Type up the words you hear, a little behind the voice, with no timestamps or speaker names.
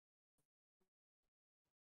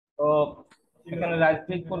তো এখানে right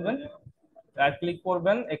click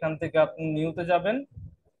করবেন, এখান থেকে আপনি নিউতে যাবেন,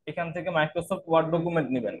 এখান থেকে মাইক্রোসফট ওয়ার্ড ডকুমেন্ট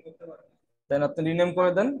নেবেন, দেন আপনি রিনেম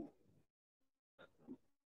করে দেন।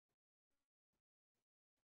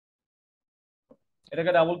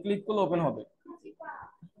 এটাকে ডাবল ক্লিক করলে ওপেন হবে।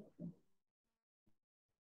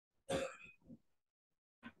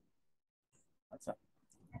 আচ্ছা,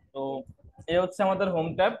 তো এই হচ্ছে আমাদের হোম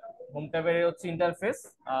ট্যাব। হোম ট্যাবের এই হচ্ছে ইন্টারফেস।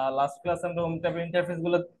 লাস্ট ক্লাসে আমরা হোম ট্যাবের ইন্টারফেস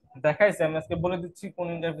গুলো দেখাইছি, আমি আজকে বলে দিচ্ছি কোন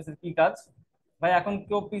ইন্টারফেসের কি কাজ। ভাই এখন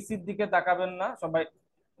কেউ পিসির দিকে তাকাবেন না, সবাই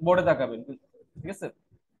বোর্ডে তাকাবেন, ঠিক আছে?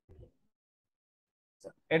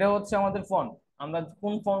 এটা হচ্ছে আমাদের ফন্ট। আমরা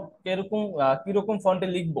কোন ফন্ট কিরকম কিরকম ফন্টে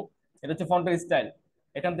লিখবো, এটা হচ্ছে ফন্টের স্টাইল।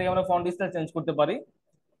 এখান থেকে আমরা ফন্ট স্টাইল চেঞ্জ করতে পারি।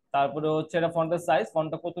 তারপরে হচ্ছে এটা ফন্টের সাইজ,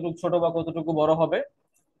 ফন্টটা কতটুকু ছোট বা কতটুকু বড় হবে।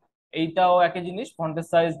 এইটাও একই জিনিস, ফন্টের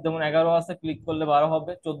সাইজ যেমন 11 আছে, ক্লিক করলে 12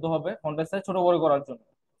 হবে, 14 হবে, ফন্টের সাইজ ছোট বড় করার জন্য।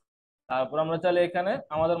 তারপর আমরা চাইলে এখানে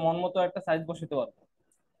আমাদের মন মতো একটা সাইজ বসাতে পারবো।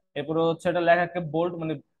 এরপরে হচ্ছে এটা লেখাকে বোল্ড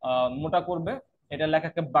মানে মোটা করবে, এটা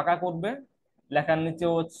লেখাকে বাঁকা করবে, লেখার নিচে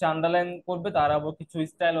হচ্ছে আন্ডারলাইন করবে, তার আবার কিছু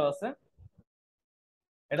স্টাইলও আছে।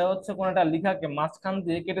 এটা হচ্ছে কোন একটা লেখাকে মাঝখান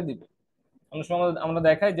দিয়ে কেটে দিবে। অনেক সময় আমরা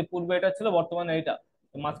দেখাই যে পূর্বে এটা ছিল, বর্তমানে এটা,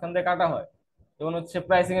 তো মাঝখান দিয়ে কাটা হয়। যেমন হচ্ছে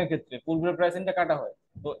প্রাইসিং এর ক্ষেত্রে পূর্বের প্রাইসিংটা কাটা হয়।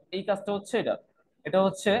 তো এই কাজটা হচ্ছে এটা। এটা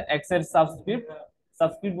হচ্ছে এক্সেল সাবস্ক্রিপ্ট।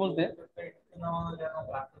 সাবস্ক্রিপ্ট বলতে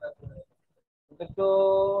একটু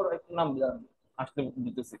একটু নাম আসলে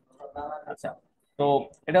দিতেছি। আচ্ছা, তো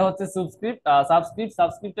এটা হচ্ছে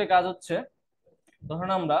সাবস্ক্রিপ্টের কাজ হচ্ছে,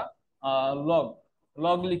 ধরুন আমরা লগ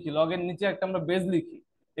লগ লিখি, লগের নিচে একটা আমরা বেজ লিখি।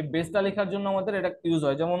 এই বেজটা লেখার জন্য আমাদের এটা ইউজ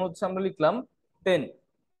হয়। যেমন হচ্ছে আমরা লিখলাম 10,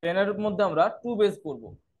 10 এর মধ্যে আমরা 2 বেজ করব।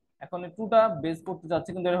 এখন এই 2টা বেজ করতে যাচ্ছি,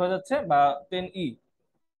 কিন্তু এটা হয়ে যাচ্ছে বা 10E।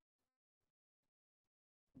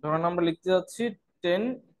 ধরুন আমরা লিখতে যাচ্ছি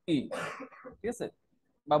 10E, ঠিক আছে?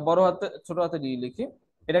 বা বড় হাতে ছোট হাতে ডি লিখি,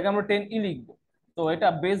 এটাকে আমরা 10E লিখবো। তো এটা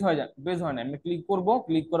বেজ হয় না, আমি ক্লিক করব,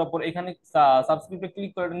 ক্লিক করার পর এখানে সাবস্ক্রিপ্টে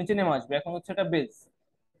ক্লিক করে এটা নিচে নেমে আসবে, এখন হচ্ছে এটা বেজ।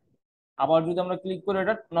 আবার যদি আমরা ক্লিক করে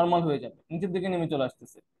এটা নর্মাল হয়ে যাবে, নিচের দিকে নেমে চলে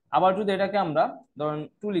আসতেছে। আবার যদি এটাকে আমরা ধরেন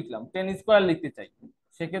 2 লিখলাম, 10 স্কোয়ার লিখতে চাই,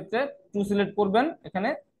 সেক্ষেত্রে 2 সিলেক্ট করবেন, এখানে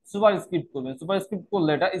সুপার স্ক্রিপ্ট করবেন, সুপার স্ক্রিপ্ট করলে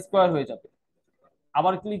এটা স্কোয়ার হয়ে যাবে,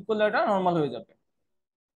 আবার ক্লিক করলে এটা নর্মাল হয়ে যাবে।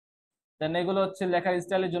 দেন এগুলো হচ্ছে লেখার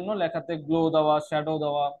স্টাইলের জন্য, লেখাতে গ্লো দেওয়া, শ্যাডো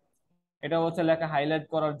দেওয়া। এটা হচ্ছে লেখা হাইলাইট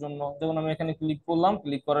করার জন্য, যেমন আমি এখানে ক্লিক করলাম,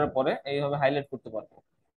 ক্লিক করার পরে এইভাবে হাইলাইট করতে পারবো,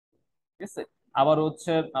 ঠিক আছে? আবার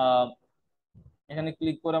হচ্ছে এখানে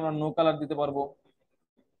ক্লিক করে আমরা নো কালার দিতে পারবো,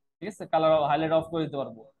 ঠিক আছে? কালার হাইলাইট অফ করে দিতে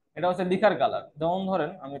পারবো। এটা হচ্ছে লিখার কালার, যেমন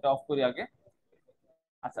ধরেন আমি এটা অফ করি আগে।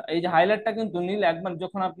 আচ্ছা, এই যে হাইলাইটটা কিন্তু নিলে একবার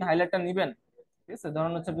যখন আপনি হাইলাইটটা নিবেন, ঠিক আছে,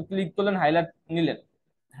 ধরুন হচ্ছে আপনি ক্লিক করলেন, হাইলাইট নিলেন,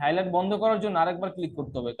 হাইলাইট বন্ধ করার জন্য আরেকবার ক্লিক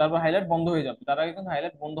করতে হবে, তারপর হাইলাইট বন্ধ হয়ে যাবে, তার আগে কিন্তু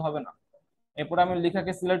হাইলাইট বন্ধ হবে না। এরপর আমি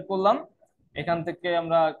লেখাকে সিলেক্ট করলাম, এখান থেকে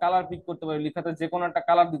আমরা কালার পিক করতে পারি, লেখাতে যে কোনো একটা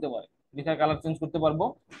কালার দিতে পারি, লেখার কালার চেঞ্জ করতে পারবো।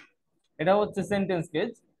 এটা হচ্ছে সেন্টেন্স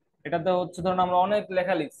কেজ। এটাতে হচ্ছে ধরুন আমরা অনেক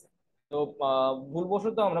লেখা লিখছি, তো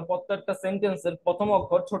ভুলবশত আমরা প্রত্যেকটা সেন্টেন্সের প্রথম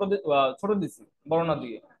অক্ষর ছোট দিছি, বড় না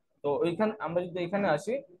দিয়ে। তো ওইখান আমরা যদি এখানে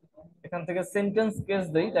আসি, এখান থেকে সেন্টেন্স কেস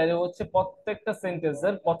দেই, তাহলে হচ্ছে প্রত্যেকটা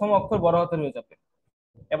সেন্টেন্সের প্রথম অক্ষর বড় হাতের হয়ে যাবে।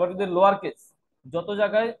 এবার যদি লোয়ার কেস, যত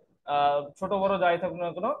জায়গায় ছোট বড় যাই থাকুক না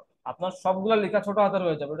কেন, আপনার সবগুলা লেখা ছোট হাতের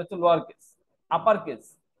হয়ে যাবে, এটা হচ্ছে লোয়ার কেস। আপার কেস,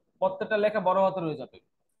 প্রত্যেকটা লেখা বড় হাতের হয়ে যাবে।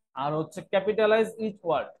 আর হচ্ছে ক্যাপিটালাইজ ইচ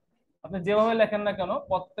ওয়ার্ড, আপনি যেভাবে লেখেন না কেন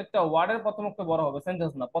প্রত্যেকটা ওয়ার্ডের প্রথম অক্ষর বড় হবে,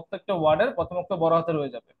 সেন্টেন্স না, প্রত্যেকটা ওয়ার্ডের প্রথম অক্ষর বড় হাতের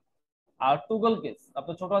হয়ে যাবে। আর টুগল কেস,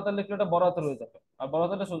 আপনি ছোট হাতের লিখলে এটা বড় হাতের হয়ে যাবে, আর বড়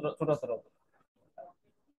হাতেরটা ছোট ছোট হাতের হবে।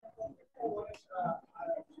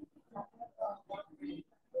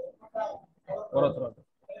 বড় হাতের হবে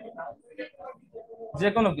যে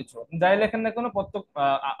কোনো কিছু যাই লেখেন না কেন, প্রত্যেক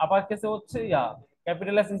আপার কেসে হচ্ছে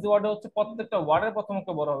ক্যাপিটালাইজ ইজ ওয়ার্ডে হচ্ছে প্রত্যেকটা ওয়ার্ডের প্রথম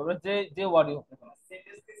অক্ষর বড় হবে, যে যে ওয়ার্ডই হোক না কেন।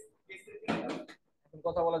 এখন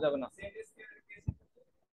কথা বলা যাবে না।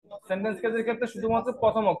 সেন্টেন্স কেসের ক্ষেত্রে শুধুমাত্র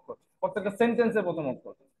প্রথম অক্ষর, প্রত্যেকটা সেন্টেন্সের প্রথম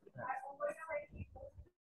অক্ষর।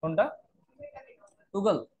 কোনটা?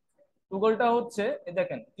 টুগল। টুগলটা হচ্ছে এই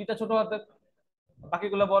দেখেন, টিটা ছোট হাতের,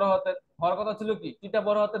 বাকিগুলো বড় হাতের। হওয়ার কথা ছিল কি, টিটা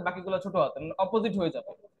বড় হাতের, বাকিগুলো ছোট হাতের, অপোজিট হয়ে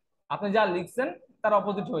যাবে। আপনি যা লিখছেন তার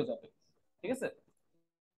অপোজিট হয়ে যাবে, ঠিক আছে?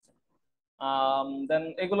 দেন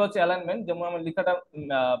এগুলো হচ্ছে অ্যালাইনমেন্ট, যেমন আমার লেখাটা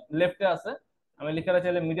লেফটে আছে, আমি লেখাটা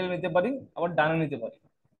চাইলে মিডল নিতে পারি, আবার ডানে নিতে পারি।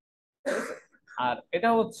 আর এটা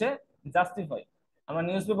হচ্ছে জাস্টিফাই। আমরা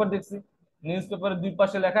নিউজ পেপার দেখছি, নিউজ পেপারের দুই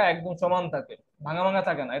পাশে লেখা একদম সমান থাকে, ভাঙা ভাঙা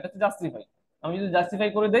থাকে না, এটা হচ্ছে জাস্টিফাই। আমি যদি জাস্টিফাই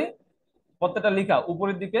করে দেই, প্রত্যেকটা লেখা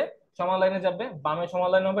উপরের দিকে সমান লাইনে যাবে, বামে সমান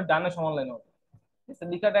লাইন হবে, ডানে সমান লাইন হবে, ঠিক আছে?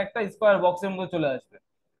 লেখাটা একটা স্কোয়ার বক্সের মধ্যে চলে আসবে।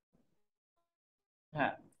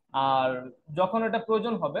 হ্যাঁ। আর যখন এটা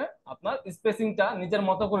প্রয়োজন হবে আপনার স্পেসিংটা নিজের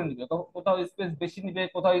মতো করে নিবে, কোথাও স্পেস বেশি নিবে,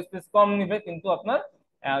 কোথাও স্পেস কম নিবে, কিন্তু আপনার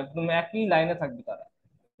একদম একই লাইনে থাকবে তারা।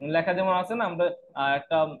 লেখা যেমন আছে না, আমরা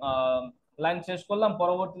একটা লাইন শেষ করলাম,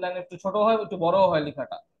 পরবর্তী লাইন একটু ছোট হয় একটু বড় হয়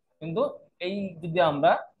লেখাটা, কিন্তু এই যদি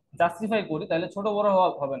আমরা জাস্টিফাই করি তাহলে ছোট বড়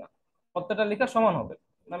হবে না, প্রত্যেকটা লেখা সমান হবে।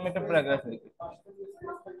 আমি একটা প্যারাগ্রাফ লিখি,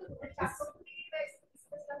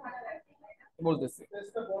 বলতেছি।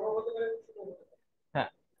 হ্যাঁ,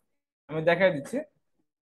 আমি দেখাই দিচ্ছি।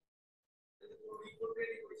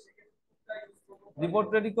 রিপোর্ট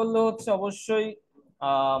রেডি করলে হচ্ছে অবশ্যই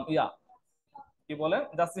ইয়া কি বলে,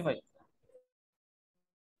 জাস্টিফাই।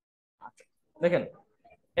 দেখেন,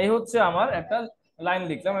 এই হচ্ছে আমার একটা লাইন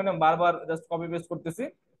লিখলাম, একদম বারবার জাস্ট কপি পেস্ট করতেছি।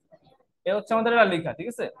 এই হচ্ছে আমাদের এটা লেখা, ঠিক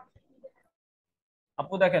আছে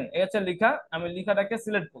আপু? দেখেন এই হচ্ছে লেখা, আমি লেখাটাকে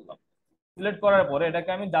সিলেক্ট করলাম। সিলেক্ট করার পরে এটাকে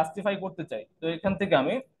আমি জাস্টিফাই করতে চাই, তো এখান থেকে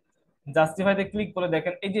আমি জাস্টিফাইতে ক্লিক করে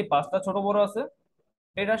দেখেন এই যে পাঁচটা ছোট বড় আছে,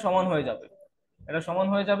 এটা সমান হয়ে যাবে, এটা সমান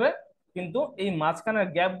হয়ে যাবে। কিন্তু এই মাঝখানের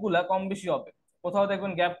গ্যাপ গুলা কম বেশি হবে, কোথাও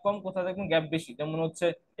দেখবেন গ্যাপ কম, কোথাও দেখবেন গ্যাপ বেশি, যেমন হচ্ছে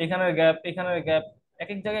এখানের গ্যাপ এখানের গ্যাপ, এক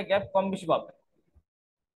এক জায়গায় গ্যাপ কম বেশি পাবে,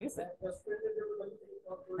 ঠিক আছে?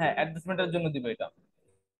 হ্যাঁ, অ্যাডজাস্টমেন্টের জন্য দিবে এটা।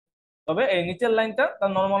 তবে এই নিচের লাইনটা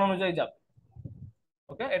তার নরমাল অনুযায়ী যাবে।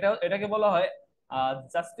 ওকে, এটাকে বলা হয়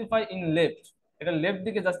জাস্টিফাই ইন লেফট। এটা লেফট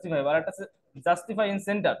দিকে জাস্টিফাই, আর একটা জাস্টিফাই ইন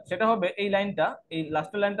সেন্টার, সেটা হবে এই লাইনটা, এই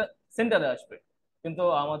লাস্টের লাইনটা সেন্টারে আসবে। কিন্তু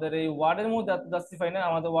আমাদের এই ওয়ার্ডের মধ্যে জাস্টিফাই না,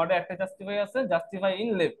 আমাদের ওয়ার্ডে একটা জাস্টিফাই আছে, জাস্টিফাই ইন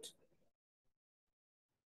লেফট।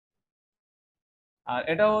 আর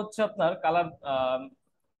এটা হচ্ছে আপনার কালার,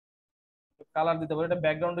 কালার দিতে পারে, এটা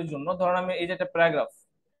ব্যাকগ্রাউন্ডের জন্য। ধরেন আমি এই যে একটা প্যারাগ্রাফ,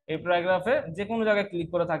 এই প্যারাগ্রাফে যে কোনো জায়গায় ক্লিক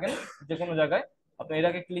করে থাকেন, যে কোনো জায়গায় আপনি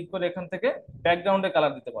এটাকে ক্লিক করে এখান থেকে ব্যাকগ্রাউন্ডে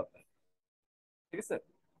কালার দিতে পারবেন, ঠিক আছে?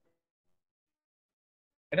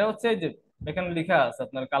 এটা হচ্ছে এই যে এখানে লেখা আছে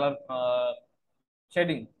আপনার কালার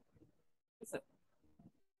শেডিং, ঠিক আছে?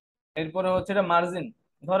 এরপরে হচ্ছে এটা মার্জিন।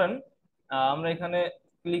 ধরেন আমরা এখানে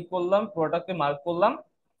ক্লিক করলাম, প্রোডাক্টকে মার্ক করলাম,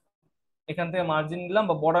 এখান থেকে মার্জিন নিলাম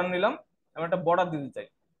বা বর্ডার নিলাম, আমি একটা বর্ডার দিতে চাই,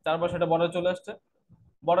 চারপাশে একটা বর্ডার চলে আসছে।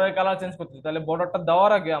 বর্ডারের কালার চেঞ্জ করতে চাই, তাহলে বর্ডারটা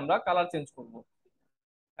দেওয়ার আগে আমরা কালার চেঞ্জ করব।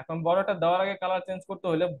 এখন বর্ডারটা দেওয়ার আগে কালার চেঞ্জ করতে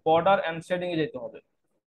হলে বর্ডার এন্ড শেডিং এ যেতে হবে।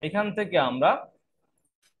 এখান থেকে আমরা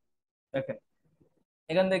দেখেন,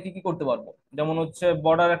 এখান থেকে কি কি করতে পারবো, যেমন হচ্ছে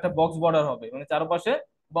বর্ডার একটা বক্স বর্ডার হবে, মানে চারপাশে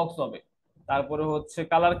বক্স হবে। তারপরে হচ্ছে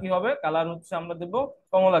কালার কি হবে, কালার হচ্ছে আমরা দেবো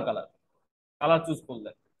কমলা কালার, কালার চুজ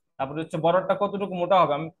করলেন। তারপরে হচ্ছে বর্ডারটা কতটুকু মোটা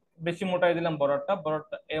হবে, আমি বেশি মোটাই দিলাম বর্ডারটা,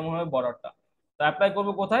 বর্ডারটা এমন হবে বর্ডারটা। তা অ্যাপ্লাই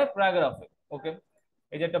করবো কোথায়, প্যারাগ্রাফে। ওকে,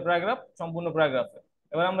 এই যে একটা প্যারাগ্রাফ, সম্পূর্ণ প্যারাগ্রাফে।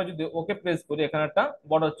 এবার আমরা যদি ওকে প্রেস করি, এখানে একটা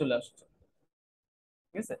বর্ডার চলে আসছে,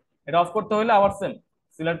 ঠিক আছে? এটা অফ করতে হলে আবার সেম,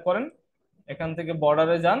 সিলেক্ট করেন, এখান থেকে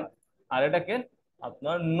বর্ডারে যান, আর এটাকে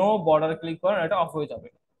আপনার নো বর্ডার ক্লিক করেন, এটা অফ হয়ে যাবে।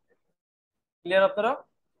 ক্লিয়ার আপনারা?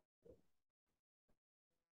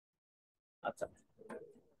 আচ্ছা,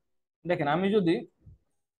 দেখেন আমি যদি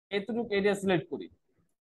এতটুকু এরিয়া সিলেক্ট করি,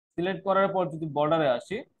 সিলেক্ট করার পর যদি বর্ডারে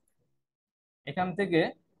আসি, এখান থেকে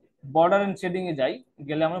বর্ডার এন্ড শেডিং এ যাই,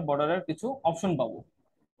 গেলে আমরা বর্ডারের কিছু অপশন পাবো।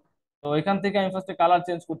 তো এখান থেকে আমি ফার্স্টে কালার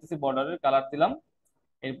চেঞ্জ করতেছি, বর্ডারের কালার দিলাম।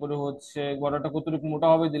 এরপরে হচ্ছে বর্ডারটা কতটুকু মোটা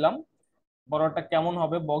হবে দিলাম, বর্ডারটা কেমন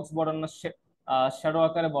হবে, বক্স বর্ডার না শ্যাডো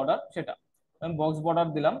আকারে বর্ডার, সেটা আমি বক্স বর্ডার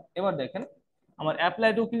দিলাম। এবার দেখেন আমার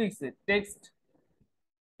অ্যাপ্লাই টু কি লিখছে, টেক্সট।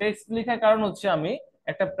 টেক্সট লেখার কারণ হচ্ছে আমি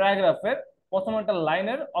একটা প্যারাগ্রাফের প্রথম একটা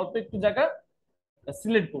লাইনের অল্প একটু জায়গা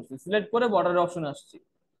সিলেক্ট করছি, সিলেক্ট করে বর্ডারের অপশন আসছি।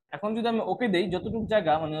 এখন যদি আমি ওকে দেই, যতটুকু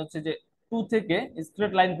জায়গা মানে হচ্ছে যে টু থেকে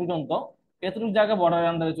স্ট্রেট লাইন পর্যন্ত এতটুকু জায়গা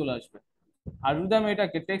বর্ডারের আন্ডারে চলে আসবে। আর যদি আমি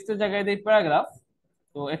এটাকে টেক্সটের জায়গায় দিই প্যারাগ্রাফ,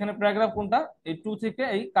 তো এখানে প্যারাগ্রাফ কোনটা, এই টু থেকে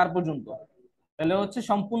এই কার পর্যন্ত, তাহলে হচ্ছে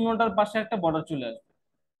সম্পূর্ণটার পাশে একটা বর্ডার চলে আসবে,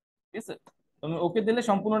 ঠিক আছে? তো আমি ওকে দিলে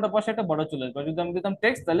সম্পূর্ণটার পাশে একটা বর্ডার চলে আসবে, আর যদি আমি দিতাম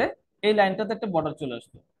টেক্সট, তাহলে এই লাইনটাতে একটা বর্ডার চলে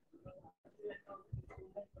আসবে।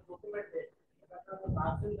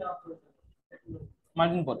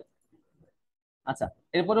 মার্জিন পরে। আচ্ছা,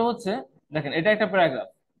 এরপরে হচ্ছে দেখেন এটা একটা প্যারাগ্রাফ।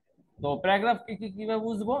 তো প্যারাগ্রাফ কি কি কিভাবে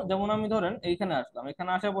বুঝবো, যেমন আমি ধরেন এইখানে আসলাম, এখানে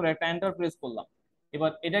আসার পরে একটা এন্টার প্রেস করলাম,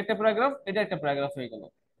 এবার এটা একটা প্যারাগ্রাফ, এটা একটা প্যারাগ্রাফ হয়ে গেল,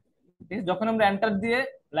 ঠিক আছে? যখন আমরা এন্টার দিয়ে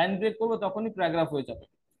লাইন ব্রেক করবো তখনই প্যারাগ্রাফ হয়ে যাবে।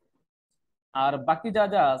 আর বাকি যা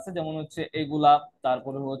যা আছে যেমন হচ্ছে এগুলা,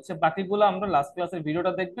 তারপরে হচ্ছে বাকিগুলো আমরা লাস্ট ক্লাসের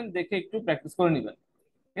ভিডিওটা দেখবেন, দেখে একটু প্র্যাকটিস করে নিবেন,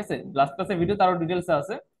 ঠিক আছে? লাস্ট ক্লাসের ভিডিও আরো ডিটেলস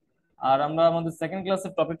আছে। আর আমরা আমাদের সেকেন্ড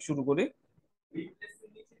ক্লাসের টপিক শুরু করি।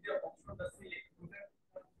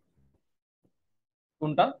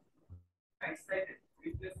 কোনটা?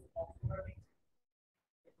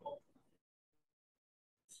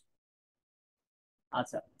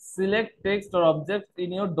 আচ্ছা, select text or object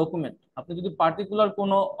in your document. আপনি যদি পার্টিকুলার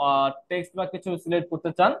কোনো টেক্সট বা কিছু সিলেক্ট করতে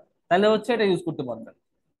চান, তাহলে হচ্ছে এটা ইউজ করতে পারবেন,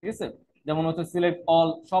 ঠিক আছে? যেমন হচ্ছে সিলেক্ট অল,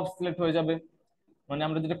 সব সিলেক্ট হয়ে যাবে, মানে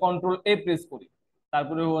আমরা যেটা কন্ট্রোল এ প্রেস করি।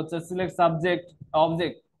 তারপরে হচ্ছে সিলেক্ট সাবজেক্ট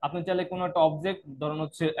অবজেক্ট, আপনি চাইলে কোনো একটা অবজেক্ট, ধরুন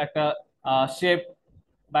হচ্ছে একটা শেপ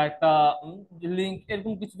বা একটা লিঙ্ক,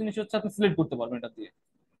 এরকম কিছু জিনিস হচ্ছে আপনি সিলেক্ট করতে পারবেন এটা দিয়ে।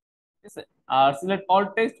 ঠিক আছে। আর select all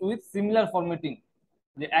text with similar formatting,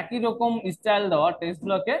 যে একই রকম স্টাইল দেওয়া টেক্সট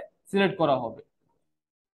গুলোকে সিলেক্ট করা হবে।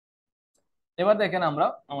 এবার দেখেন আমরা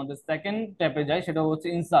আমাদের সেকেন্ড ট্যাপে যাই, সেটা হচ্ছে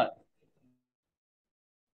ইনসার্ট।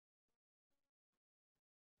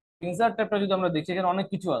 ইনসার্ট ট্যাবটা যদি আমরা দেখি, এখানে অনেক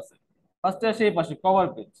কিছু আছে। ফার্স্টে আসে এই পাশে কভার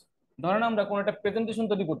পেজ। ধরেন আমরা কোনো একটা প্রেজেন্টেশন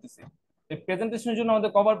তৈরি করতেছি, এই প্রেজেন্টেশনের জন্য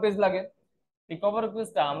আমাদের কভার পেজ লাগে। এই কভার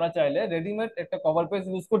পেজটা আমরা চাইলে রেডিমেড একটা কভার পেজ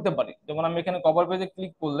ইউজ করতে পারি। যেমন আমি এখানে কভার পেজে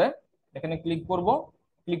ক্লিক করলে, এখানে ক্লিক করব,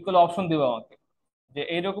 ক্লিক করলে অপশন দেবে আমাকে যে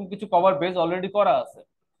এইরকম কিছু কভার পেজ অলরেডি করা আছে,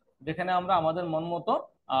 যেখানে আমরা আমাদের মন মতো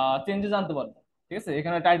চেঞ্জেস আনতে পারবো। ঠিক আছে,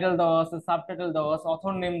 এখানে টাইটেল দেওয়া আছে, সাব টাইটেল দেওয়া আছে,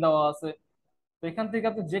 অথর নেম দেওয়া আছে। তো এখান থেকে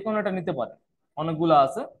আপনি যে কোনো একটা নিতে পারেন, অনেকগুলো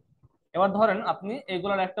আছে। এবার ধরেন আপনি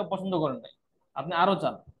এগুলার একটা পছন্দ করেন নাই, আপনি আরো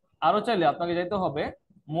চান, আরো চাইলে আপনাকে যেতে হবে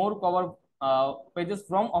মোর কভার পেজেস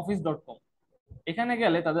ফ্রম office.com। এখানে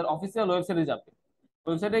গেলে তাদের অফিসিয়াল ওয়েবসাইটে যাবে,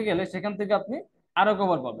 ওয়েবসাইটে গেলে সেখান থেকে আপনি আরো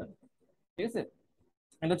কভার পাবেন। ঠিক আছে,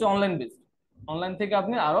 এটা হচ্ছে অনলাইন বেস, অনলাইন থেকে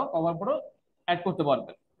আপনি আরো কভার ফটো অ্যাড করতে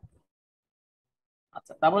পারবেন।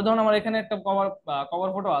 আচ্ছা, তারপরে ধরুন আমার এখানে একটা কভার কভার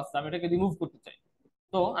ফটো আছে, আমি এটাকে রিমুভ করতে চাই।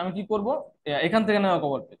 তো আমি কি করব, এখান থেকে নেওয়া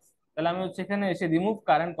কভার পেজ, তাহলে আমি হচ্ছে এখানে এসে রিমুভ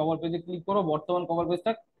কারেন্ট কভার পেজে ক্লিক করবো, বর্তমান কভার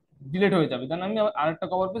পেজটা ডিলিট হয়ে যাবে, দেন আমি আরেকটা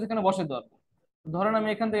কভার পেজ এখানে বসাতে পারবো। ধরেন আমি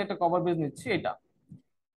এখান থেকে একটা কভার পেজ নিচ্ছি, এটা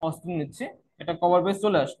অস্টিন নিচ্ছি, এটা কভার পেজ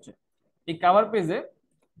চলে আসছে। এই কভার পেজে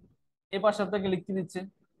এ পাশে আপনাকে লিখতে দিচ্ছে,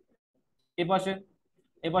 এ পাশে,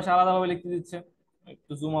 এ পাশে আলাদাভাবে লিখতে দিচ্ছে।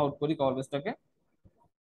 একটু জুম আউট করি কভার পেজটাকে।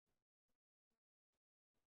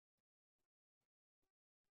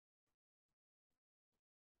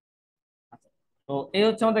 আচ্ছা, তো এই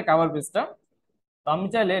হচ্ছে আমাদের কভার পেজটা। তো আমি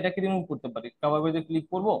চাইলে এটাকে রিমুভ করতে পারি, কভার পেজে ক্লিক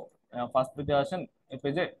করব, ফার্স্ট পেজে আসেন, এই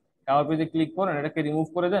পেজে কভার পেজে ক্লিক করেন, এটাকে রিমুভ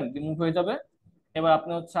করে দেন, রিমুভ হয়ে যাবে। এবার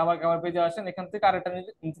আপনি হচ্ছে আবার কভার পেজে আসেন, এখান থেকে আরেকটা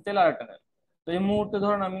নিতে চাইলে আরেকটা নেন। তো এই মুহূর্তে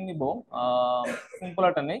ধরুন আমি নিব সিম্পল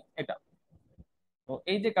একটা নেই, এটা। তো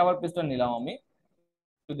এই যে কভার পেজটা নিলাম আমি,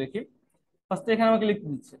 একটু দেখি। ফার্স্টে এখানে আমাকে লিখতে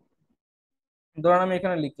দিচ্ছে, ধরুন আমি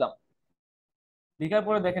এখানে লিখলাম, লিখার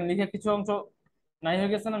পরে দেখেন লিখে কিছু অংশ নাই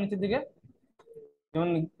হয়ে গেছে না নিচের দিকে, যেমন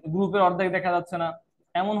গ্রুপের অর্ধেক দেখা যাচ্ছে না।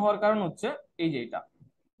 এমন হওয়ার কারণ হচ্ছে এই যে এটা,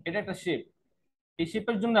 এটা একটা শেপ, এই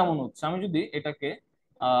শেপের জন্য এমন হচ্ছে। আমি যদি এটাকে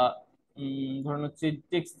আহ ধরেন হচ্ছে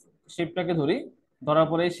টেক্সট শেপটাকে ধরি, ধরার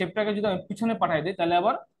পরে এই শেপটাকে যদি আমি পিছনে পাঠিয়ে দিই, তাহলে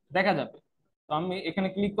আবার দেখা যাবে। তো আমি এখানে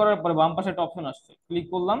ক্লিক করার পরে বাম পাশে একটা অপশন আসছে, ক্লিক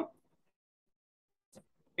করলাম,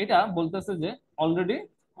 এটা বলতেছে যে already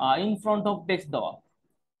in front of text দেওয়া।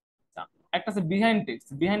 আচ্ছা, একটা আছে বিহাইন্ড টেক্সট,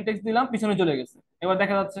 বিহাইন্ড টেক্সট দিলাম, পিছনে চলে গেছে, এবার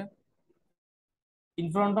দেখা যাচ্ছে। ইন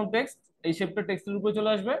ফ্রন্ট অফ টেক্সট, এই শেপটা টেক্সটের উপরে চলে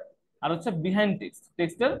আসবে, আর হচ্ছে বিহাইন্ড টেক্সট,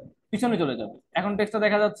 টেক্সটের পিছনে চলে যাবে। এখন টেক্সটটা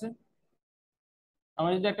দেখা যাচ্ছে।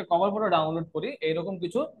 আমরা যদি একটা কভার ফটো ডাউনলোড করি, এইরকম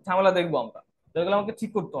কিছু ঝামেলা দেখবো আমরা, যেগুলো আমাকে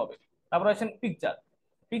ঠিক করতে হবে। তারপর আসেন পিকচার।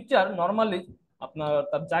 পিকচার নর্মালি আপনার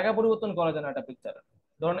তার জায়গা পরিবর্তন করা যায় না একটা পিকচার।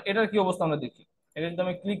 ধরুন এটার কি অবস্থা আমরা দেখি, এটা যদি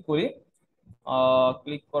আমি ক্লিক করি,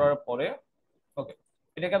 ক্লিক করার পরে ওকে,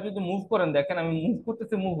 এটাকে আপনি যদি মুভ করেন, দেখেন আমি মুভ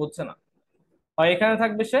করতেছি, মুভ হচ্ছে না। হয় এখানে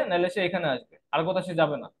থাকবে সে, নাহলে সে এখানে আসবে, আর কোথাও সে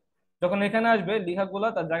যাবে না। যখন এখানে আসবে লেখাগুলো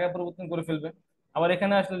তার জায়গা পরিবর্তন করে ফেলবে, আবার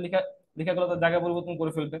এখানে আসলে লেখাগুলো তার জায়গা পরিবর্তন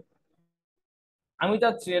করে ফেলবে। আমি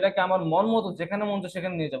চাচ্ছি এটাকে আমার মন মতো যেখানে মন চায়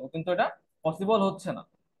সেখানে নিয়ে যাবো, কিন্তু এটা পসিবল হচ্ছে না।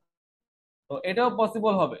 তো এটাও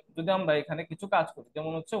পসিবল হবে যদি আমরা এখানে কিছু কাজ করি,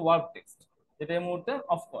 যেমন হচ্ছে ওয়ার্ড টেক্সট, যেটা এই মুহূর্তে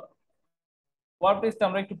অফ করা। ওয়ার্ড টেক্সট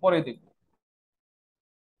আমরা একটু পরে দেখবো।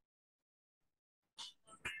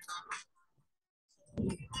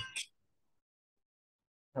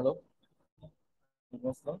 হ্যালো,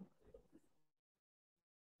 বুঝলাম।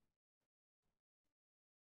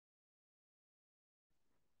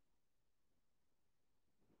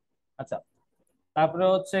 আচ্ছা, তারপরে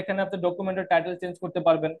হচ্ছে এখানে আপনি ডকুমেন্টের টাইটেল চেঞ্জ করতে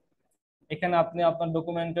পারবেন। এখানে আপনি আপনার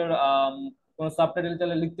ডকুমেন্টের কোন সাবটাইটেল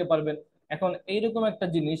চাইলে লিখতে পারবেন। এখন এইরকম একটা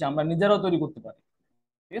জিনিস আমরা নিজেরাও তৈরি করতে পারি।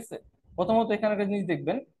 ঠিক আছে, প্রথমত এখানে একটা জিনিস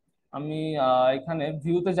দেখবেন, আমি এখানে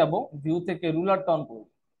ভিউতে যাব, ভিউ থেকে রুলারটা অন করব,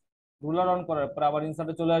 রুলার অন করার পর আবার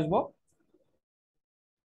ইনসার্টে চলে আসব।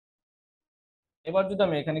 এবার যদি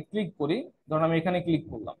আমি এখানে ক্লিক করি, ধরুন আমি এখানে ক্লিক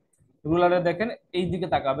করলাম, রুলারে দেখেন এই দিকে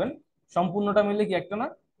তাকাবেন, সম্পূর্ণটা মিলে কি একটা না।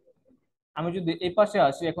 আমি যদি এই পাশে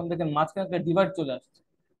আসি, এখন দেখেন মাঝখানে একটা ডিভাইড চলে আসছে।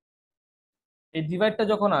 এই ডিভাইডটা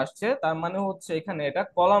যখন আসছে, তার মানে হচ্ছে এখানে এটা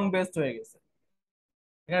কলাম বেসড হয়ে গেছে।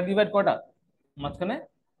 এখানে ডিভাইড কটা, মাঝখানে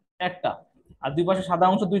একটা, আর দুই পাশে সাদা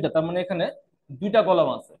অংশ দুইটা, তার মানে এখানে দুইটা কলাম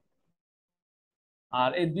আছে। আর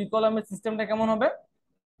এই দুই কলামের সিস্টেমটা কেমন হবে,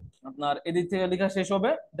 আপনার এদিক থেকে লেখা শেষ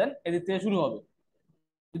হবে, দেন এদিক থেকে শুরু হবে।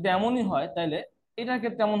 যদি এমনই হয় তাহলে এটার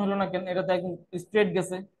ক্ষেত্রে এমন হলো না কেন? এটা তো একদম স্ট্রেট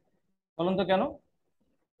গেছে, বলুন তো কেন?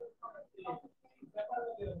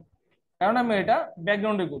 কারণ আমি এটা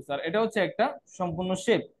ব্যাকগ্রাউন্ডে করছি, আর এটা হচ্ছে একটা সম্পূর্ণ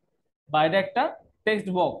শেপ, বা এটা একটা টেক্সট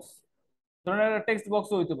বক্স। ধরুন একটা টেক্সট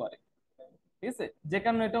বক্সও হইতে পারে, ঠিক আছে? যে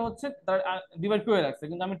কারণে এটা হচ্ছে তার ডিভাইড করে রাখছে,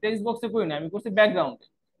 কিন্তু আমি টেক্সট বক্সে করি না, আমি করছি ব্যাকগ্রাউন্ডে।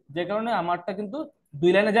 যে কারণে আমারটা কিন্তু 2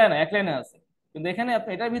 লাইনে যায় না, 1 লাইনে আছে। কিন্তু এখানে আপনি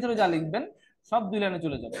এটার ভিতরে যা লিখবেন সব 2 লাইনে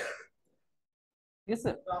চলে যাবে, ঠিক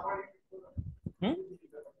আছে? হুম।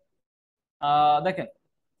 দেখেন,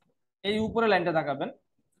 এই উপরে লাইনটা তাকাবেন,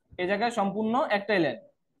 এই জায়গায় সম্পূর্ণ একটাই লাইন,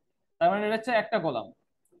 তার মানে এটা হচ্ছে একটা কলাম।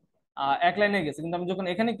 1 লাইনে গেছে, কিন্তু আমি যখন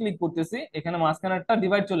এখানে ক্লিক করতেছি এখানে মাঝখানে একটা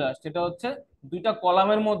ডিভাইড চলে আসছে, এটা হচ্ছে দুইটা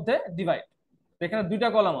কলামের মধ্যে ডিভাইড। এখানে দুইটা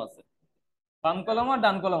কলাম আছে, বাম কলাম আর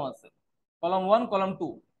ডান কলাম আছে, কলাম 1 কলাম 2।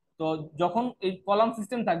 তো যখন এই কলাম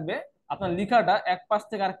সিস্টেম থাকবে, আপনার লেখাটা এক পাশ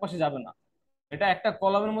থেকে আরেক পাশে যাবে না, এটা একটা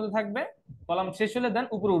কলামের মধ্যে থাকবে। কলাম শেষ হলে দেন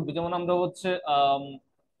উপরে উঠবে। যেমন আমরা হচ্ছে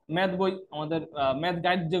ম্যাথ বই, আমাদের ম্যাথ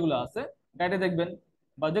গাইড যেগুলো আছে, গাইডে দেখবেন,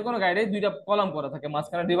 বা যে কোনো গাইডে দুইটা কলাম করা থাকে,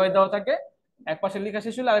 মাঝখানে ডিভাইড দেওয়া থাকে, এক পাশে লেখা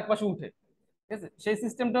শেষ হলে আরেক পাশে উঠে, ঠিক আছে? সেই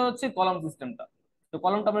সিস্টেমটা হচ্ছে কলাম সিস্টেমটা। তো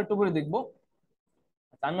কলামটা আমরা একটু করে দেখবো।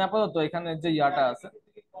 আচ্ছা, আমি আপাতত এখানে যে ইয়াটা আছে,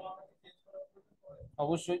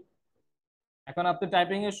 অবশ্যই এখন আপনি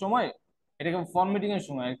টাইপিং এর সময়, এটাকে ফরম্যাটিং এর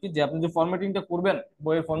সময় আর কি, যে আপনি যে ফরম্যাটিংটা করবেন,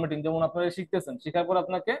 বইয়ের ফরম্যাটিং যেমন আপনারা শিখতেছেন, শেখার পর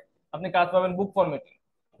আপনাকে আপনি কাজ পাবেন বুক ফরম্যাটিং।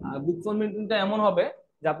 আর বুক ফরম্যাটিংটা এমন হবে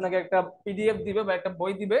যে আপনাকে একটা পিডিএফ দিবে বা একটা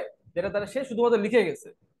বই দিবে, যেটা তারা সে শুধুমাত্র লিখে গেছে,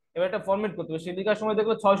 এবার একটা ফরম্যাট করতে হবে। সে লেখার সময়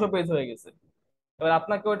দেখলো 600 পেজ হয়ে গেছে, এবার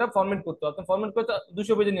আপনাকে ওটা ফরম্যাট করতে হবে। আপনি ফরম্যাট করতে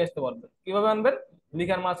 200 পেজে নিয়ে আসতে পারবেন। কিভাবে আনবেন?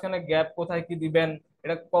 লিখার মাঝখানে গ্যাপ কোথায় কি দিবেন,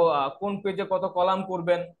 এটা কোন পেজে কত কলাম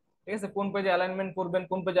করবেন, ঠিক আছে? কোন পেজে অ্যালাইনমেন্ট করবেন,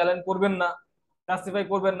 কোন পেজে অ্যালাইন করবেন না, জাস্টিফাই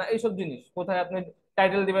করবেন না, এইসব জিনিস কোথায় আপনি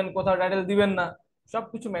টাইটেল দিবেন, কোথাও টাইটেল দিবেন না,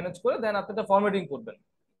 সবকিছু ম্যানেজ করে দেন আপনি এটা ফরম্যাটিং করবেন,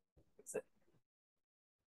 ঠিক আছে?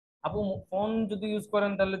 আপু, ফোন যদি ইউজ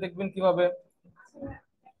করেন তাহলে দেখবেন কিভাবে।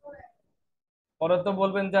 পরে তো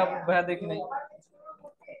বলবেন যে আপু ভাইয়া দেখি নাই।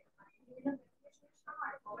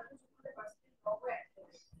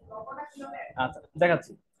 আচ্ছা,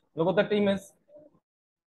 দেখাচ্ছি। লোগো তো একটা ইমেজ,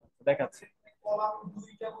 দেখাচ্ছি।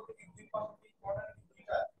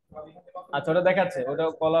 আচ্ছা, ওটা দেখাচ্ছে, ওটা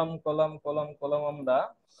কলাম কলাম কলাম কলাম, আমরা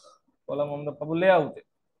কলাম আমরা পাবো লেআউটে,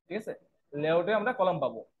 ঠিক আছে? লেআউটে আমরা কলাম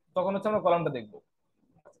পাবো, তখন হচ্ছে আমরা কলামটা দেখবো।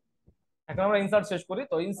 এখন আমরা ইনসার্ট শেষ করি,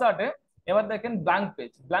 তো ইনসার্টে এবার দেখেন ব্ল্যাঙ্ক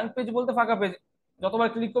পেজ। ব্ল্যাঙ্ক পেজ বলতে ফাঁকা পেজ, যতবার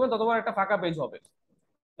ক্লিক করবেন ততবার একটা ফাঁকা পেজ হবে।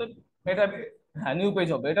 তো এটা, হ্যাঁ, নিউ পেজ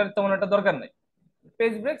হবে, এটার তেমন একটা দরকার নেই।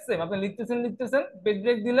 পেজ ব্রেক সেম, আপনি লিখতেছেন লিখতেছেন, পেজ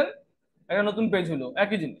ব্রেক দিলেন, একটা নতুন পেজ হলো,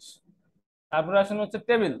 একই জিনিস। তারপরে আসেন হচ্ছে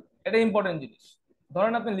টেবিল, এটা ইম্পর্টেন্ট জিনিস।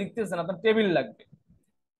 ধরেন আপনি লিখতেছেন, আপনার টেবিল লাগবে,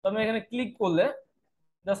 তো আমি এখানে ক্লিক করলে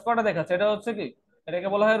জাস্ট কটা দেখাচ্ছে, এটা হচ্ছে কি, এটাকে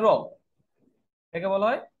বলা হয় র, এটাকে বলা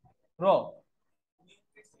হয় র,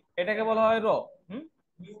 এটাকে বলা হয় র। হুম।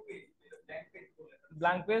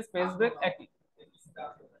 ব্ল্যাঙ্ক পেজ, পেজ ব্রেক একই।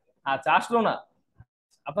 আচ্ছা, আসলো না,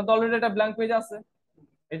 আপনার তো অলরেডি একটা ব্ল্যাঙ্ক পেজ আছে,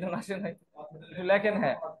 এই জন্য আসে নাই। একটু লেখেন,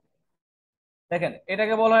 হ্যাঁ। দেখেন,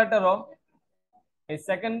 এটাকে বলা হয় একটা র, এই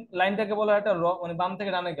সেকেন্ড লাইনটাকে বলা হয় একটা র, মানে বাম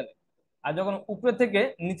থেকে ডানে গেলে। আর যখন উপরে থেকে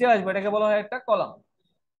নিচে আসবে এটাকে বলা হয় একটা কলাম,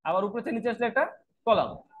 আবার উপরে থেকে নিচে আসলে একটা কলাম।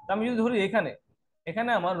 আমি যদি ধরি এখানে, এখানে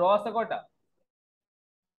আমার র আছে কয়টা?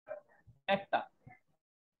 একটা।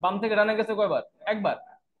 বাম থেকে ডানে গেছে কয়বার? একবার।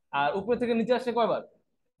 আর উপরে থেকে নিচে আসছে কয়বার?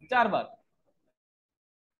 4বার।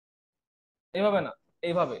 এইভাবে না,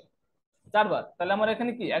 এইভাবে 4বার। তাহলে আমার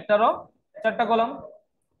এখানে কি, একটা র, 4টা কলাম।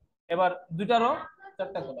 এবার দুইটা র,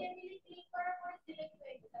 4টা কলাম।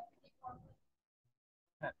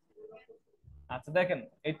 হ্যাঁ। আচ্ছা, দেখেন,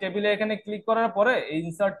 এই টেবিলে এখানে ক্লিক করার পরে এই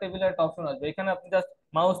ইনসার্ট টেবিলের একটা অপশন আসবে, এখানে আপনি জাস্ট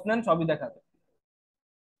মাউস নেন, সবই দেখাবে।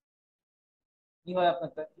 কি হয় আপনার?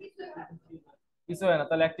 কিছু হয় না,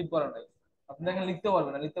 তাহলে অ্যাক্টিভ করা নাই। আপনি দেখেন লিখতে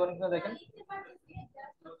পারবেন না, লিখতে পারেন কিনা দেখেন।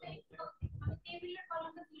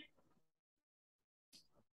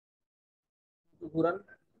 ঘুরান,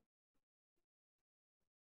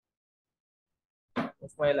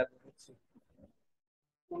 সময় লাগবে, বুঝছি।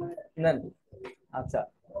 নেন। আচ্ছা,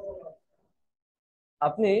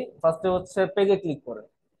 আপনি ফার্স্টে হচ্ছে পেজে ক্লিক করেন,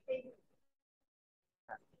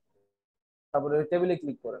 তারপরে টেবিলে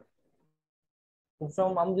ক্লিক করেন। খুব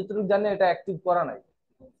সময় আমি যতটুকু জানি এটা অ্যাক্টিভ করা নাই।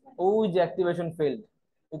 ওই যে অ্যাক্টিভেশন ফেইল্ড,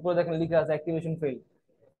 উপরে দেখেন লিখে আছে অ্যাক্টিভেশন ফেইল্ড,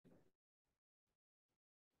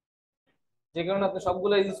 যে কারণে আপনি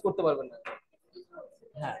সবগুলো ইউজ করতে পারবেন না।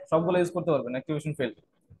 হ্যাঁ, সবগুলো ইউজ করতে পারবেন, অ্যাক্টিভেশন ফেইল্ড।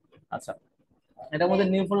 আচ্ছা, এটার মধ্যে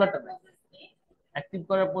নিউ ফোল্ডারটা নেই। অ্যাক্টিভ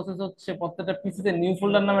করার প্রসেস হচ্ছে, প্রত্যেকটা পিসিতে নিউ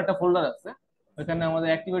ফোল্ডার নামে একটা ফোল্ডার আছে, ওখানে আমাদের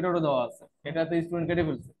অ্যাক্টিভেটরও দেওয়া আছে, এটাতে স্টুডেন্ট কেটে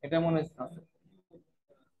ফেলছে, এটা মনে আছে।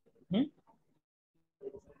 হুম।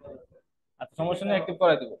 আচ্ছা সমস্যা নেই, অ্যাক্টিভ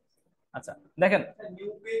করে দিব। আচ্ছা দেখেন,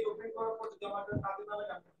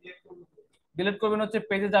 ডিলিট করবেন হচ্ছে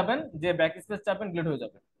পেজে যাবেন, যে ব্যাক স্পেস চাপবেন ডিলিট হয়ে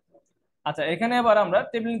যাবে। আচ্ছা এখানে এবার আমরা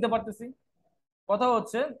টেবিল নিতে পারতেছি। কথা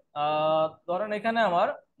হচ্ছে ধরেন এখানে আমার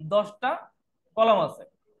 10টা কলাম আছে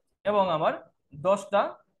এবং আমার 10টা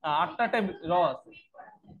 8টা টেবিল র আছে।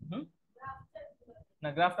 হুম, না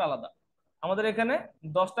গ্রাফটা আলাদা। আমাদের এখানে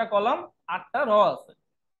 10টা কলাম 8টা র আছে,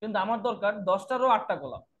 কিন্তু আমার দরকার 10টা রো 8টা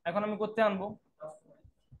কলাম। এখন আমি করতে আনবো,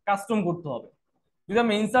 কাস্টম করতে হবে। যদি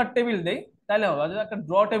আমি ইনসার্ট টেবিল দেই তাহলে হবে। আর যদি একটা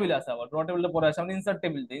ড্র টেবিল আছে, আবার ড্র টেবিলটা পরে আসে, আমি ইনসার্ট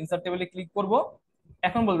টেবিল দিই, ইনসার্ট টেবিলে ক্লিক করব।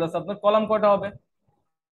 এখন বলতে আছে আপনার কলাম কয়টা হবে,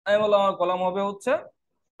 আমি বললাম আমার কলাম হবে হচ্ছে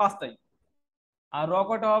 5টাই। আর র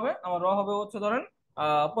কয়টা হবে, আমার র হবে হচ্ছে ধরেন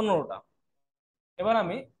 15টা। এবার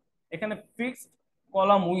আমি এখানে ফিক্সড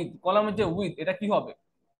কলাম উইথ, কলামের যে উইথ এটা কি হবে,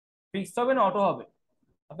 ফিক্সড হবে না অটো হবে?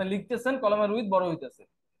 আপনি লিখতেছেন কলামের উইথ বড় হইতেছে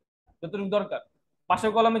যতটুকু দরকার।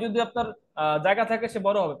 পাশের কলামে যদি আপনার জায়গা থাকে সে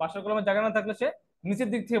বড় হবে, পাশের কলামে জায়গা না থাকলে সে নিচের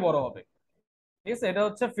দিক থেকে বড় হবে। ঠিক আছে, এটা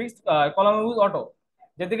হচ্ছে ফিক্সড কলামের উইথ অটো,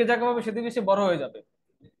 যেদিকে জায়গা পাবে সেদিকে সে বড় হয়ে যাবে।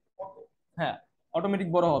 হ্যাঁ, অটোমেটিক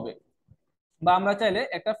বড় হবে। বা আমরা চাইলে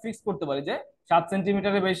একটা ফিক্স করতে পারি যে 7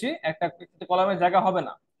 সেন্টিমিটারের বেশি একটা কলামের জায়গা হবে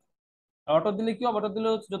না। অটো দিলে কি হবে, অটো দিলে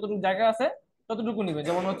হচ্ছে যতটুকু জায়গা আছে ততটুকু নিবে।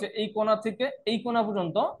 যেমন হচ্ছে এই কোণা থেকে এই কোণা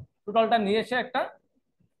পর্যন্ত টোটালটা নিয়ে এসে একটা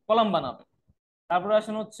কলাম বানাবে। তারপরে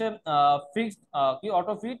আসেন হচ্ছে ফিক্সড কি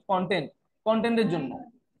অটো ফিট কন্টেন্ট, কন্টেন্টের জন্য।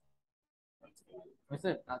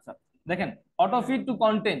 বুঝছেন? আচ্ছা দেখেন, অটো ফিট টু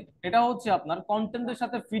কন্টেন্ট এটা হচ্ছে আপনার কন্টেন্টের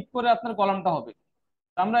সাথে ফিট করে আপনার কলামটা হবে।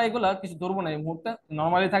 আমরা এগুলা কিছু ধরবো না এই মুহূর্তে,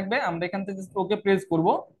 নর্মালি থাকবে। আমরা এখান থেকে ওকে প্রেস করব,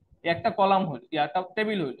 একটা কলাম হইল, একটা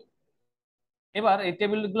টেবিল হইলো। এবার এই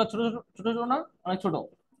টেবিল গুলো ছোট ছোট ছোট ছোট না, অনেক ছোট।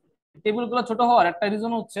 টেবিল গুলো ছোট হওয়ার একটা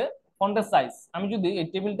রিজন হচ্ছে ফন্টের সাইজ। আমি যদি এই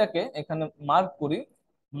টেবিলটাকে এখানে মার্ক করি,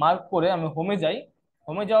 মার্ক করে আমি হোমে যাই,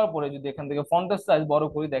 হোমে যাওয়ার পরে যদি এখান থেকে ফন্টের সাইজ বড়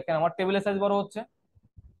করি, দেখেন আমার টেবিলের সাইজ বড় হচ্ছে।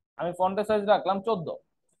 আমি ফন্টের সাইজ রাখলাম 14,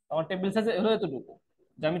 আমার টেবিল সাইজ হলো এতটুকু,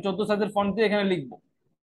 যে আমি 14 সাইজের ফন্ট দিয়ে এখানে লিখবো।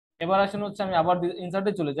 এবার আসেন হচ্ছে আমি আবার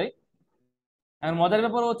ইনসার্টে চলে যাই। আর মজার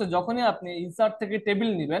ব্যাপার হচ্ছে যখনই আপনি ইনসার্ট থেকে টেবিল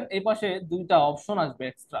নিবেন এই পাশে দুইটা অপশন আসবে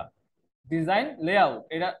এক্সট্রা, ডিজাইন লেআউট।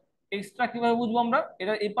 এটা এক্সট্রা কিভাবে বুঝবো আমরা,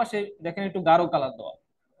 এটা এই পাশে দেখেন একটু গাঢ় কালার দেওয়া,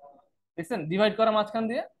 দেখছেন ডিভাইড করা মাঝখান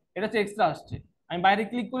দিয়ে, এটা হচ্ছে এক্সট্রা আসছে। আমি বাইরে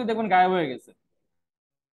ক্লিক করি দেখবেন গায়েব হয়ে গেছে,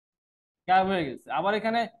 গায়েব হয়ে গেছে। আবার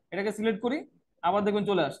এখানে এটাকে সিলেক্ট করি, আবার দেখবেন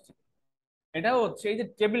চলে আসছে। এটা হচ্ছে এই যে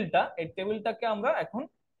টেবিলটা, এই টেবিলটাকে আমরা এখন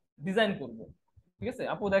ডিজাইন করব। ঠিক আছে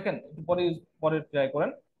আপু, দেখেন একটু পরে পরে ট্রাই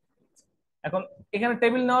করেন। এখন এখানে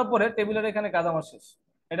টেবিল নেওয়ার পরে টেবিলের এখানে কাজ আমার শেষ,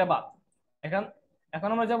 এটা বাদ। এখন এখন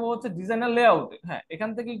আমরা যাবো হচ্ছে ডিজাইনার লেআউটে। হ্যাঁ, এখান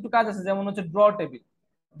থেকে একটু কাজ আছে, যেমন হচ্ছে ড্র টেবিল।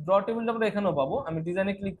 ড্র টেবিলটা আমরা এখানেও পাবো। আমি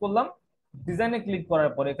ডিজাইনে ক্লিক করলাম, ডিজাইনে ক্লিক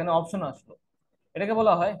করার পরে এখানে অপশন আসলো, এটাকে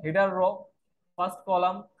বলা হয় হেডার র, ফার্স্ট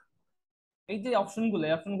কলাম। এই যে অপশনগুলো,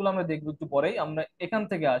 এই অপশনগুলো আমরা দেখবো একটু পরেই। আমরা এখান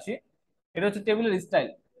থেকে আসি, এটা হচ্ছে টেবিলের স্টাইল।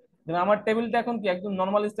 যেমন আমার টেবিলটা এখন কি একদম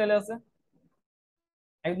নর্মাল স্টাইলে আছে,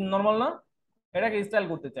 একদম নর্মাল না? এটাকে স্টাইল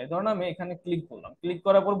করতে চাই, ধরুন আমি এখানে ক্লিক করলাম, ক্লিক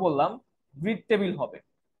করার পর বললাম গ্রিড টেবিল হবে।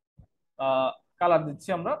 আহ কালার দিচ্ছি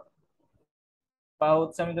আমরা, বা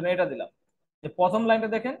হচ্ছে আমি ধরেন এটা দিলাম, যে প্রথম লাইনটা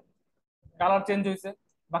দেখেন কালার চেঞ্জ হয়েছে,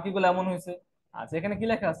 বাকিগুলো এমন হয়েছে। আচ্ছা এখানে কি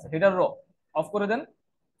লেখা আছে, হেডার র। অফ করে দেন,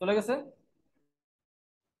 চলে গেছে।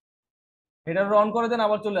 হেডার র অন করে দেন,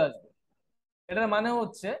 আবার চলে আসবে। এটার মানে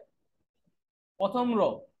হচ্ছে প্রথম র,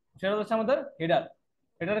 সেটা হচ্ছে আমাদের হেডার।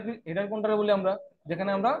 হেডার, হেডার কোনটা বলি আমরা, যেখানে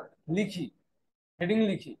আমরা লিখি, হেডিং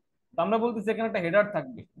লিখি। তো আমরা বলতেছি এখানে একটা হেডার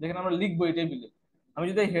থাকবে যেখানে আমরা লিখবো এই টেবিলে। আমি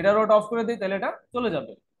যদি হেডার ওটা অফ করে দিই তাহলে এটা চলে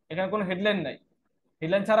যাবে, এখানে কোনো হেডলাইন নাই।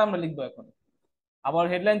 হেডলাইন ছাড়া আমরা লিখবো এখন, আবার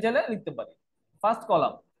হেডলাইন চাইলে লিখতে পারি। ফার্স্ট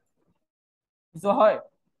কলাম, কিছু হয়?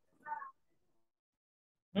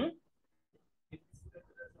 হুম।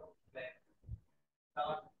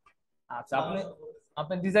 আচ্ছা আপনি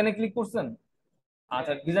আপনি ডিজাইনে ক্লিক করছেন?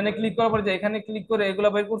 আচ্ছা ডিজাইনে ক্লিক করার পরে যে এখানে ক্লিক করে এগুলা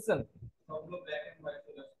বের করছেন?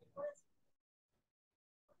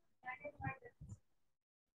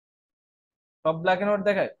 সব ব্ল্যাক এন্ড হোয়াইট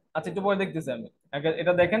দেখায়? আচ্ছা একটু পরে দেখতেছি আমি, আগে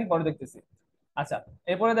এটা দেখেন পরে দেখতেছি। আচ্ছা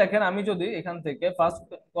এরপরে দেখেন, আমি যদি এখান থেকে first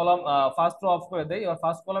column, first row of করে দেই, এবার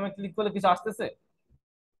ফার্স্ট কলামে ক্লিক করলে কিছু আসতেছে?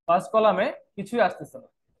 ফার্স্ট কলামে কিছুই আসতেছে না।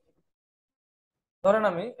 ধরেন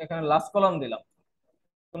আমি এখানে লাস্ট কলাম দিলাম,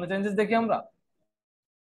 কোনো চেঞ্জেস দেখি আমরা?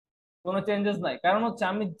 কোনো চেঞ্জেস নাই, কারণ হচ্ছে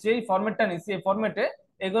আমি যেই ফরম্যাটটা নিছি এই ফরম্যাটে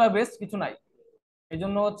এগুলা বেস্ট কিছু নাই, এই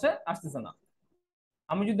জন্য হচ্ছে আসতেছে না।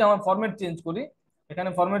 আমি যদি আমার ফরম্যাট চেঞ্জ করি, এখানে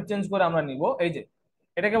ফরম্যাট চেঞ্জ করে আমরা নিব এই যে,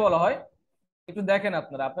 এটাকে বলা হয়, একটু দেখেন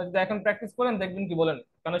আপনারা, আপনারা যদি এখন প্র্যাকটিস করেন দেখবেন কি বলেন,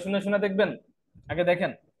 কারণ শুনে শুনে দেখবেন। আগে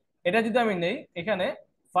দেখেন, এটা যদি আমি নেই এখানে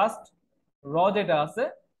ফার্স্ট র যেটা আছে,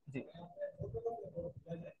 জি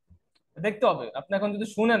দেখতে হবে। আপনি এখন যদি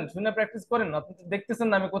শুনেন, শুনে প্র্যাকটিস করেন, আপনি তো দেখতেছেন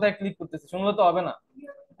না আমি কোথায় ক্লিক করতেছি, শুনলে তো হবে না।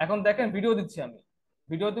 এখন দেখেন ভিডিও দিচ্ছি আমি,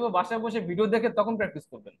 ভিডিও দিব, বাসায় বসে ভিডিও দেখে তখন প্র্যাকটিস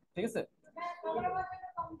করবেন, ঠিক আছে?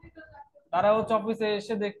 তারা হচ্ছে অফিসে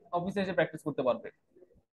এসে অফিসে এসে প্র্যাকটিস করতে পারবে।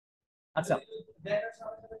 আচ্ছা,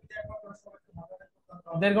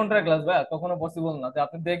 1.5 ঘন্টার ক্লাস ভাই কখনো পসিবল না যে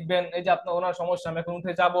আপনি দেখবেন এই যে আপনার ওনার সমস্যা, আমি এখন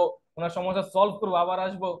উঠে যাবো, ওনার সমস্যা সলভ করবো, আবার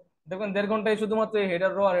আসবো, দেখবেন 1.5 ঘন্টায় শুধুমাত্র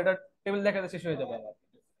হেডার রো আর হেডার টেবিল দেখাতে শেষ হয়ে যাবে আমার।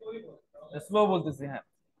 স্লো বলতেছি, হ্যাঁ।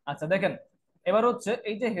 আচ্ছা দেখেন, এবার হচ্ছে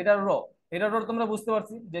এই যে হেডার র, হেডার র তোমরা বুঝতে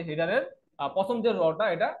পারছি যে হেডারের প্রথম যে রটা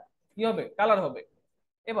এটা কি হবে, কালার হবে।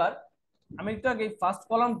 এবার আমি একটু আগে ফার্স্ট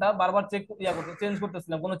কলামটা বারবার চেঞ্জ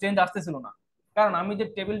করতেছিলাম, কোনো চেঞ্জ আসতেছিল না, কারণ আমি যে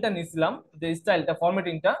টেবিলটা নিয়েছিলাম, যে স্টাইলটা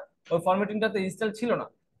ফরম্যাটিংটা, ওই ফরম্যাটিংটাতে স্টাইল ছিল না।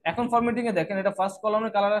 এখন ফরম্যাটিং এ দেখেন এটা ফার্স্ট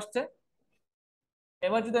কলামের কালার আসছে।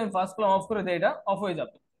 এবার যদি আমি ফার্স্ট কলাম অফ করে দিই এটা অফ হয়ে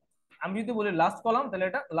যাবে। আমি যদি বলি লাস্ট কলাম, তাহলে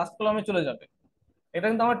এটা লাস্ট কলামে চলে যাবে। এটা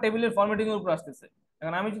কিন্তু আমার টেবিলের ফরম্যাটিং এর উপর আসতেছে।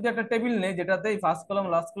 এখন আমি যদি একটা টেবিল নেই যেটাতে ফার্স্ট কলাম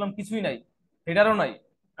লাস্ট কলাম কিছুই নাই, হেডারও নাই,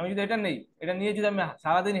 আমি যদি এটা নেই, এটা নিয়ে যদি আমি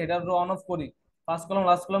সারাদিন হেডার রো অন অফ করি, ফার্স্ট কলাম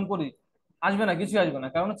লাস্ট কলাম করি, আসবে না, কিছুই আসবে না।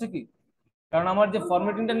 কারণ হচ্ছে কি, কারণ আমার যে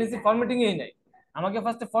ফরম্যাটিংটা নিয়েছি ফরম্যাটিং এই নাই। আমাকে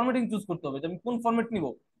ফার্স্টে ফরম্যাটিং চুজ করতে হবে যে আমি কোন ফরম্যাট নিব,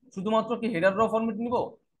 শুধুমাত্র কি হেডার রো ফরম্যাট নিব,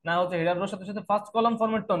 না হচ্ছে হেডার রোর সাথে সাথে ফার্স্ট কলাম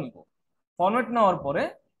ফরম্যাটটাও নিব। ফরম্যাট নেওয়ার পরে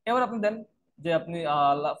এবার আপনি দেন যে আপনি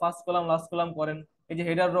ফার্স্ট কলাম লাস্ট কলাম করেন, এই যে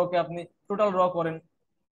হেডার রো কে আপনি টোটাল র করেন,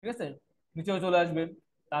 ঠিক আছে, নিচেও চলে আসবে।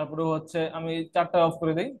 তারপরে হচ্ছে আমি চারটা অফ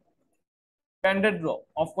করে দিই, ব্যান্ডেড র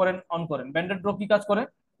অফ করেন অন করেন, ব্যান্ডেড র কি কাজ করে,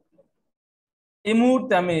 এই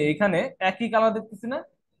মুহূর্তে আমি এখানে একই কালার দেখতেছি না।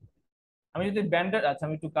 আমি যদি ব্যান্ডেড, আচ্ছা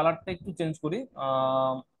আমি একটু কালারটা একটু চেঞ্জ করি,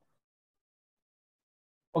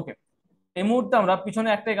 ওকে, এই মুহূর্তে আমরা পিছনে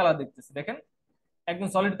একটাই কালার দেখতেছি, দেখেন একদম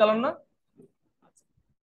সলিড কালার না।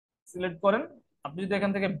 সিলেক্ট করেন, আপনি যদি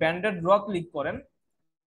এখান থেকে ব্যান্ডেড র ক্লিক করেন,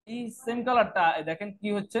 এই সেম কালারটা দেখেন কি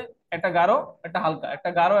হচ্ছে, একটা গাঢ় একটা হালকা, একটা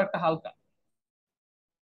গাঢ় একটা হালকা,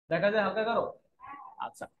 দেখা যায় হালকা গাঢ়।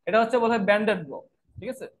 আচ্ছা, এটা হচ্ছে বোধহয় ব্যান্ডেড র, ঠিক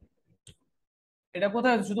আছে। এটা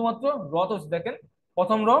কোথায় হচ্ছে, শুধুমাত্র র তো হচ্ছে, দেখেন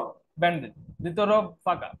প্রথম র ব্যান্ডেড, দ্বিতীয় র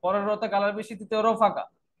ফাঁকা, পরের রতে কালার বেশি, তৃতীয় র ফাঁকা।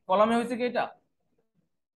 কলামে হয়েছে কি এটা,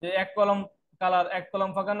 যে এক কলম কালার এক কলম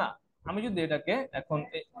ফাঁকা না। আমি যদি এটাকে এখন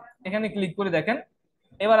এখানে ক্লিক করে দেখেন,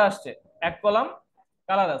 এবার আসছে এক কলাম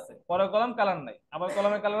কালার আছে, পরের কলাম কালার নাই, আবার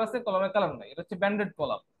কলমে কালার আছে, কলমে কালার নাই, এটা হচ্ছে ব্যান্ডেড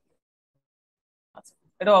কলাম। আচ্ছা,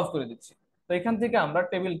 এটা অফ করে দিচ্ছি। তো এখান থেকে আমরা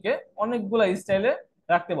টেবিলকে অনেকগুলা স্টাইলে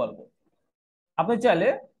রাখতে পারবো। আপনি চাইলে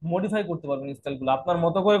মডিফাই করতে পারবেন, স্টাইলগুলো আপনার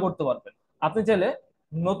মতো করে করতে পারবেন। আপনি চাইলে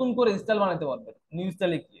নতুন করে স্টাইল বানাতে পারবেন নিউ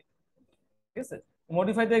স্টাইলে গিয়ে, ঠিক আছে।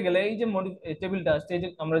 মডিফাইতে গেলে এই যে টেবিলটা আসছে, এই যে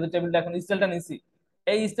আমরা যে টেবিলটা এখন স্টাইলটা নিছি,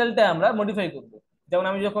 এই স্টাইলটা আমরা মডিফাই করব। যেমন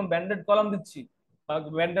আমি যখন ব্যান্ডেড কলাম দিচ্ছি বা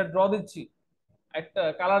ব্যান্ডেড ড্র দিচ্ছি, একটা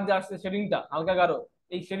কালার যে আসছে শেডিংটা হালকা গাঢ়,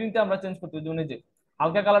 এই শেডিংটা আমরা চেঞ্জ করতে পারি। যেমন এই যে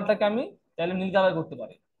হালকা কালারটাকে আমি চাইলে নীল কালার করতে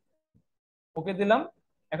পারি, ওকে দিলাম,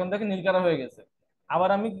 এখন দেখে নীল কালার হয়ে গেছে। আবার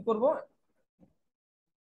আমি কি করব,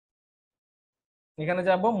 এখানে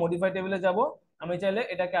যাব মডিফাই টেবিলে যাব, আমি চাইলে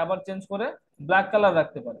এটাকে আবার চেঞ্জ করে ব্ল্যাক কালার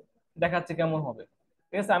রাখতে পারি, দেখাচ্ছে কেমন হবে,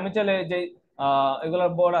 ঠিক আছে। আমি চাইলে যে এগুলার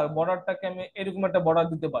বর্ডারটাকে আমি এরকম একটা বর্ডার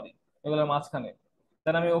দিতে পারি এগুলোর মাঝখানে,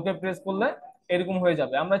 দেন আমি ওকে প্রেস করলে এরকম হয়ে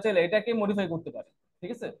যাবে। আমরা চাইলে এটাকে মডিফাই করতে পারি,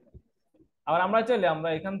 ঠিক আছে। আবার আমরা চাইলে আমরা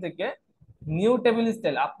এখান থেকে নিউ টেবিল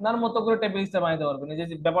স্টাইল আপনার মতো করে টেবিল স্টাইল বানাতে পারবেন, এই যে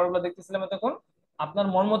ব্যাপারগুলো দেখতেছিলাম তখন আপনার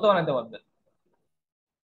মন মতো বানাতে পারবেন।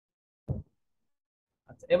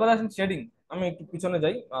 আচ্ছা, এবার আসেন শেডিং। আমি একটু পিছনে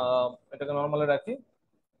যাই, এটাকে নর্মালে রাখি,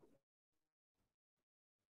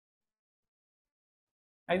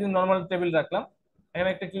 একদম নর্মাল টেবিল রাখলাম, এখানে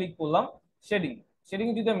একটা ক্লিক করলাম, শেডিং। শেডিং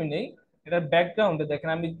যদি আমি নেই, এটার ব্যাকগ্রাউন্ডে দেখেন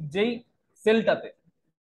আমি যেই সেলটাতে,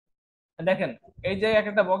 দেখেন এই যে এক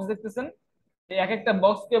একটা বক্স দেখতেছেন, এই এক একটা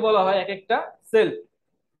বক্সকে বলা হয় এক একটা সেল।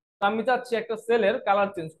 আমি চাচ্ছি একটা সেলের কালার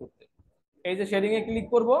চেঞ্জ করতে, এই যে শেডিং এ ক্লিক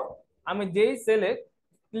করব, আমি যেই সেলে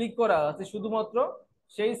ক্লিক করা আছে শুধুমাত্র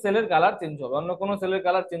সেই সেলের কালার চেঞ্জ হবে, অন্য কোনো সেলের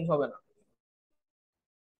কালার চেঞ্জ হবে না।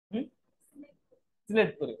 হুম,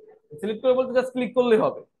 সিলেক্ট করে, সিলেক্ট করে বলতে জাস্ট ক্লিক করলেই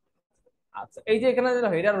হবে। আচ্ছা, এই যে এখানে যে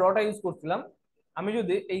হেডার রটা ইউজ করছিলাম, আমি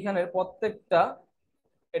যদি এইখানের প্রত্যেকটা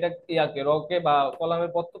এটা ইয়াকে রকে বা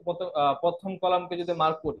কলামের প্রথম কলামকে যদি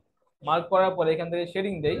মার্ক করি, মার্ক করার পরে এখান থেকে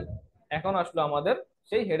শেডিং দেই, এখন আসলো আমাদের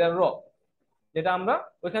সেই হেডার র যেটা আমরা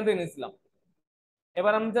ওইখান থেকে নিয়েছিলাম।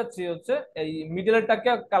 এবার আমি যাচ্ছি হচ্ছে এই মিডলটাকে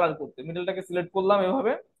কালার করতে, মিডলটাকে সিলেক্ট করলাম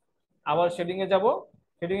এভাবে, আবার শেডিং এ যাব,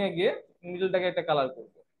 শেডিং এ গিয়ে মিডলটাকে একটা কালার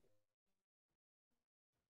করব।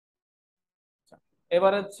 আচ্ছা,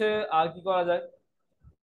 এবার হচ্ছে আর কি করা যায়,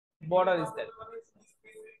 বর্ডার স্টাইল,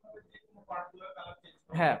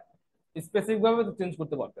 হ্যাঁ স্পেসিফিক ভাবে চেঞ্জ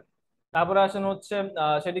করতে পারবেন। তারপরে আসেন হচ্ছে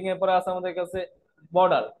শেডিং এর পরে আছে আমাদের কাছে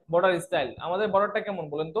বর্ডার, বর্ডার স্টাইল। আমাদের বর্ডারটা কেমন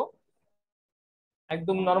বলেন তো,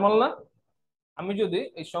 একদম নর্মাল না? আমি যদি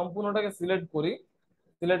এই সম্পূর্ণটাকে সিলেক্ট করি,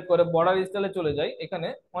 সিলেক্ট করে বর্ডার স্টাইলে চলে যাই, এখানে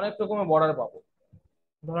অনেক রকমের বর্ডার পাবো।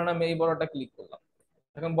 ধরেন আমি এই বর্ডারটা ক্লিক করলাম,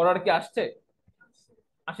 এখন বর্ডার কি আসছে?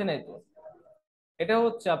 আসে নাই তো। এটা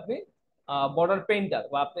হচ্ছে আপনি বর্ডার পেইন্টার,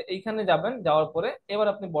 বা আপনি এইখানে যাবেন, যাওয়ার পরে এবার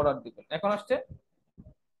আপনি বর্ডার দিবেন, এখন আসছে।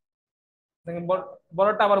 দেখেন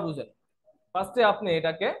বর্ডারটা আবার বুঝেন। ফার্স্টে আপনি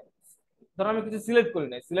এটাকে, ধরুন আমি কিছু সিলেক্ট করি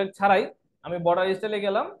নাই, সিলেক্ট ছাড়াই আমি বর্ডার স্টাইলে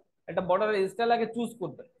গেলাম। একটা বর্ডারের স্টাইল আগে চুজ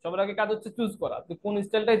করবেন, সবার আগে কাজ হচ্ছে চুজ করা, আপনি কোন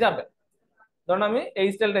স্টাইলটাই যাবেন। ধরুন আমি এই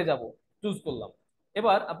স্টাইলটাই যাব, চুজ করলাম।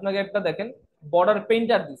 এবার আপনাকে একটা দেখেন বর্ডার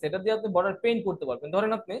পেইন্টার দিচ্ছে, এটা দিয়ে আপনি বর্ডার পেইন্ট করতে পারবেন।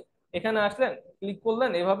 ধরেন আপনি এখানে আসলেন, ক্লিক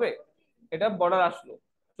করলেন এভাবে, এটা বর্ডার আসলো,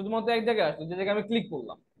 শুধুমাত্র এক জায়গায় আসলো যে জায়গায় আমি ক্লিক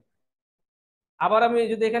করলাম। আবার আমি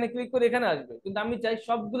যদি এখানে ক্লিক করি এখানে আসবে, কিন্তু আমি চাই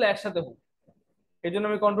সবগুলো একসাথে হোক। এই জন্য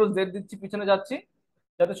আমি কন্ট্রোল জেড দিচ্ছি, পিছনে যাচ্ছি,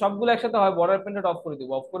 যাতে সবগুলো একসাথে হয়। বর্ডার পেইন্টার অফ করে দিব,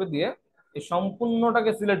 অফ করে দিয়ে এই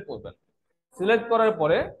সম্পূর্ণটাকে সিলেক্ট করবেন। সিলেক্ট করার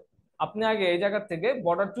পরে আপনি আগে এই জায়গা থেকে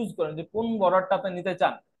বর্ডার চুজ করেন যে কোন বর্ডারটা আপনি নিতে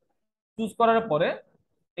চান। চুজ করার পরে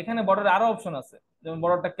এখানে বর্ডারে আরো অপশন আছে, যেমন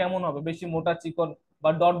বর্ডারটা কেমন হবে, বেশি মোটা, চিকন, বা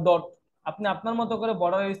ডট ডট। আপনি আপনার মতো করে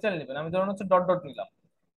বর্ডারের স্টাইল নেবেন। আমি ধরুন হচ্ছে ডট ডট নিলাম।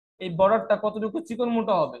 এই বর্ডারটা কতটুকু চিকন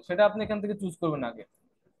মোটা হবে সেটা আপনি এখান থেকে চুজ করবেন আগে।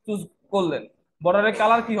 চুজ করলেন, বর্ডারের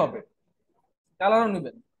কালার কি হবে, কালারও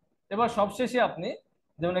নেবেন। এবার সবশেষে আপনি,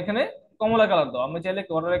 যেমন এখানে কমলা কালার দাও, আমি চাইলে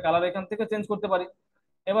বর্ডারের কালার এখান থেকে চেঞ্জ করতে পারি।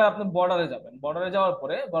 এবার আপনি বর্ডারে যাবেন, বর্ডারে যাওয়ার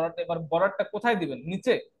পরে বর্ডারটা, এবার বর্ডারটা কোথায় দিবেন?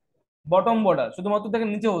 নিচে, বটম বর্ডার শুধুমাত্র দেখেন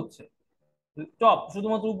নিচে হচ্ছে, টপ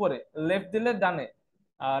শুধুমাত্র উপরে। লেফট দিলে ডানে,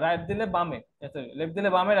 আর রাইট দিলে বামে, সরি লেফট দিলে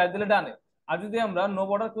বামে, রাইট দিলে ডানে। আর যদি আমরা নো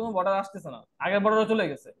বর্ডার, কোনো বর্ডার আসতেছে না, আগের বর্ডারও চলে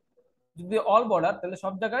গেছে, যদি অল বর্ডার, তাহলে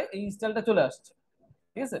সব জায়গায় এই স্টাইলটা চলে আসছে।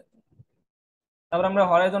 ঠিক আছে। তারপর আমরা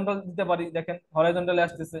হরাইজন্টাল দিতে পারি, দেখেন হরাইজন্টালে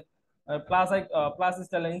আসতেছে। Plus plus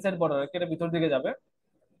style inside border কেটে ভিতর দিকে যাবে।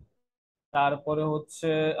 তারপরে হচ্ছে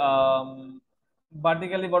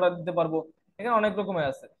ভার্টিক্যালি বর্ডার দিতে পারবো। এখানে অনেক রকমের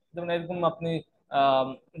আছে, যেমন এরকম আপনি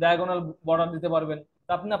ডায়াগোনাল বর্ডার দিতে পারবেন। তো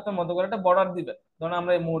আপনি আপনার মতো করে একটা বর্ডার দিবেন। ধরুন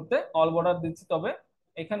আমরা এই মুহূর্তে অল বর্ডার দিচ্ছি, তবে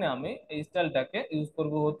এখানে আমি এই স্টাইলটাকে ইউজ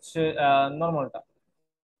করব হচ্ছে নর্মালটা।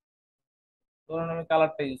 ধরুন আমি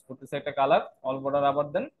কালারটা ইউজ করতেছি, একটা কালার, অল বর্ডার আবার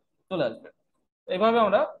দেন, চলে আসবে। এইভাবে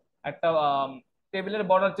আমরা একটা টেবিলের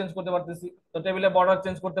বর্ডার চেঞ্জ করতে পারতেছি। তো টেবিলের বর্ডার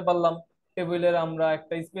চেঞ্জ করতে পারলাম, টেবিলের আমরা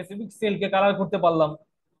একটা স্পেসিফিক সেলকে কালার করতে পারলাম।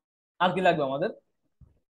 আর কি লাগবে আমাদের?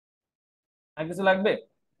 আর কিছু লাগবে?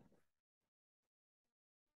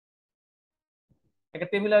 একটা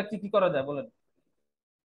টেবিলে আর কি কি করা যায় বলেন?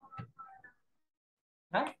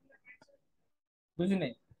 হ্যাঁ, বুঝি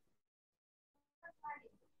নাই।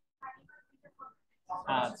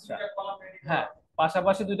 আচ্ছা, হ্যাঁ,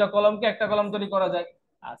 পাশাপাশি দুইটা কলামকে একটা কলাম তৈরি করা যায়।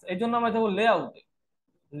 আচ্ছা, এই জন্য আমরা যাবো লেআউটে।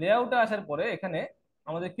 লেআউটে আসার পরে এখানে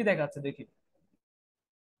আমাদের কি দেখাচ্ছে দেখি।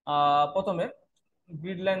 প্রথমে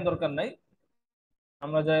গ্রিড লাইন দরকার নাই,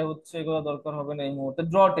 আমরা যাই হচ্ছে এগুলো দরকার হবে না এই মুহূর্তে।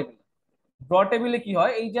 ড্র টেবিল, ড্র টেবিলে কি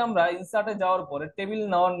হয়, এই যে আমরা ইনসার্টে যাওয়ার পরে টেবিল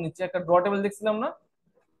নেওয়ার নিচে একটা ড্র টেবিল দেখছিলাম না,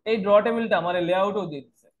 এই ড্র টেবিলটা আমার লেআউটেও দিয়ে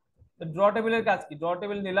দিচ্ছে। ড্র টেবিলের কাজ কি? ড্র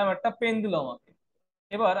টেবিল নিলাম, একটা পেন দিল আমাকে।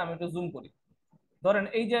 এবার আমি একটু জুম করি। ধরেন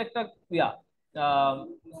এই যে একটা ইয়া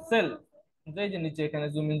সেল, এই যে নিচে এখানে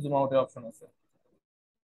জুম ইন জুম আউটের অপশন আছে।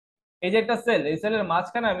 এই যে একটা সেল, এই সেলের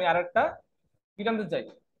মাঝখানে আমি আরেকটা কি টানতে চাই,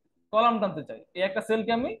 কলাম টানতে চাই। এই একটা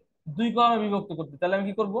সেলকে আমি দুই কলামে বিভক্ত করতে, তাহলে আমি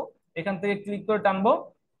কি করব? এখান থেকে ক্লিক করে টানবো,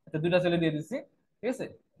 আচ্ছা দুইটা সেলে দিয়ে দিচ্ছি। ঠিক আছে।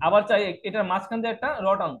 আবার চাই এটার মাঝখান দিয়ে একটা র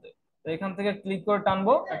টানতে, তো এখান থেকে ক্লিক করে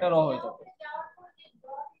টানবো, একটা র হয়ে যাবে।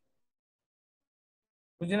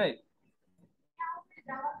 বুঝি নাই?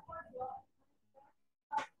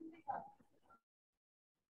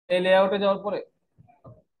 এই লেআউটে যাওয়ার পরে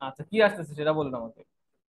আচ্ছা কি আসতেছে সেটা বলুন আমাকে।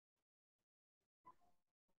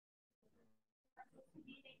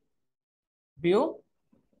 ভিউ,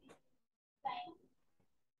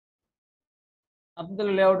 আপনি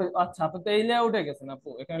তাহলে লেআউটে, আচ্ছা আপনি তো এই লেআউটে গেছেন আপু,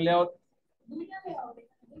 এখানে লেআউট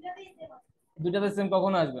দুইটাতে সেম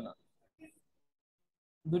কখনো আসবে না,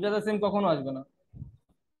 দুইটাতে সেম কখনো আসবে না।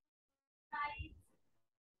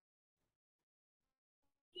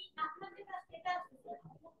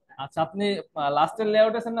 আচ্ছা আপনি লাস্টের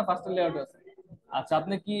লেআউট আছেন না ফার্স্টের লেআউট আছেন? আচ্ছা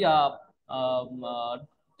আপনি কি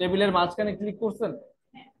টেবিলের মাঝখানে ক্লিক করছেন?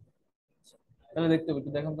 তাহলে দেখতে হবে,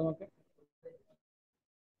 একটু দেখেন তোমাকে।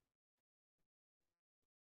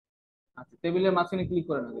 আচ্ছা টেবিলের মাঝখানে ক্লিক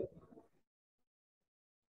করেন আগে।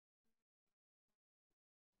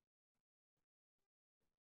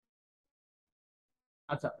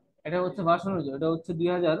 আচ্ছা, এটা হচ্ছে ভার্সন অনুযায়ী, এটা হচ্ছে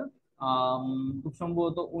 2000 খুব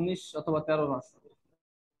সম্ভবত 19 অথবা 13 ভার্সন।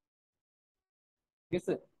 ঠিক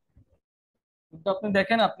আছে। কিন্তু আপনি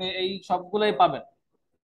দেখেন, আপনি এই সবগুলাই পাবেন,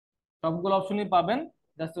 সবগুলো অপশনই পাবেন,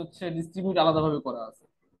 জাস্ট হচ্ছে ডিস্ট্রিবিউট আলাদাভাবে করা আছে।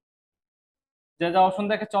 যা যা অপশন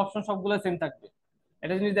দেখাচ্ছে অপশন সবগুলো সেম থাকবে।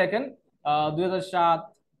 এটা যদি দেখেন 2007,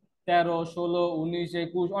 13, 16, 19,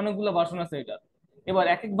 21 অনেকগুলো ভার্সন আছে এটা। এবার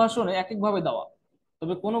এক এক ভার্সনে এক এক ভাবে দেওয়া,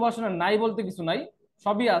 তবে কোনো ভার্সনে নাই বলতে কিছু নাই,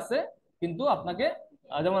 সবই আছে। কিন্তু আপনাকে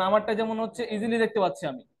যেমন আমারটা যেমন হচ্ছে ইজিলি দেখতে পাচ্ছি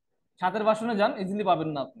আমি, 7-এর ভার্সনে যান ইজিলি পাবেন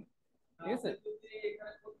না আপনি। ঠিক আছে।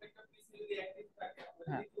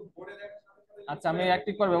 হ্যাঁ, আচ্ছা আমি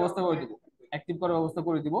অ্যাক্টিভ করার ব্যবস্থা করে দিব, অ্যাক্টিভ করার ব্যবস্থা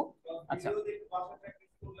করে দিব। আচ্ছা,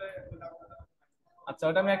 আচ্ছা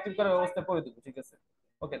ওটা আমি অ্যাক্টিভ করার ব্যবস্থা করে দিব, ঠিক আছে।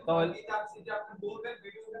 ওকে তাহলে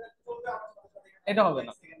এটা হবে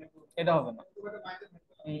না, এটা হবে না।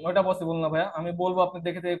 ওটা পসিবল না ভাইয়া, আমি বলবো আপনি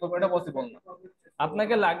দেখে দেখে করবেন, এটা পসিবল না।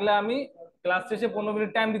 আপনাকে লাগলে আমি ক্লাস শেষে 15 মিনিট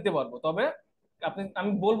টাইম দিতে পারবো, তবে আপনি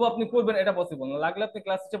আমি বলবো আপনি করবেন, এটা পসিবল না। লাগলে আপনি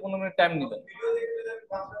ক্লাস শেষে 15 মিনিট টাইম নেবেন।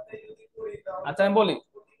 আচ্ছা আমি বলি,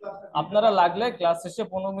 আপনারা লাগলে ক্লাস শেষে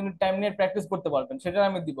 15 মিনিট টাইম নিয়ে প্র্যাকটিস করতে পারবেন, সেটা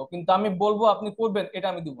আমি দিব, কিন্তু আমি বলবো আপনি করবেন এটা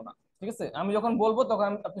আমি দিব না। ঠিক আছে, আমি যখন বলবো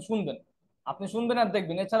তখন আপনি শুনবেন, আপনি শুনবেন আর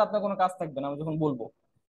দেখবেন, এছাড়া আপনার কোনো কাজ থাকবে না। আমি যখন বলবো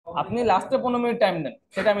আপনি লাস্টে 15 মিনিট টাইম নেন,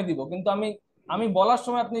 সেটা আমি দিব, কিন্তু আমি আমি বলার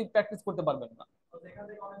সময় আপনি প্র্যাকটিস করতে পারবেন না।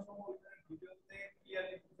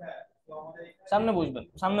 সামনে বসবেন,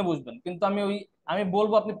 সামনে বসবেন, কিন্তু আমি ওই আমি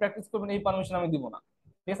বলবো আপনি প্র্যাকটিস করবেন এই পারমিশন আমি দিব না।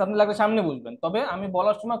 ঠিক আছে, আপনি লাগলে সামনে বসবেন, তবে আমি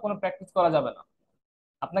বলার সময় কোনো প্র্যাকটিস করা যাবে না।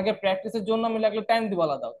 আপনাকে প্র্যাকটিসের জন্য আমি লাগলে টাইম দিব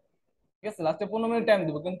আলাদা। ঠিক আছে, লাস্টে 15 মিনিট টাইম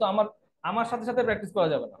দিব, কিন্তু আমার আমার সাথে সাথে প্র্যাকটিস করা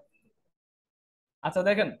যাবে না। আচ্ছা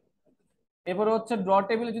দেখেন, এবারে হচ্ছে ড্র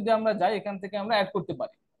টেবিলে যদি আমরা যাই, এখান থেকে আমরা অ্যাড করতে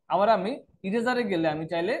পারি। আবার আমি ইরেজারে গেলে আমি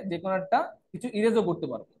চাইলে যে কোনো একটা কিছু ইরেজও করতে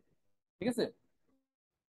পারবো। ঠিক আছে,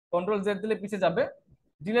 কন্ট্রোল জেড দিলে পিছিয়ে যাবে,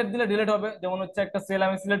 ডিলেট দিলে ডিলেট হবে। যেমন হচ্ছে একটা সেল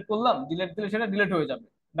আমি সিলেক্ট করলাম, ডিলেট দিলে সেটা ডিলেট হয়ে যাবে।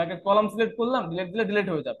 বা একটা কলাম সিলেক্ট করলাম, ডিলেট দিলে ডিলেট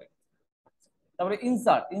হয়ে যাবে। তারপরে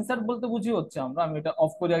ইনসার্ট, ইনসার্ট বলতে বুঝি হচ্ছে আমরা, আমি এটা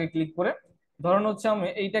অফ করি আগে ক্লিক করে। ধরুন হচ্ছে আমি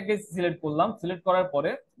এইটাকে সিলেক্ট করলাম, সিলেক্ট করার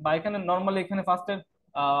পরে বা এখানে নর্মালি এখানে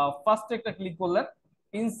ফার্স্টে একটা ক্লিক করলেন,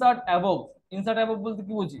 ইনসার্ট অ্যাবভ। ইনসার্ট অ্যাবভ বলতে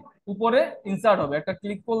কি বুঝি, উপরে ইনসার্ট হবে, একটা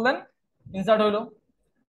ক্লিক করলেন ইনসার্ট হইলো।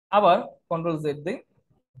 আবার কন্ট্রোল জেড দিই,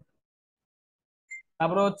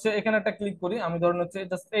 তারপরে হচ্ছে এখানে একটা ক্লিক করি, আমি ধরুন হচ্ছে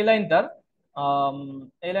জাস্ট আম,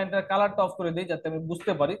 এই লাইনটার কালারটা অফ করে দিই যাতে আমি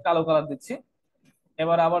বুঝতে পারি, কালো কালার দিচ্ছি।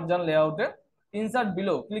 এবার আবার যান লেআউটে, ইনসার্ট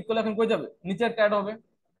বিলো ক্লিক করলে এখন কই যাবে, নিচে একটা অ্যাড হবে।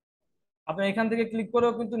 আপনি এখান থেকে ক্লিক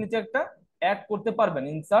করেও কিন্তু নিচে একটা অ্যাড করতে পারবেন,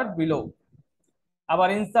 ইনসার্ট বিলো। আবার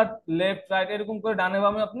ইনসার্ট লেফট রাইট এরকম করে ডানে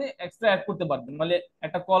বামে আপনি এক্সট্রা অ্যাড করতে পারবেন, মানে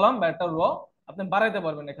একটা কলাম বা একটা আপনি বাড়াইতে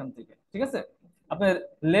পারবেন এখান থেকে। ঠিক আছে, আপনার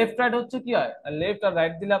লেফট রাইট হচ্ছে কি হয়, লেফট আর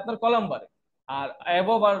রাইট দিলে আপনার কলাম বাড়ে, আর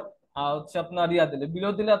অ্যাবভ আর হচ্ছে আপনার ইয়া দিলে বিলো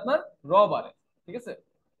দিলে আপনার বাড়ে। ঠিক আছে,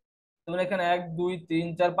 তোমার এখানে 1 2 3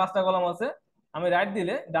 4 5টা কলাম আছে, আমি রাইট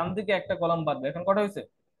দিলে ডান দিকে একটা কলাম বাড়বে। এখন কটা হয়েছে,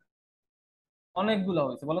 অনেকগুলো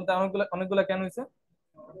হয়েছে। বলেন তো অনেকগুলো অনেকগুলো কেন হয়েছে?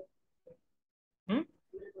 হুম,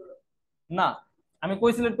 না, আমি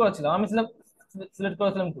কই সিলেক্ট করেছিলাম, আমি সিলেক্ট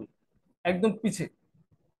করেছিলাম কই, একদম পিছে,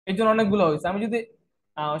 এই জন্য অনেকগুলো হয়েছে। আমি যদি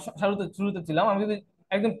শুরুতে শুরুতে ছিলাম, আমি যদি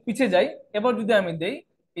একদম পিছে যাই, এবার যদি আমি দেই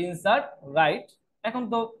ইনসার্ট রাইট, এখন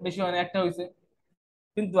তো বেশি হয় না, একটা হয়েছে।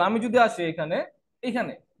 কিন্তু আমি যদি আসি এখানে,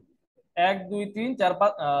 এখানে 1 2 3 4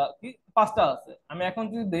 5 কি 5টা আছে, আমি এখন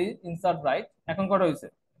যদি দেই ইনসার্ট রাইট, এখন কটা হয়েছে,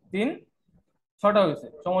 3 6টা হয়েছে,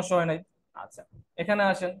 সমস্যা হয় নাই। আচ্ছা, এখানে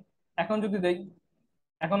আসেন, এখন যদি দেই,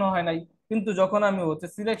 এখনো হয় নাই। কিন্তু যখন আমি হচ্ছে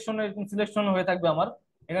সিলেকশনে, এরকম সিলেকশন হয়ে থাকবে আমার,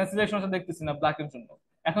 এখানে সিলেকশনটা দেখতেছি না ব্ল্যাকের জন্য,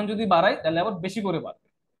 এখন যদি বাড়াই তাহলে আবার বেশি করে বাড়বে।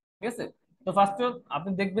 ঠিক আছে, তো ফার্স্টে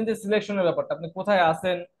আপনি দেখবেন যে সিলেকশনের ব্যাপারটা, আপনি কোথায়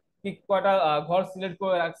আছেন, কি কয়টা ঘর সিলেক্ট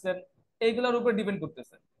করে রাখছেন, এইগুলোর উপর ডিপেন্ড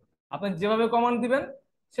করতেছে। আপনি যেভাবে কমান্ড দিবেন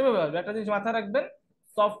সেভাবে হবে। একটা জিনিস মাথায় রাখবেন,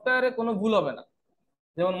 সফটওয়্যারে কোনো ভুল হবে না।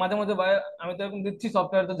 যেমন মাঝে মাঝে আমি তো এরকম দিচ্ছি,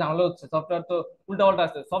 সফটওয়্যার তো ঝামেলা হচ্ছে, সফটওয়্যার তো উল্টাপাল্টা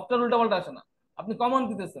আসছে, সফটওয়্যার উল্টাপাল্টা আসে না। আপনি কমান্ড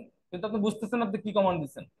দিতেছেন কিন্তু আপনি বুঝতেছেন আপনি কি কমান্ড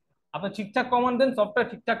দিচ্ছেন। আপনি ঠিকঠাক কমান্ড দেন, সফটওয়্যার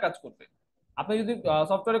ঠিকঠাক কাজ করবে। আপনি যদি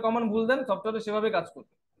সফটওয়্যারে কমান্ড ভুল দেন, সফটওয়্যারে সেভাবে কাজ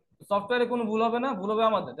করবে। সফটওয়্যারে কোনো ভুল হবে না, ভুল হবে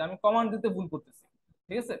আমাদের, যে আমি কমান্ড দিতে ভুল করতেছি।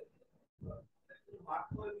 ঠিক আছে,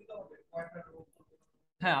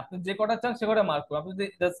 হ্যাঁ আপনি যে কটা চান সে কটা মার্ক করুন। আপনি যদি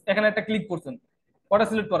just এখানে একটা ক্লিক করছেন, কটা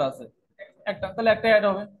সিলেক্ট করা আছে, একটা, তাহলে একটা অ্যাড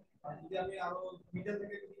হবে।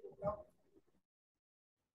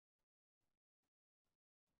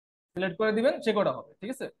 সিলেক্ট করে দিবেন, সে কটা হবে। ঠিক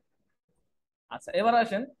আছে, আচ্ছা এবার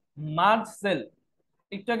আসেন মার্জ সেল,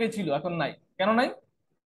 একটু আগে ছিল এখন নাই, কেন নাই?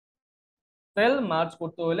 সেল মার্জ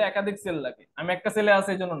করতে হলে একাধিক সেল লাগে, আমি একটা সেলে আছে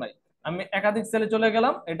এই জন্য নাই। আমি একাধিক সেলে চলে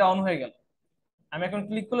গেলাম, এটা অন হয়ে গেল। আমি এখন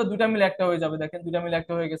ক্লিক করলে দুইটা মিলে একটা হয়ে যাবে, দেখেন দুইটা মিলে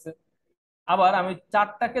একটা হয়ে গেছে। আবার আমি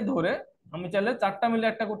চারটাকে ধরে আমি চাইলে চারটা মিলে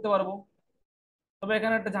একটা করতে পারবো, তবে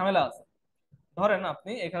এখানে একটা ঝামেলা আছে। ধরেন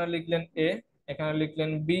আপনি এখানে লিখলেন এ, এখানে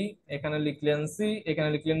লিখলেন বি, এখানে লিখলেন সি, এখানে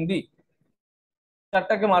লিখলেন ডি,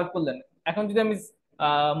 চারটাকে মার্ক করলেন। এখন যদি আমি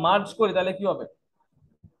মার্জ করি তাহলে কি হবে,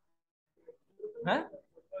 হ্যাঁ,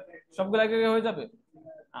 সবগুলো আগে আগে হয়ে যাবে।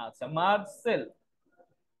 আচ্ছা, মার্জ সেল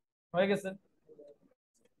হয়ে গেছে।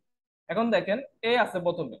 এখন দেখেন এ আছে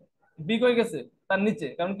প্রথমে, বি কই গেছে তার নিচে,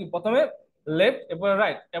 কারণ কি প্রথমে লেফট, এরপর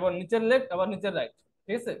রাইট, এবার নিচের লেফট, আবার নিচের রাইট,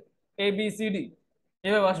 ঠিক আছে। এ বি সি ডি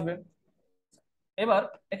এভাবে আসবে। এবার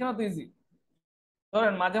এখানে তো ইজি,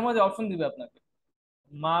 ধরেন মাঝে মাঝে অপশন দিবে আপনাকে,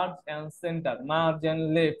 merge and centre, merge and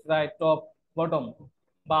left, right, top, bottom.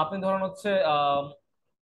 বা আপনি ধরেন হচ্ছে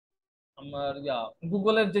আমার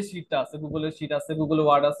গুগলের যে শিটটা আছে, গুগলের শিট আছে, গুগল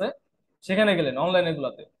ওয়ার্ড আছে, সেখানে গেলেন অনলাইন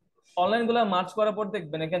গুলাতে, অনলাইন গুলা মার্চ করার পর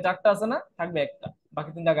দেখবেন এখানে চারটা আছে না, থাকবে একটা, বাকি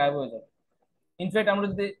তিনটা গায়েব হয়ে যাবে। ইনফ্যাক্ট আমরা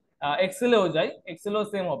যদি এক্সেলেও যাই, এক্সেলেও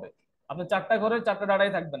সেম হবে। আপনার চারটা ঘরে চারটা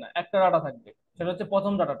ডাটাই থাকবে না, একটা ডাটা থাকবে, সেটা হচ্ছে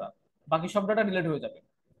প্রথম ডাটাটা, বাকি সব ডাটা ডিলিট হয়ে যাবে।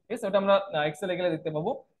 ঠিক আছে, ওটা আমরা এক্সেলে গেলে দেখতে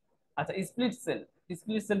পাবো। আচ্ছা, স্প্লিট সেল,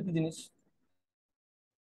 স্প্লিট সেল কি জিনিস?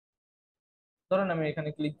 ধরেন আমি এখানে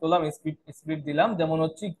ক্লিক করলাম, স্প্লিট স্প্লিট দিলাম, যেমন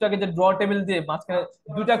হচ্ছে একটু আগে যে ড্র টেবিল দিয়ে মাঝখানে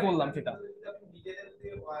দুইটা করলাম সেটা।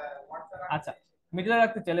 আচ্ছা, মিডলে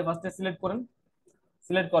রাখতে চাইলে ফার্স্টে সিলেক্ট করেন,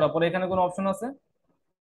 সিলেক্ট করার পরে এখানে কোনো অপশন আছে,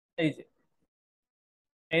 এই যে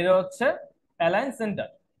এইটা হচ্ছে অ্যালাইন সেন্টার,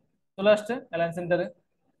 চলে আসছে অ্যালাইন সেন্টারে।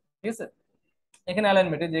 ঠিক আছে, এখানে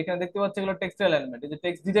অ্যালাইনমেন্ট, এই যে এখানে দেখতে পাচ্ছি এগুলো টেক্সট অ্যালাইনমেন্ট, এই যে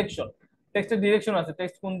টেক্সট ডিরেকশন, টেক্সটের ডিরেকশন আছে,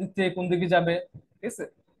 টেক্সট কোন দিক থেকে কোন দিকে যাবে। ঠিক আছে,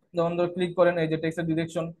 যেমন ধর ক্লিক করেন, এই যে টেক্সটের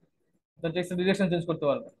ডিরেকশন, তো টেক্সটের ডিরেকশন চেঞ্জ করতে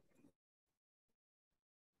পারবেন।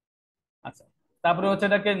 আচ্ছা, তারপরে হচ্ছে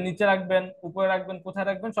এটাকে নিচে রাখবেন, উপরে রাখবেন, কোথায়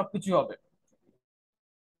রাখবেন, সবকিছু হবে।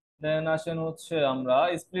 দেন আসেন হচ্ছে আমরা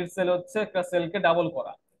স্প্লিট সেল, হচ্ছে একটা সেলকে ডাবল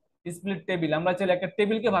করা। স্প্লিট টেবিল, আমরা চাইলে একটা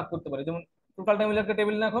টেবিলকে ভাগ করতে পারি, যেমন টোটাল টেবিল একটা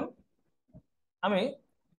টেবিল না এখন, আমি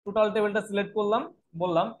টোটাল টেবিলটা সিলেক্ট করলাম,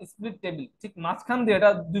 বললাম স্প্লিট টেবিল, ঠিক মাঝখান দিয়ে এটা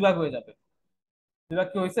দুই ভাগ হয়ে যাবে। দুই ভাগ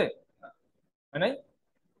কি হয়েছে? হয় নাই?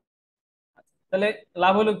 তাহলে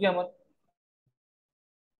লাভ হলো কি আমার?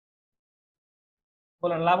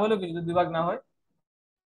 বলেন লাভ হলো কি যদি দুই ভাগ না হয়?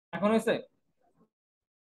 এখন হয়েছে?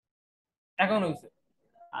 এখন হয়েছে।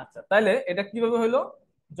 আচ্ছা, তাহলে এটা কিভাবে হলো?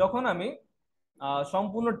 যখন আমি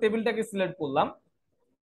সম্পূর্ণ টেবিলটাকে সিলেক্ট করলাম,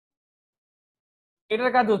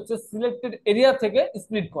 এটার কাজ হচ্ছে সিলেক্টেড এরিয়া থেকে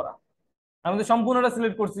স্প্লিট করা। আমি তো সম্পূর্ণটা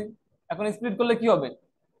সিলেক্ট করছি, এখন স্প্লিট করলে কি হবে?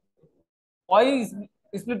 ওই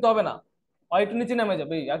স্প্লিট তো হবে না, ওই একটু নিচে নেমে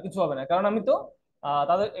যাবে, এই আর কিছু হবে না, কারণ আমি তো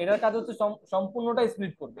তাদের এটার কাজ হচ্ছে সম্পূর্ণটা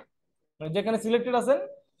স্প্লিট করবে, মানে যেখানে সিলেক্টেড আছেন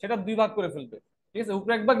সেটা দুই ভাগ করে ফেলবে। ঠিক আছে,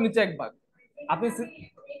 উপরে এক ভাগ, নিচে এক ভাগ। আপনি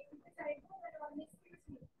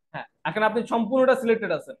হ্যাঁ, এখন আপনি সম্পূর্ণটা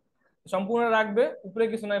সিলেক্টেড আছেন, সম্পূর্ণ রাখবে, উপরে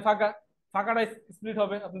কিছু নাই, ফাঁকা, ফাঁকাটা স্প্লিট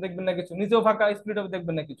হবে, আপনি দেখবেন না কিছু, নিচেও ফাঁকা, স্প্লিট হবে,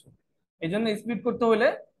 দেখবেন না কিছু। এই জন্য স্প্লিট করতে হলে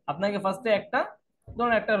আপনাকে ফার্স্টে একটা,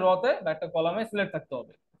 ধরুন একটা রতে বা একটা কলামে সিলেক্ট থাকতে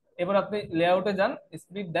হবে। এবার আপনি লেআউটে যান,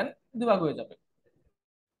 স্প্লিট দেন, দুই ভাগ হয়ে যাবে।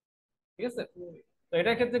 ঠিক আছে, তো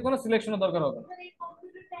এটার ক্ষেত্রে কোনো সিলেকশনের দরকার হবে না।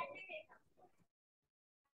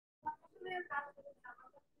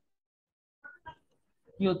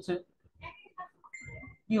 কি হচ্ছে?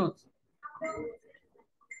 কি হচ্ছে?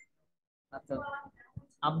 আচ্ছা,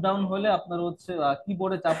 আপ ডাউন হলে আপনার হচ্ছে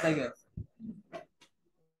কিবোর্ডে চাপ লাগে আছে।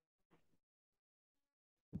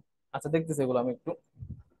 আচ্ছা, দেখতেছি এগুলো আমি একটু।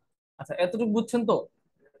 আচ্ছা, এতটুকু বুঝছেন তো?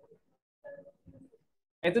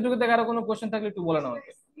 এতটুকু থেকে আরো কোনো কোশ্চেন থাকলে একটু বলেন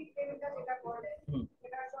আমাকে। হুম।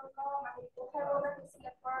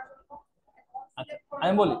 আচ্ছা,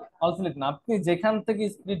 আমি বলি, অল সিলেক্ট না, আপনি যেখান থেকে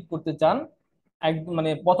স্প্লিট করতে চান, একদম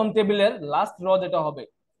মানে প্রথম টেবিলের লাস্ট র যেটা হবে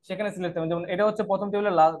সেখানে সিলেক্ট করবেন। যেমন এটা হচ্ছে প্রথম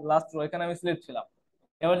টেবিলের লাস্ট র, এখানে আমি সিলেক্ট ছিলাম।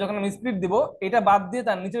 এবার যখন আমি স্প্লিট দিব, এটা বাদ দিয়ে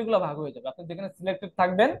তার নিচের গুলো ভাগ হয়ে যাবে, আপনি যেখানে সিলেক্টেড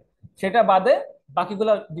থাকবেন সেটা বাদে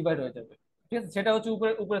বাকিগুলো ডিভাইড হয়ে যাবে। ঠিক আছে, সেটা হচ্ছে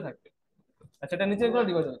উপরে উপরে থাকবে, আর সেটা নিচের গুলো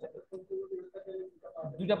ডিভাইড হয়ে যাবে।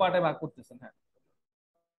 দুইটা পার্টে ভাগ করতেছেন, হ্যাঁ।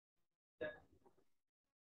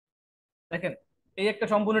 দেখেন, এই একটা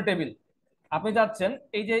সম্পূর্ণ টেবিল, আপনি যাচ্ছেন,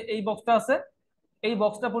 এই যে এই বক্সটা আছে, এই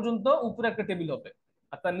বক্সটা পর্যন্ত উপরে একটা টেবিল হবে,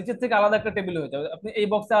 আর তার নিচের থেকে আলাদা একটা টেবিল হয়ে যাবে। আপনি এই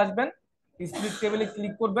বক্সে আসবেন, স্প্লিট টেবিলে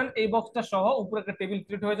ক্লিক করবেন, এই বক্সটা সহ উপরে একটা টেবিল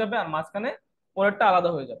ক্রিয়েট হয়ে যাবে, আর মাঝখানে পরেরটা আলাদা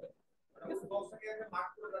হয়ে যাবে।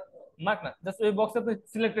 মার্ক না, জাস্ট ওই বক্সে আপনি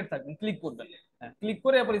সিলেক্টেড থাকবেন, ক্লিক করবেন, হ্যাঁ, ক্লিক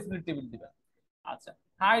করে এরপর স্প্লিট টেবিল দিবেন। আচ্ছা,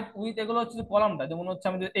 হাইট উইথ এগুলো হচ্ছে কলামটা, যেমন হচ্ছে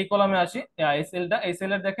আমি যদি এই কলামে আসি, এই সেলটা, এই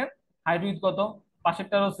সেলের দেখেন হাইট উইথ কত,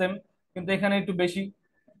 পাশেরটারও সেম, কিন্তু এখানে একটু বেশি,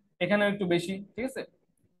 এখানেও একটু বেশি। ঠিক আছে,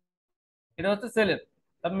 এটা হচ্ছে সেলের।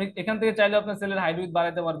 আপনি এখান থেকে চাইলে আপনার সেলের হাইট উইথ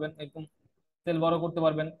বাড়াতে পারবেন, এরকম সেল বড় করতে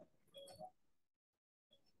পারবেন।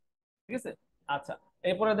 ঠিক আছে। আচ্ছা,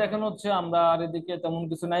 এরপরে দেখেন হচ্ছে আমরা আর এদিকে তেমন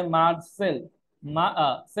কিছু নাই, মার্জ সেল,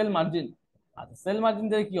 সেল মার্জিন। আচ্ছা, সেল মার্জিন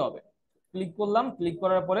দিয়ে কি হবে? ক্লিক করলাম, ক্লিক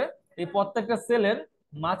করার পরে এই প্রত্যেকটা সেলের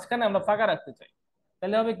মাঝখানে আমরা ফাঁকা রাখতে চাই,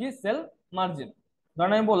 তাহলে হবে কি সেল মার্জিন।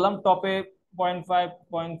 ধরেন আমি বললাম টপে 0.5,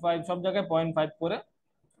 0.5, সব জায়গায় 0.5 করে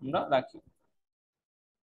আমরা রাখি।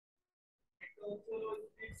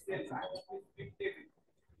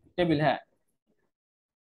 টেবিল, হ্যাঁ।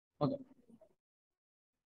 ওকে,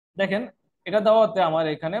 দেখেন এটা দেওয়াতে আমার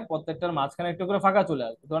এখানে প্রত্যেকটার মাঝখানে একটু করে ফাঁকা চলে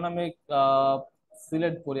আসবে। ধরুন আমি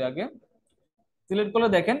সিলেক্ট করি আগে। সিলেক্ট করলে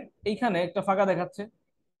দেখেন এইখানে একটা ফাঁকা দেখাচ্ছে,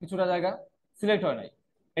 কিছুটা জায়গা সিলেক্ট হয় নাই।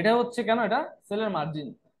 এটা হচ্ছে কেন, এটা সেলের মার্জিন।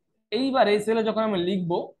 এইবার এই সেলে যখন আমি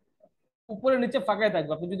লিখবো, উপরে নিচে ফাঁকাই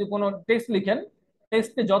থাকবে। আপনি যদি কোনো টেক্সট লিখেন,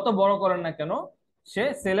 টেক্সটকে যত বড় করেন না কেন, সে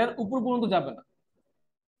সেলের উপর পর্যন্ত যাবে না।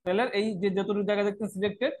 সেলের এই যে যতটুকু জায়গা দেখছেন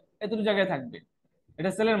সিলেক্টেড, এতটুকু জায়গায় থাকবে।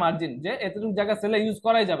 এটা সেলের মার্জিন, যে এতটুকু জায়গা সেলে ইউজ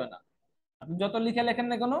করাই যাবে না। আপনি যত লিখে লেখেন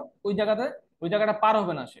না কেন, ওই জায়গাতে ওই জায়গাটা পার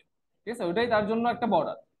হবে না সে। ঠিক আছে, ওইটাই তার জন্য একটা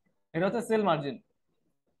বর্ডার। এটা হচ্ছে সেল মার্জিন।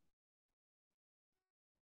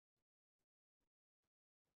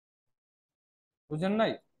 বুঝেন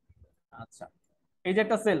নাই? আচ্ছা, এই যে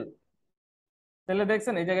একটা সেল, সেলে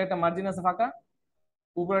দেখছেন এই জায়গায় একটা মার্জিন আছে ফাঁকা,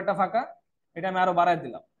 উপরে একটা ফাঁকা। এটা আমি আরো বাড়াই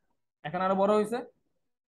দিলাম, এখন আরো বড় হয়েছে।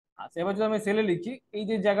 আচ্ছা, এবার যদি আমি সেলে লিখি, এই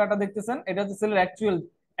যে জায়গাটা দেখতেছেন এটা হচ্ছে সেলের অ্যাকচুয়াল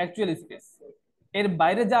অ্যাকচুয়াল স্পেস। এর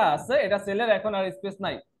বাইরে যা আছে এটা সেলের এখন আর স্পেস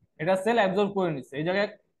নাই। এটা সেল অ্যাবজর্ব করে নিচ্ছে, এই জায়গায়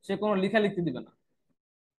সে কোনো লেখা লিখতে দিবে না।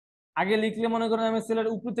 আগে লিখলে মনে করেন আমি সেলের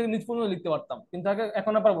উপর থেকে নিচ পর্যন্ত লিখতে পারতাম, কিন্তু আগে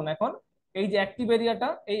এখন আর পারবো না। এখন এই যে অ্যাক্টিভ এরিয়াটা,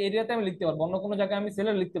 এই এরিয়াতে আমি লিখতে পারবো, অন্য কোনো জায়গায় আমি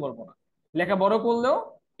সেলের লিখতে পারবো না। লেখা বড় করলেও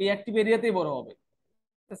এই অ্যাক্টিভ এরিয়াতেই বড় হবে।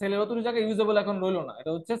 সেলের অতটুকু জায়গায় ইউজেবল এখন রইলো না।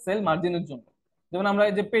 এটা হচ্ছে সেল মার্জিনের জন্য। যেমন আমরা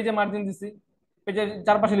এই যে পেজে মার্জিন দিছি, পেজের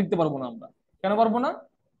চারপাশে লিখতে পারবো না আমরা। কেন পারবো না?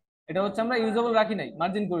 এটা হচ্ছে আমরা ইউজেবল রাখি নাই,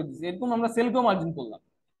 মার্জিন করে দিচ্ছি। এরকম আমরা সেলকেও মার্জিন করলাম,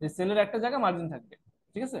 যে সেলের একটা জায়গা মার্জিন থাকবে।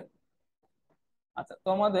 ঠিক আছে। আচ্ছা, তো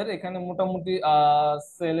আমাদের এখানে মোটামুটি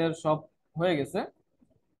সেলের সব হয়ে গেছে।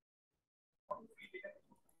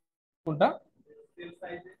 কোনটা?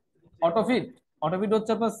 অটোফিট। অটোফিট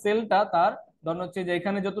হচ্ছে আপনার সেলটা তার, ধরুন হচ্ছে যে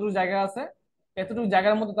এখানে যতটুকু জায়গা আছে, এতটুকু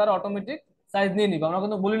জায়গার মধ্যে তার অটোমেটিক সাইজ নিয়ে নিবে। আমরা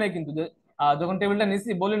কিন্তু বলি নাই, কিন্তু যে যখন টেবিলটা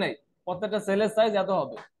নিছি বলি নাই প্রত্যেকটা সেলের সাইজ এত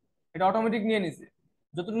হবে। এটা অটোমেটিক নিয়ে নিছে,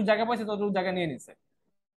 যতটুকু জায়গা পাইছে ততটুকু জায়গা নিয়ে নিছে।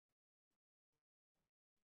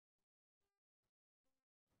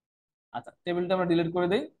 আচ্ছা, টেবিলটা আমরা ডিলিট করে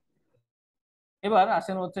দেই। এবার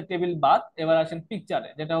আসেন হচ্ছে টেবিল বাদ, এবার আসেন পিকচারে,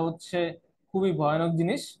 যেটা হচ্ছে খুবই ভয়ানক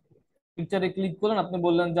জিনিস। পিকচারে ক্লিক করলেন, আপনি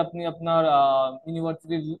বললেন যে আপনি আপনার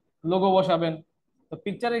ইউনিভার্সিটির লোগো বসাবেন। তো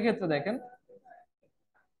পিকচারের ক্ষেত্রে দেখেন,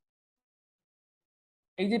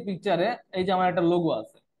 এই যে পিকচারে এই যে আমার একটা লোগো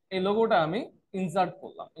আছে, এই লোগোটা আমি ইনসার্ট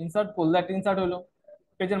করলাম। ইনসার্ট করলে একটা ইনসার্ট হইলো,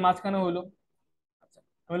 পেজের মাঝখানে হইলো। আচ্ছা,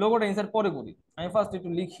 আমি লোগোটা ইনসার্ট পরে করি, আমি ফার্স্ট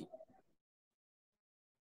একটু লিখি।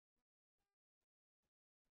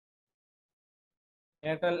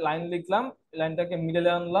 একটা লাইন লিখলাম, লাইনটাকে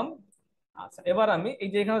মিডলে আনলাম। আচ্ছা, এবার আমি এই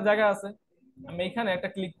যে এখানে জায়গা আছে, আমি এখানে একটা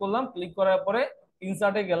ক্লিক করলাম, ক্লিক করার পরে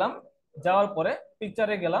ইনসার্টে গেলাম, যাওয়ার পরে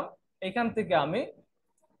পিকচারে গেলাম। এখান থেকে আমি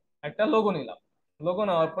একটা লোগো নিলাম। লোগো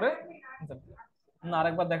নেওয়ার পরে insert দিলাম। না,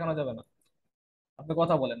 আরেকবার দেখানো যাবে না, আপনি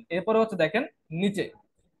কথা বলেন। এরপরে হচ্ছে দেখেন নিচে,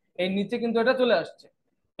 এই নিচে কিন্তু এটা চলে আসছে।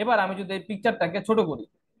 এবার আমি যদি এই পিকচারটাকে ছোট করি,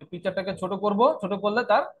 পিকচারটাকে ছোট করব, ছোট করলে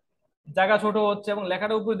তার জায়গা ছোট হচ্ছে এবং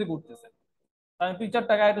লেখাটা উপর দিকে উঠতেছে। আমি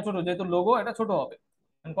পিকচারটাকে একটু ছোট, যেহেতু লোগো এটা ছোট হবে।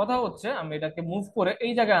 এখন কথা হচ্ছে আমি এটাকে মুভ করে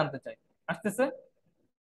এই জায়গায় আনতে চাই, আসতেছে।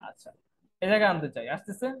 আচ্ছা, এই জায়গায় আনতে চাই,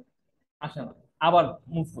 আসতেছে। আসে না। আবার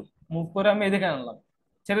মুভ করি, মুভ করে আমি এদিকে আনলাম,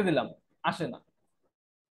 ছেড়ে দিলাম, আসে না।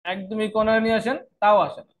 একদমই কর্নারে নিয়ে আসেন, তাও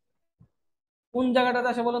আসে না। কোন জায়গাটাতে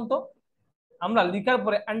আসে বলেন তো? আমরা লিখার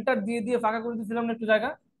পরে এন্টার দিয়ে দিয়ে ফাঁকা করে দিয়েছিলাম না একটু জায়গা,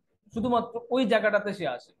 শুধুমাত্র ওই জায়গাটাতে সে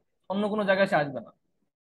আসে, অন্য কোনো জায়গায় সে আসবে না।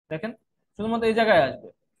 দেখেন, শুধুমাত্র এই জায়গায় আসবে।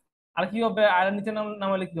 আর কি হবে, আর নিচে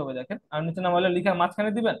নামালে কি হবে দেখেন, আর নিচে নামালে লিখার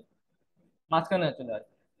মাঝখানে দিবেন, মাঝখানে চলে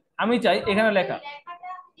আসবে। আমি চাই এখানে লেখা,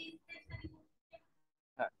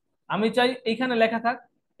 হ্যাঁ, আমি চাই এইখানে লেখা থাক,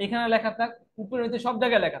 এখানে লেখা থাক, উপরে নিচে সব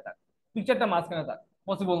জায়গায় লেখা থাক, পিকচারটা মাঝখানে থাক।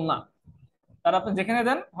 পসিবল না, তার আপনি যেখানে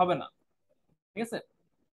দেন হবে না। ঠিক আছে,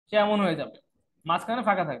 সে এমন হয়ে যাবে, মাঝখানে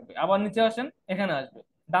ফাঁকা থাকবে। আবার নিচে আসেন, এখানে আসবে,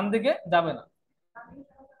 ডান দিকে যাবে না,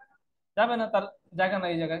 যাবে না, তার জায়গা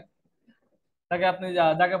নাই এই জায়গায়। তাকে আপনি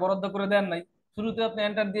জায়গা বরাদ্দ করে দেন নাই, শুরুতে আপনি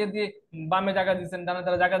এন্টার দিয়ে দিয়ে বামে জায়গা দিচ্ছেন, ডানে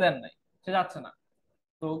তারা জায়গা দেন নাই, সে যাচ্ছে না।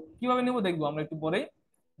 তো কিভাবে নিব দেখবো আমরা একটু পরেই।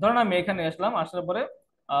 ধরুন আমি এখানে আসলাম, আসার পরে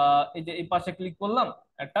এই যে এই পাশে ক্লিক করলাম,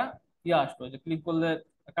 একটা ইয়ে আসলো, যে ক্লিক করলে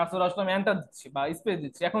কার্সর আসলো, আমি এন্টার দিচ্ছি বা স্পেস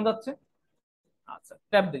দিচ্ছি, এখন যাচ্ছে। আচ্ছা,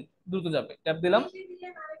 ট্যাব দিই, দ্রুত যাবে, ট্যাব দিলাম।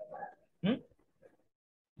 হুম,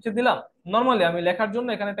 কিছু দিলাম। নর্মালি আমি লেখার জন্য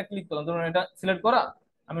এখানে একটা ক্লিক করলাম, ধরুন এটা সিলেক্ট করা,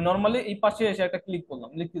 আমি নর্মালি এই পাশে এসে একটা ক্লিক করলাম,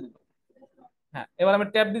 লিখতে দিল। হ্যাঁ, এবার আমি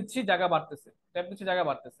ট্যাব দিচ্ছি, জায়গা বাড়তেছে, ট্যাব দিচ্ছি, জায়গা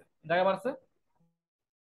বাড়তেছে, জায়গা বাড়ছে।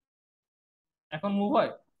 এখন মুভ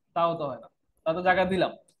হয়? তাও তো হয় না, তা তো জায়গা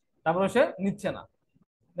দিলাম, তারপরে সে নিচ্ছে না।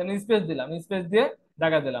 দেন স্পেস দিলাম, স্পেস দিয়ে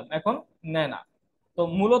জায়গা দিলাম, এখন নেয় না। তো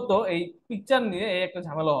মূলত এই পিকচার নিয়ে এই একটা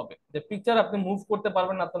ঝামেলা হবে, যে পিকচার আপনি মুভ করতে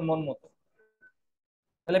পারবেন না আপনার মন মতো।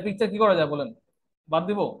 তাহলে পিকচার কি করা যায় বলেন, বাদ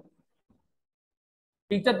দিব?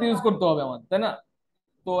 পিকচার তো ইউজ করতে হবে আমার, তাই না?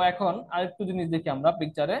 তো এখন আরেকটু জিনিস দেখি আমরা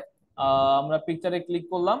পিকচারে। আমরা পিকচারে ক্লিক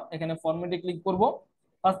করলাম, এখানে ফরম্যাটে ক্লিক করব।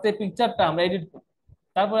 ফার্স্টে পিকচারটা আমরা এডিট করব,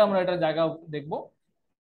 তারপরে আমরা এটার জায়গা দেখব।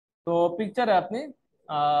 তো পিকচারে আপনি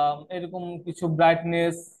এরকম কিছু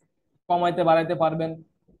ব্রাইটনেস কমাইতে বাড়াইতে পারবেন।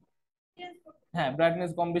 হ্যাঁ,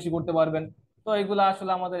 ব্রাইটনেস কম বেশি করতে পারবেন। তো এগুলা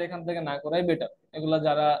আসলে আমাদের এখান থেকে না করাই বেটার। এগুলা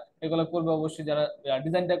যারা এগুলা করবে অবশ্যই, যারা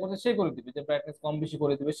ডিজাইনটা করছে সে করে দিবে, যে ব্রাইটনেস কম বেশি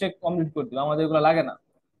করে দিবে, সে কমপ্লিট করে দিবে, আমাদের এগুলো লাগে না।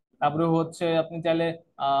 তারপরে হচ্ছে আপনি চাইলে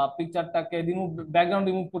পিকচারটাকে রিমুভ, ব্যাকগ্রাউন্ড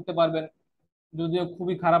রিমুভ করতে পারবেন, যদিও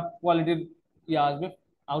খুবই খারাপ কোয়ালিটির ইয়ে আসবে,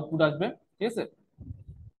 আউটপুট আসবে। ঠিক আছে।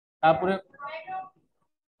 তারপরে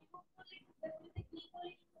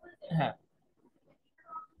হ্যাঁ,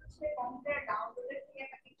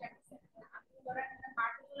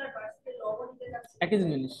 একই তো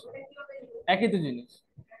জিনিস, একই তো জিনিস।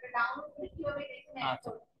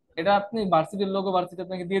 আচ্ছা, এটা আপনি ভার্সিটির লোগো ভার্সিটি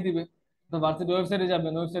আপনাকে দিয়ে দিবে, তো ভার্সিটি ওয়েবসাইটে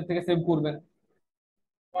যাবেন, ওয়েবসাইট থেকে সেভ করবেন।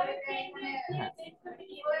 হ্যাঁ,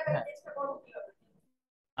 হ্যাঁ।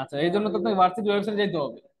 আচ্ছা, এই জন্য তো আপনাকে ভার্সিটি ওয়েবসাইটে যেতে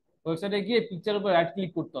হবে। ওয়েবসাইটে গিয়ে পিকচার উপর রাইট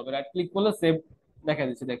ক্লিক করতে হবে, রাইট ক্লিক করলে সেভ দেখা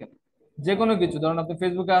দিচ্ছে, দেখেন। যে কোনো কিছু, ধরুন আপনি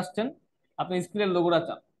ফেসবুকে আসছেন, আপনি স্কিলের লোগোটা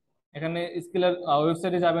চান, এখানে স্কিলের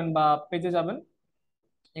ওয়েবসাইটে যাবেন বা পেজে যাবেন,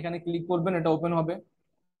 এখানে ক্লিক করবেন, এটা ওপেন হবে।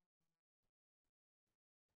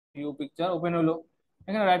 ভিউ পিকচার ওপেন হলো,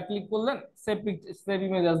 এখানে রাইট ক্লিক করলেন, সেভ পিকচার, সেভ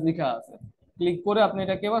ইমেজ আস লেখা আছে, ক্লিক করে আপনি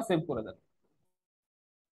এটাকে এবার সেভ করে দেন।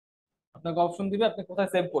 আপনাকে অপশন দিবে আপনি কোথায়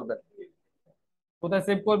সেভ করবেন, কোথায়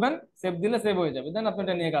সেভ করবেন। সেভ দিলে সেভ হয়ে যাবে, দেন আপনি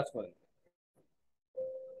এটা নিয়ে কাজ করেন।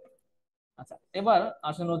 আচ্ছা, এবার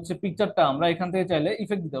আসেন হচ্ছে পিকচারটা আমরা এখান থেকে চাইলে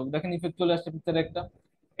ইফেক্ট দিতে হবে। দেখেন ইফেক্ট চলে আসছে পিকচারে একটা।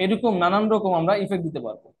 এরকম নানান রকম আমরা ইফেক্ট দিতে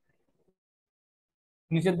পারবো।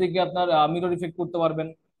 নিচের দিকে আপনার মিরর ইফেক্ট করতে পারবেন,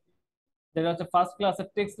 যেটা হচ্ছে ফার্স্ট ক্লাসের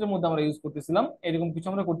টেক্সটের মধ্যে আমরা ইউজ করতেছিলাম, এরকম কিছু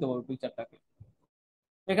আমরা করতে পারবো পিকচারটাকে।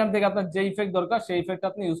 এখান থেকে আপনার যে ইফেক্ট দরকার সেই ইফেক্ট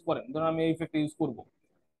আপনি ইউজ করেন, ধরুন আমি এই ইফেক্ট ইউজ করব।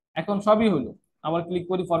 এখন সবই হলো, আবার ক্লিক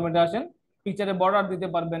করি ফরম্যাটে আসেন, পিকচারে বর্ডার দিতে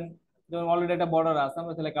পারবেন। যেমন অলরেডি একটা বর্ডার আছে,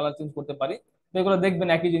 আমরা তাহলে কালার চেঞ্জ করতে পারি। তো এগুলো দেখবেন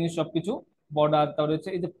একই জিনিস সবকিছু। বর্ডার, তারপরে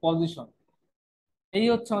হচ্ছে এই যে পজিশন, এই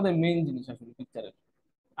হচ্ছে আমাদের মেইন জিনিস আসলে পিকচারের।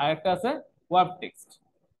 আর একটা আছে ওয়ার্প টেক্সট।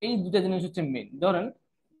 এই দুটা জিনিস হচ্ছে মেইন। ধরেন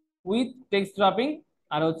উইথ টেক্সট র্যাপিং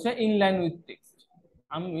আর হচ্ছে ইনলাইন উইথ টেক্সট।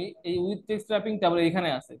 আমি এই উইথ টেক্সট র্যাপিং তারপরে এখানে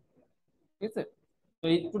আছে। ঠিক আছে। তো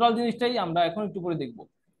এই টোটাল জিনিসটাই আমরা এখন একটু পরে দেখবো।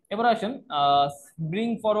 এবার আসেন ব্রিং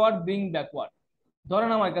ফরওয়ার্ড, ব্রিং ব্যাকওয়ার্ড।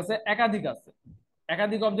 ধরেন আমার কাছে একাধিক আছে,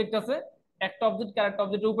 একাধিক অবজেক্ট আছে, একটা অবজেক্ট আরেকটা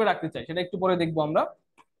অবজেক্টের উপরে রাখতে চাই, সেটা একটু পরে দেখবো আমরা।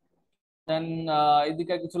 দেন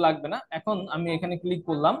এদিকে আর কিছু লাগবে না। এখন আমি এখানে ক্লিক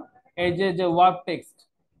করলাম, এই যে যে ওয়ার্ড টেক্সট,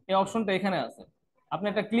 এই অপশনটা এখানে আছে। আপনি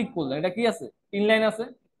একটা ক্লিক করলেন, এটা কি আছে? ইনলাইন আছে।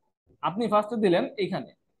 আপনি ফার্স্টে দিলেন এখানে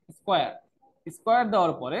স্কোয়ার, স্কোয়ার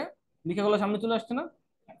দেওয়ার পরে লেখাগুলো সামনে চলে আসছে না?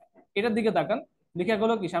 এটার দিকে তাকান,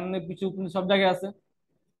 লেখাগুলো কি সামনে পিছু উপরে সব জায়গায় আছে।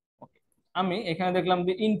 Okay. আমি এখানে দেখলাম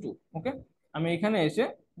যে ইনটু, ওকে। আমি এখানে এসে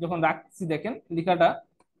যখন রাখছি, দেখেন লেখাটা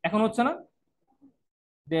এখন হচ্ছে না,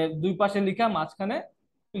 যে দুই পাশে লেখা, মাঝখানে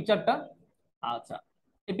পিকচারটা। আচ্ছা,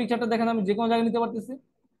 এই পিকচারটা দেখেন আমি যে কোনো জায়গায় নিতে পারতেছি,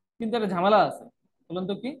 কিন্তু একটা ঝামেলা আছে। বলুন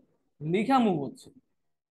তো কি? লেখা মুভ হচ্ছে,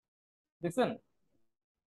 দেখছেন?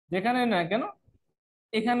 যেখানে না কেন,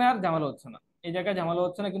 এখানে আর ঝামেলা হচ্ছে না, এই জায়গায় ঝামেলা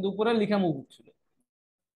হচ্ছে না, কিন্তু উপরে লেখা মুভ হচ্ছিল।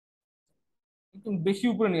 একটু বেশি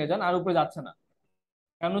উপরে নিয়ে যান, আর উপরে যাচ্ছে না,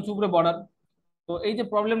 কারণ হচ্ছে উপরে বর্ডার। তো এই যে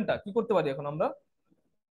প্রবলেমটা, কি করতে পারি এখন আমরা?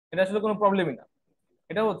 এটা আসলে কোনো প্রবলেমই না।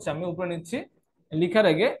 এটা হচ্ছে আমি উপরে নিচ্ছি, লিখার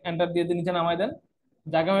আগে এন্টার দিয়ে দিয়ে নিচে নামাই দেন,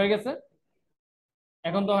 জায়গা হয়ে গেছে।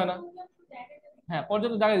 এখন তো হয় না। হ্যাঁ,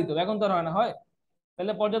 পর্যাপ্ত জায়গা দিতে হবে, এখন তো আর হয় না, হয়?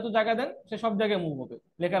 তাহলে পর্যাপ্ত জায়গা দেন, সে সব জায়গায় মুভ হবে,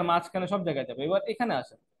 লেখার মাঝখানে সব জায়গায় যাবে। এবার এখানে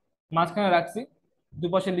আসে, মাঝখানে রাখছি,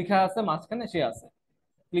 দুপাশে লেখা আছে, মাঝখানে সে আছে।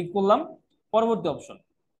 ক্লিক করলাম, পরবর্তী অপশন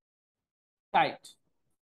টাইট,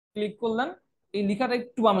 ক্লিক করলেন, এই লেখাটা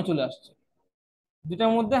একটু বামে চলে আসছে।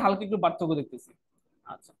 দুটার মধ্যে হালকা একটু পার্থক্য দেখতেছি।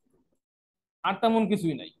 আচ্ছা, আর তেমন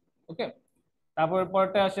কিছুই নাই। ওকে। তারপরে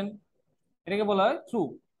পরেরটা আসেন, এটাকে বলা হয় থ্রু।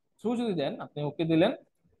 থ্রু যদি দেন, আপনি ওকে দিলেন,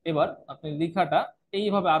 এবার আপনি লেখাটা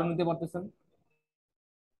এইভাবে আরো নিতে পারতেছেন,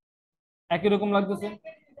 একই রকম লাগতেছে।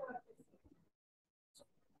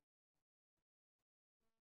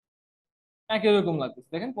 একই রকম লাগতেছে,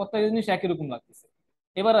 দেখেন প্রত্যেকটা জিনিস একই রকম লাগতেছে।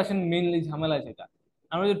 এবার আসেন মেইনলি ঝামেলা যেটা,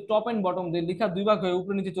 আমরা যদি টপ এন্ড বটম দিয়ে লেখা দুই ভাগ হয়ে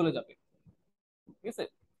উপরে নিচে চলে যাবে। ঠিক আছে।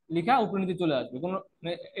 লেখা উপরে নিচে চলে আসবে, কোনো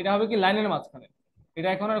মানে এটা হবে কি লাইনের মাঝখানে। এটা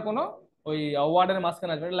এখন আর কোনো ওই ওয়ার্ডের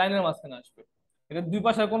মাঝখানে আসবে, লাইনের মাঝখানে আসবে। এটা দুই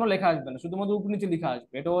পাশে আর কোনো লেখা আসবে না, শুধুমাত্র উপরে নিচে লেখা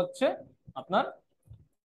আসবে। এটা হচ্ছে আপনার,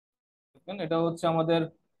 দেখেন, এটা হচ্ছে আমাদের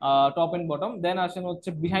টপ এন্ড বটম। দেন আসেন হচ্ছে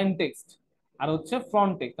বিহাইন্ড টেক্সট আর হচ্ছে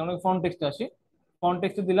ফ্রন্ট টেক্সট। আমরা ফ্রন্ট টেক্সটে আসি, ফ্রন্ট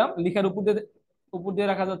টেক্সটে দিলাম, লেখার উপর দিয়ে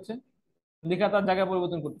রাখা যাচ্ছে। লেখা তার জায়গায়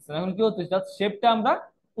পরিবর্তন করতেছি না। এখন কি হচ্ছে, জাস্ট শেপটা আমরা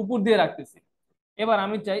উপর দিয়ে রাখতেছি। এবার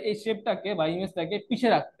আমি চাই এই শেপটাকে বা ইমেজটাকে পিছে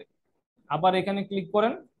রাখতে। আবার এখানে ক্লিক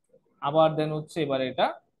করেন, আবার দেন হচ্ছে এবার এটা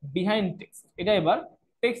বিহাইন্ড টেক্সট, এটা এবার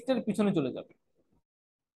টেক্সটের পিছনে চলে যাবে।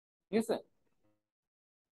 ঠিক আছে,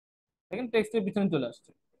 দেখেন টেক্সটের পিছনে চলে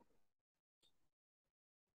আসছে।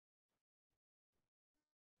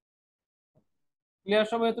 ক্লিয়ার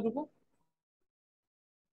সবাই এতটুকু?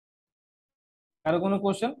 কারো কোনো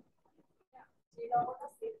কোশ্চেন?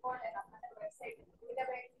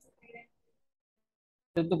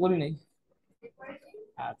 তো করি নাই।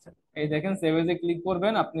 আচ্ছা, এই দেখেন সেভ এজে ক্লিক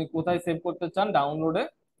করবেন, আপনি কোথায় সেভ করতে চান, ডাউনলোডে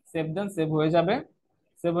সেভ দেন, সেভ হয়ে যাবে।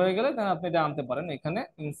 সেভ হয়ে গেলে দেন আপনি এটা আনতে পারেন এখানে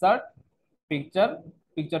ইনসার্ট পিকচার,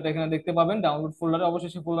 পিকচারটা এখানে দেখতে পাবেন ডাউনলোড ফোল্ডারে,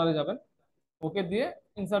 অবশ্যই সেই ফোল্ডারে যাবেন, ওকে দিয়ে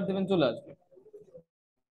ইনসার্ট দিবেন, চলে আসবে।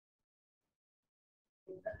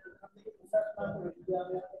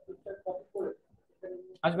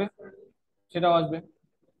 আসবে, সেটাও আসবে।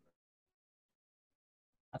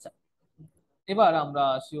 আচ্ছা, এবার আমরা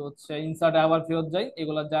আসি হচ্ছে ইনসার্টে, আবার ফেরত যাই,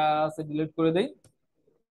 এগুলা যা আছে ডিলিট করে দেই।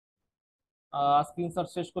 আজকে ইনসার্ট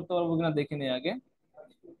শেষ করতে পারবো কিনা দেখে নিই আগে।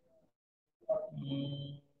 উম,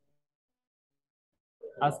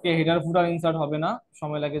 আজকে হেডার ফুটার ইনসার্ট হবে না,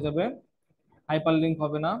 সময় লাগে যাবে। হাইপার লিঙ্ক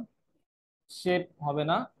হবে না, শেপ হবে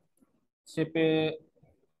না, শেপে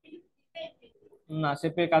না,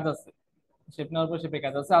 শেপে কাজ আছে। শেপ নেওয়ার পর শেপে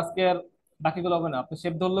কাজ আছে, আজকে আর বাকিগুলো হবে না, আপনি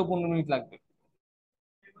শেপ ধরলেও 15 মিনিট লাগবে।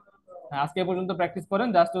 হ্যাঁ, আজকে এ পর্যন্ত প্র্যাকটিস করেন,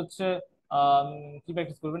 জাস্ট হচ্ছে আম, কি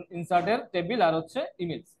প্র্যাকটিস করবেন, ইনসার্টের টেবিল আর হচ্ছে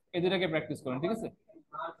ইমেজ, এই দুটাকে প্র্যাকটিস করেন, ঠিক আছে।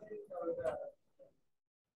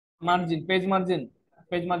 Margin, page margin,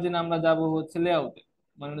 page margin আমরা যাব হচ্ছে লেআউটে,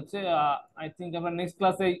 মানে হচ্ছে আই থিঙ্ক আমরা নেক্সট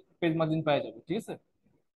ক্লাসে পেজ মার্জিন পেয়ে যাবো, ঠিক আছে,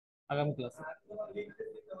 আগামী ক্লাসে।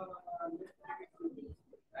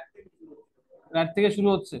 রাত থেকে শুরু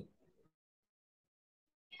হচ্ছে,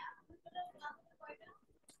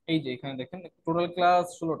 এই যে এখানে দেখেন টোটাল ক্লাস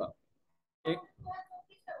 16টা।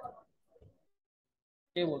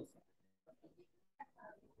 কে বলছে?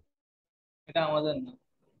 এটা আমাদের না,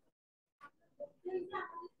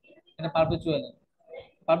 এটা পারপেচুয়াল,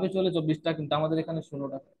 পারপেচুয়ালে 24টা, কিন্তু আমাদের এখানে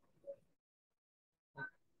 16টা।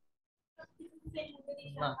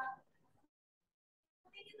 না,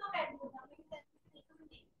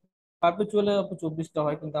 পারপেচুয়ালে 24টা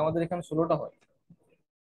হয়, কিন্তু আমাদের এখানে 16টা হয়।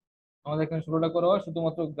 আমাদের এখানে 16টা করা হয়,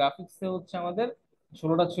 শুধুমাত্র গ্রাফিক্সে হচ্ছে আমাদের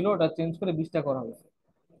 16টা ছিল, ওটা চেঞ্জ করে 20টা করা হয়েছে।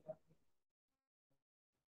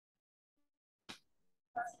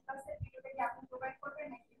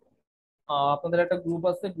 আপনাদের একটা গ্রুপ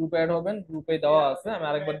আছে, গ্রুপে অ্যাড হবেন, গ্রুপে দেওয়া আছে, আমি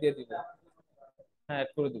আরেকবার দিয়ে দিব। হ্যাঁ, অ্যাড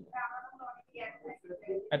করে দিব,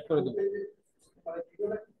 অ্যাড করে দিব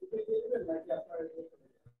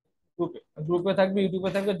গ্রুপে। গ্রুপে থাকবে, ইউটিউবে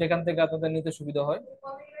থাকবে, যেখান থেকে আপনাদের নিতে সুবিধা হয়।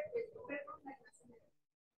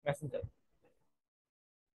 মেসেঞ্জার।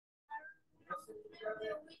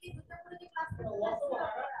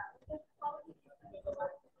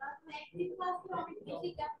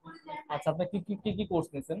 আচ্ছা, আপনি কি কি কি কি কোর্স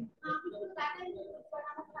নিয়েছেন?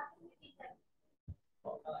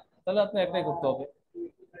 তাহলে আপনি একটাই করতে হবে।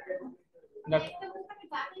 দেখ-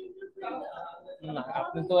 না,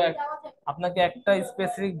 আপনি তো আপনাকে একটা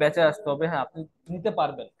স্পেসিফিক ব্যাচে আসতে হবে। হ্যাঁ, আপনি নিতে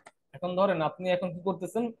পারবেন। এখন ধরেন আপনি এখন কি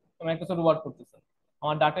করতেছেন, মাইক্রোসফট ওয়ার্ড করতেছেন,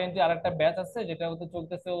 আমার ডাটা এন্ট্রি আর একটা ব্যাচ আছে, যেটা হতে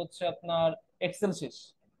চলতেছে হচ্ছে আপনার এক্সেল শেষ,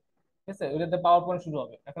 ঠিক আছে, ওইটাতে পাওয়ার পয়েন্ট শুরু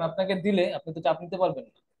হবে। এখন আপনাকে দিলে আপনি তো চাপ নিতে পারবেন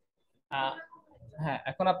না। আহ, হ্যাঁ,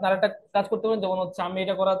 এখন আপনার একটা কাজ করতে পারেন, যেমন হচ্ছে আমি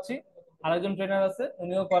এটা করাচ্ছি, আরেকজন ট্রেনার আছে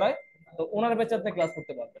উনিও করায়, তো ওনার ব্যাচে আপনি ক্লাস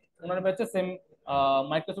করতে পারবেন, ওনার ব্যাচে সেম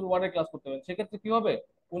মাইক্রোসফট ওয়ার্ডের ক্লাস করতে পারবেন। সেক্ষেত্রে কি হবে,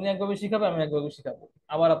 উনি একভাবে শিখাবে, আমি একভাবে শিখাবো,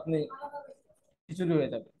 আবার আপনি খিচুড়ি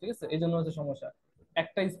হয়ে যাবে, ঠিক আছে, এই জন্য হচ্ছে সমস্যা।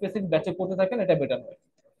 একটা স্পেসিফিক ব্যাচে পড়তে থাকেন, এটা বেটার হয়।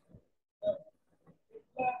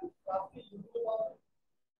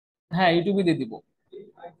 হ্যাঁ, ইউটিউবে দিয়ে দিব,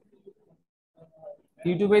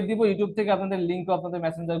 ইউটিউবে দিব, ইউটিউব থেকে আপনাদের লিঙ্ক আপনাদের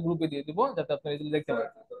মেসেঞ্জার গ্রুপে দিয়ে দিব, যাতে আপনারা এগুলো দেখতে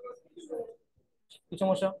পারেন। কি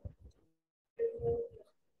সমস্যা?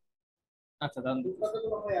 আচ্ছা, দাঁড়ান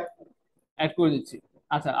অ্যাড করে দিচ্ছি।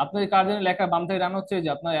 আচ্ছা, আপনার কার জন্য লেখা বাম থেকে ডান হচ্ছে, যে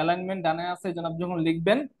আপনার অ্যালাইনমেন্ট ডানে আছে, এই জন্য আপনি যখন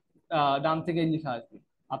লিখবেন ডান থেকে লেখা আসবে।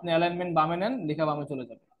 আপনি অ্যালাইনমেন্ট বামে নেন, লেখা বামে চলে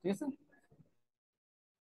যাবে, ঠিক আছে।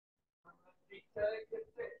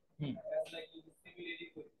 হুম।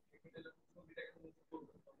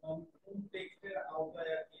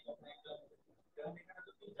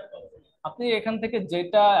 আপনি এখান থেকে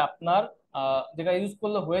যেটা আপনার যেটা ইউজ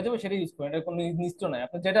করলে হয়ে যাবে সেটা ইউজ করেন, এটা কোনো নির্দিষ্ট নাই,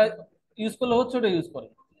 আপনি যেটা ইউজ করলে হচ্ছে ওটা ইউজ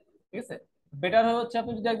করেন, ঠিক আছে। বেটার হচ্ছে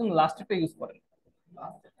আপনি যদি একদম লাস্টেরটা ইউজ করেন,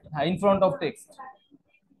 হ্যাঁ, ইন ফ্রন্ট অফ টেক্সট,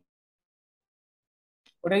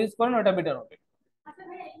 ওটা ইউজ করেন, ওটা বেটার হবে।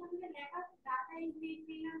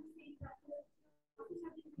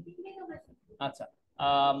 আচ্ছা,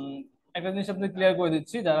 আম, একটা জিনিস আপনি ক্লিয়ার করে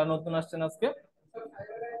দিচ্ছি যারা নতুন আসছেন আজকে।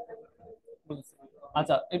 বুঝেছি।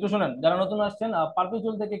 আচ্ছা, একটু শোনেন, যারা নতুন আসছেন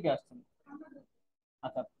পারপেচুয়াল থেকে কে আসছেন?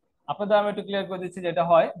 আচ্ছা, আপনাদের আমি একটু ক্লিয়ার করে দিচ্ছি। যেটা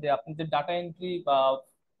হয় যে আপনি যে ডাটা এন্ট্রি বা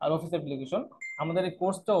আর অফিস অ্যাপ্লিকেশন, আমাদের এই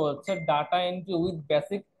কোর্সটা হচ্ছে data entry with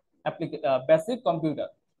basic basic computer.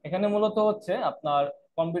 এখানে মূলত হচ্ছে আপনার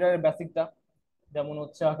কম্পিউটারের বেসিকটা, যেমন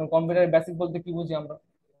হচ্ছে এখন কম্পিউটারের বেসিক বলতে কি বুঝি আমরা?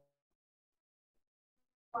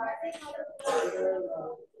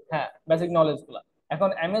 হ্যাঁ, বেসিক নলেজ গুলা। এখন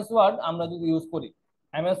এমএস ওয়ার্ড আমরা যদি ইউজ করি,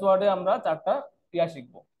 এমএস ওয়ার্ডে আমরা চারটা ক্রিয়া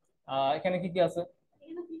শিখবো। এখানে কি কি আছে?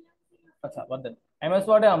 আচ্ছা, বাদ দেন। এমএস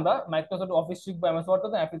ওয়ার্ডে আমরা মাইক্রোসফট অফিস শিখবো, এমএস ওয়ার্ড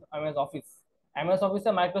তো এমএস অফিস। এমএস অফিসে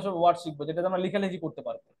মাইক্রোসফট ওয়ার্ড শিখবো, যেটাতে আমরা লেখালেখি করতে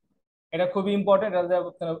পারবো। এটা খুবই ইম্পর্টেন্ট। এটা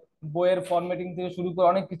আপনার বইয়ের ফরম্যাটিং থেকে শুরু করে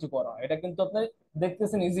অনেক কিছু করা হয়। এটা কিন্তু আপনি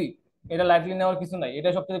দেখতেছেন ইজি, এটা লাইটলি নেওয়ার কিছু নাই, এটা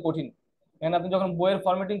সবথেকে কঠিন। এখানে আপনি যখন বইয়ের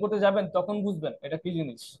ফরম্যাটিং করতে যাবেন তখন বুঝবেন এটা কি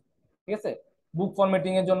জিনিস। ঠিক আছে? বুক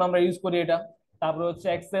ফরম্যাটিং এর জন্য আমরা ইউজ করি এটা। তারপরে হচ্ছে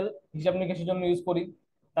এক্সেল, হিসাব নিকাশের জন্য ইউজ করি।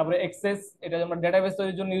 তারপরে এক্সেস, এটা আমরা ডেটাবেস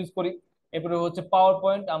তৈরির জন্য ইউজ করি। এরপরে হচ্ছে পাওয়ার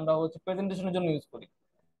পয়েন্ট, আমরা হচ্ছে প্রেজেন্টেশনের জন্য ইউজ করি।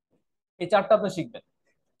 এই চারটা আপনি শিখবেন।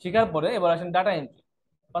 শিখার পরে এবার আসেন ডাটা এন্ট্রি।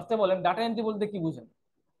 ফার্স্টে বলেন ডাটা এন্ট্রি বলতে কি বুঝেন?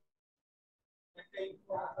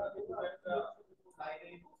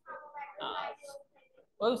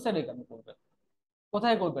 ওয়েবসাইটে কেন করবেন?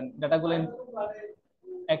 কোথায় করবেন ডাটাগুলো?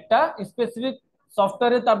 একটা স্পেসিফিক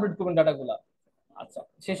সফটওয়্যারে তো আপডেট করবেন ডাটাগুলা। আচ্ছা,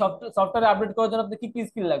 সেই সফটওয়্যারে আপডেট করার জন্য আপনি কি কি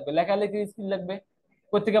স্কিল লাগবে? লেখালেখির স্কিল লাগবে।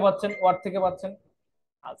 কোথা থেকে পাচ্ছেন? ওয়ার্ড থেকে পাচ্ছেন।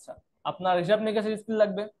 আচ্ছা, আপনার হিসাব নিকাশের স্কিল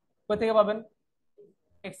লাগবে। কোথা থেকে পাবেন?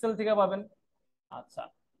 এক্সেল থেকে পাবেন। আচ্ছা,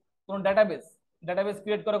 কোন ডাটাবেস, ডাটাবেস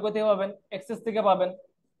ক্রিয়েট করা কোথা থেকে পাবেন? এক্সেস থেকে পাবেন।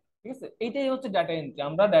 ঠিক আছে? এইটাই হচ্ছে ডাটা এন্ট্রি।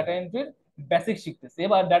 আমরা ডাটা এন্ট্রির বেসিক শিখতেছি।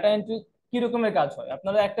 এবার ডাটা এন্ট্রি কি রকমের কাজ হয়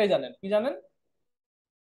আপনারা একটাই জানেন, কি জানেন?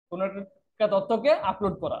 কোন একটা তথ্যকে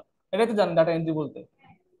আপলোড করা, এটাই তো জানেন ডাটা এন্ট্রি বলতে।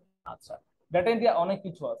 আচ্ছা, ডাটা এন্ট্রি অনেক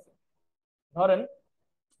কিছু আছে। ধরেন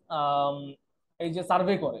আম, এই যে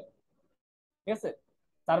সার্ভে করে, ঠিক আছে?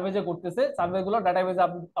 সার্ভে যে করতেছে, সার্ভে গুলো ডাটাবেজে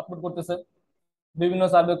আপলোড করতেছে। বিভিন্ন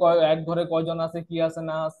সার্ভে এক ঘরে কয়জন আছে, কি আছে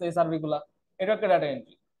না আছে, এই সার্ভে গুলা, এটা একটা ডাটা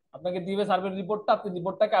এন্ট্রি। আপনাকে দিবে সার্ভে রিপোর্টটা, আপনি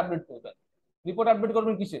রিপোর্টটাকে আপডেট করবেন। রিপোর্ট আপডেট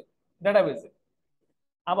করবেন কিসে? ডাটাবেজে।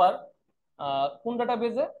 আবার কোন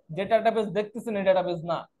ডাটাবেজে? যে ডাটাবেজ দেখতেছেন এই ডাটাবেজ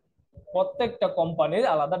না, প্রত্যেকটা কোম্পানির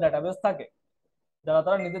আলাদা ডাটাবেজ থাকে, যারা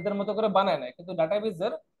তারা নিজেদের মতো করে বানায় নেয়, কিন্তু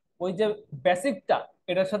ডাটাবেজের ওই যে বেসিকটা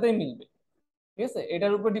এটার সাথেই মিলবে। ঠিক আছে?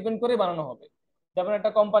 এটার উপর ডিপেন্ড করে বানানো হবে। যেমন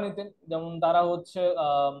একটা কোম্পানিতে, যেমন তারা হচ্ছে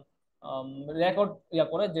রেকর্ড ইয়া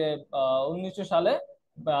করে যে 1900 সালে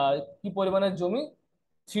বা কি পরিমাণের জমি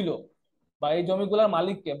ছিল, বা এই জমিগুলোর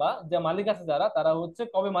মালিককে, বা যে মালিক আছে যারা, তারা হচ্ছে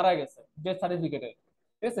কবে মারা গেছে, ডেথ সার্টিফিকেটে।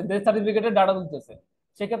 ঠিক আছে? ডেথ সার্টিফিকেটের ডাটা তুলতেছে।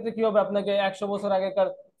 সেক্ষেত্রে কি হবে? আপনাকে 100 বছর আগেকার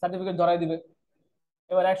সার্টিফিকেট ধরাই দিবে।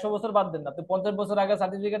 এবার 100 বছর বাদ দেন, আপনি 50 বছর আগে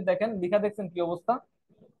সার্টিফিকেট দেখেন, লিখা দেখছেন কি অবস্থা?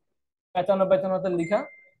 পেঁচানো পেঁচানো হাতের লিখা।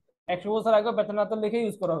 100 বছর আগে পেঁচানো হাতের লিখে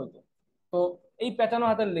ইউজ করা হতো। তো এই পেঁচানো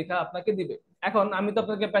হাতের লেখা আপনাকে দিবে। এখন আমি তো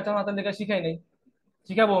আপনাকে পেঁচানো হাতের লেখা শিখাই নাই,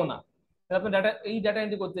 শিখাবো না। তাহলে আপনি এই ডাটা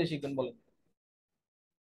এন্ট্রি করতে শিখবেন বলেন?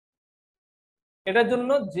 এটার জন্য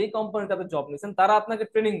যে কোম্পানিতে আপনি জব নিয়েছেন তারা আপনাকে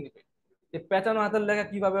ট্রেনিং দিবে যে পেঁচানো হাতের লেখা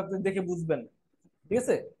কিভাবে আপনি দেখে বুঝবেন। ঠিক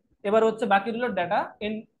আছে? এবার হচ্ছে বাকি হলো ডাটা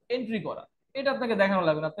এন্ট্রি করা। এটা আপনাকে দেখানো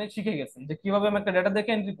লাগবে না, আপনি শিখে গেছেন যে কিভাবে আমি একটা ডাটা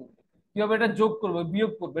দেখে এন্ট্রি করবো, কিভাবে এটা যোগ করবো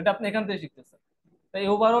বিয়োগ করবো, এটা আপনি এখান থেকে শিখতেছেন। তাই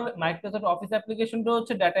ওভারঅল মাইক্রোসফট অফিস অ্যাপ্লিকেশনটা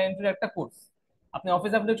হচ্ছে ডাটা এন্ট্রির একটা কোর্স। আপনি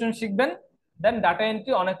অফিস অ্যাপ্লিকেশন শিখবেন, দেন ডাটা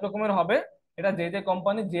এন্ট্রি অনেক রকমের হবে। এটা যে যে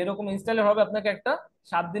কোম্পানি যে রকম স্টাইলের হবে, আপনাকে একটা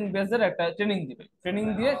 7 দিন বেজের একটা ট্রেনিং দিবে, ট্রেনিং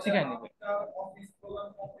দিয়ে শিখাই নেবে।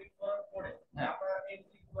 হ্যাঁ।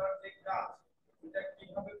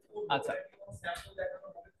 আচ্ছা,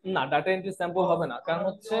 না, ডাটা এন্ট্রি স্যাম্পল হবে না, কারণ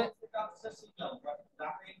হচ্ছে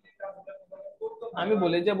আমি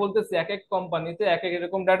বলি যে বলতেছি এক এক কোম্পানিতে এক এক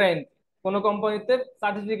এরকম ডাটা এন্ট্রি। কোন কোম্পানিতে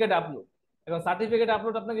সার্টিফিকেট আপলোড। এখন সার্টিফিকেট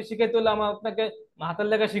আপলোড আপনাকে শিখাইতে হলে আমার আপনাকে হাতের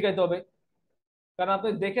লেখা শিখাইতে হবে। কারণ আপনি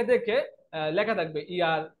দেখে দেখে লেখা থাকবে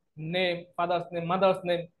ইয়ার, name, father's name, mother's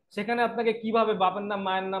name. সেখানে আপনাকে কিভাবে বাবার নাম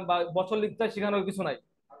মায়ের নাম বা বছর লিখতে হয় শেখানোর কিছু নাই।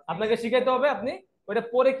 আপনাকে শিখাইতে হবে আপনি ওইটা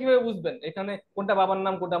পরে কিভাবে বুঝবেন এখানে কোনটা বাবার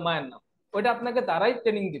নাম কোনটা মায়ের নাম। ওইটা আপনাকে তারাই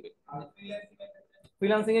ট্রেনিং দিবে।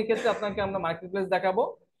 ফ্রিল্যান্সিং এর ক্ষেত্রে আপনাকে আমরা মার্কেট প্লেস দেখাবো।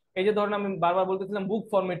 এই যে ধরেন আমি বারবার বলতেছিলাম বুক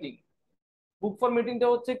ফরম্যাটিং। বুক ফরম্যাটিংটা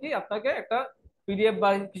হচ্ছে কি, আপনাকে একটা পিডিএফ বা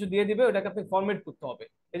কিছু দিয়ে দিবে, ওটাকে আপনি ফরম্যাট করতে হবে।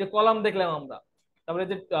 এই যে কলাম দেখলাম আমরা, তারপরে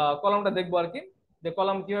যে কলামটা দেখবো আর কি, যে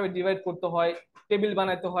কলাম কিভাবে ডিভাইড করতে হয়, টেবিল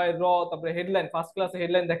বানাইতে হয়, তারপরে হেডলাইন, ফার্স্ট ক্লাসে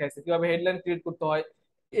হেডলাইন দেখাইছে কিভাবে হেডলাইন ক্রিয়েট করতে হয়।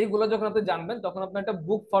 এইগুলো যখন আপনি জানবেন তখন আপনি একটা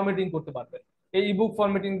বুক ফরম্যাটিং করতে পারবেন। এই বুক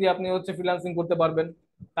ফরম্যাটিং দিয়ে আপনি হচ্ছে ফ্রিল্যান্সিং করতে পারবেন।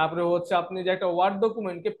 তারপরে হচ্ছে আপনি যে একটা ওয়ার্ড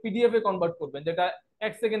ডকুমেন্টকে পিডিএফ এ কনভার্ট করবেন, যেটা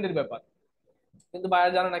 1 সেকেন্ডের ব্যাপার, কিন্তু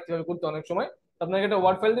বাইরে জানে না কিভাবে করতে অনেক সময়। আপনাকে একটা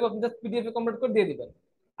ওয়ার্ড ফাইল দিবে, আপনি জাস্ট পিডিএফ এ কনভার্ট করে দিয়ে দিবেন।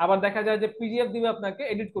 আবার দেখা যায় যে পিডিএফ দিবে, আপনাকে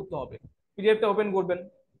এডিট করতে হবে। পিডিএফটা ওপেন করবেন,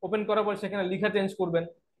 ওপেন করার পর সেখানে লেখা চেঞ্জ করবেন,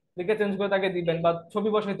 লেখা চেঞ্জ করে তাকে দিবেন, বা ছবি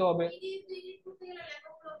বসাইতে হবে,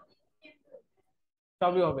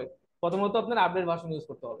 সবই হবে। প্রথমত আপনার আপডেট ভার্সন ইউজ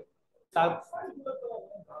করতে হবে। তার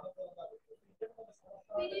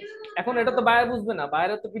এখন এটা তো বায়ার বুঝবে না,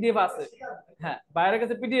 বায়ারের তো পিডিএফ আছে। হ্যাঁ, বায়ারের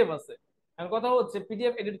কাছে পিডিএফ আছে। এখন কথা হচ্ছে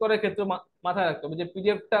পিডিএফ এডিট করার ক্ষেত্রে মাথায় রাখতে হবে যে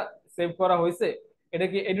পিডিএফটা সেভ করা হয়েছে, এটা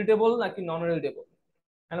কি এডিটেবল নাকি নন এডিটেবল।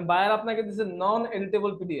 কারণ বায়ার আপনাকে দিচ্ছে নন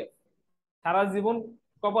এডিটেবল পিডিএফ, সারা জীবন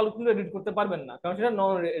কপাল খুলে এডিট করতে পারবেন না, কারণ সেটা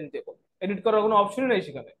নন এডিটেবল, এডিট করার কোনো অপশনই নেই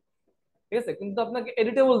সেখানে। ঠিক আছে, কিন্তু আপনাকে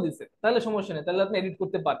এডিটেবল দিছে, তাহলে সমস্যা নেই, তাহলে আপনি এডিট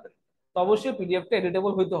করতে পারবেন। তো অবশ্যই পিডিএফটা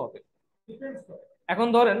এডিটেবল হইতে হবে। এখন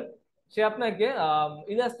ধরেন সে আপনাকে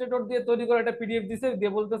ইলাস্ট্রেটর দিয়ে তৈরি করা একটা পিডিএফ দিছে,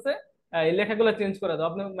 দিয়ে বলতেছে এই লেখাগুলো চেঞ্জ করে দাও।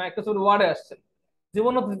 আপনি মাইক্রোসফট ওয়ার্ডে আসছেন,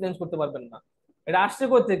 জীবনও চেঞ্জ করতে পারবেন না। এটা আসছে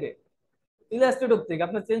কই থেকে? ইলাস্ট্রেটর থেকে।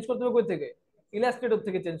 আপনার চেঞ্জ করতে হবে কই থেকে? ইলাস্ট্রেটর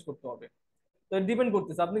থেকে চেঞ্জ করতে হবে। তো ডিপেন্ড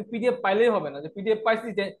করতেছে, আপনি পিডিএফ পাইলেই হবে না যে পিডিএফ পাইছি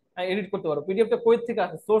যে এডিট করতে পারো। পিডিএফটা কই থেকে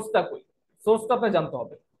আসে, সোর্সটা কই, সোর্সটা আপনার জানতে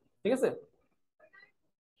হবে। ঠিক আছে,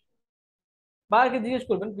 বা আগে জিজ্ঞেস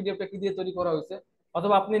করবেন পিডিএফটা কি দিয়ে তৈরি করা হয়েছে,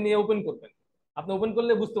 অথবা আপনি নিয়ে ওপেন করবেন। আপনি ওপেন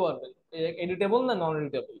করলে বুঝতে পারবেন এডিটেবল না নন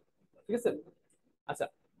এডিটেবল। ঠিক আছে। আচ্ছা,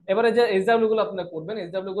 এবারে যে এসডাব্লিউ গুলো আপনি করবেন,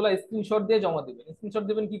 এসডাব্লিউ গুলো স্ক্রিনশট দিয়ে জমা দিবেন। স্ক্রিনশট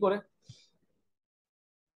দিবেন কি করে?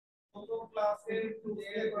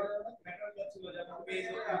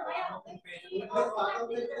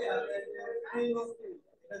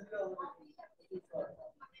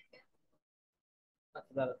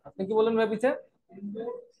 আচ্ছা দাঁড়ান, আপনি কি বলেন ভাই পিছে?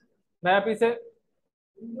 ভাইয়া পিছে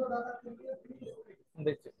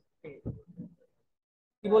দেখছি,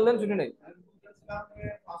 কি বললেন শুনি নাই।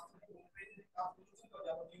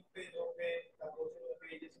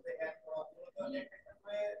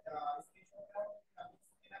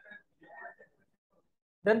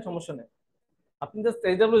 দেন সমস্যা নেই, আপনি জাস্ট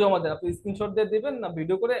এইচডব্লিউ জমা দেন। আপনি স্ক্রিনশট দিয়ে দিবেন না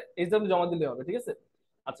ভিডিও করে, এইচডব্লিউ জমা দিলে হবে। ঠিক আছে।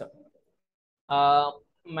 আচ্ছা,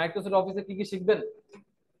 মাইক্রোসফট অফিসে কি কি শিখবেন?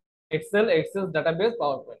 Excel, access, database,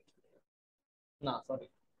 power point. না sorry,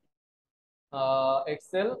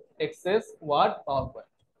 Excel, access, word, power point.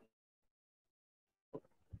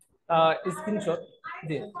 Screenshot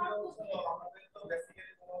দিয়ে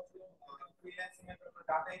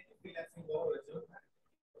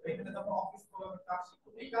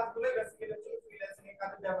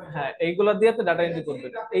হ্যাঁ, এইগুলা দিয়ে আপনি ডাটা এন্ট্রি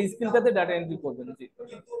করবেন, এই স্কিলটাতে ডাটা এন্ট্রি করবেন। জি,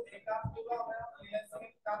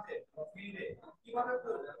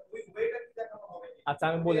 আচ্ছা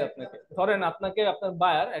আমি বলি আপনাকে। ধরেন আপনাকে আপনার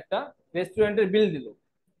বায়ার একটা রেস্টুরেন্টের বিল দিল,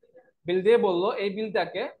 বিল দিয়ে বললো এই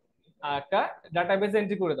বিলটাকে একটা ডাটাবেসে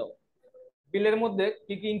এন্ট্রি করে দাও। বিলের মধ্যে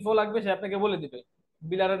কি কি ইনফো লাগবে সে আপনাকে বলে দিবে।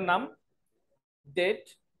 বিলারের নাম, ডেট,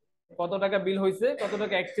 কত টাকা বিল হয়েছে, কত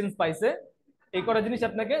টাকা এক্সচেঞ্জ পাইছে, এই কটা জিনিস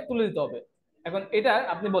আপনাকে তুলে দিতে হবে। এখন এটা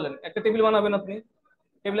আপনি বলেন একটা টেবিল বানাবেন আপনি,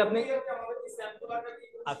 টেবিল আপনি।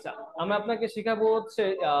 আচ্ছা, আমরা আপনাকে শিখাবো হচ্ছে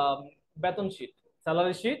বেতন শিট,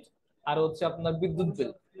 স্যালারি শিট, আর হচ্ছে আপনার বিদ্যুৎ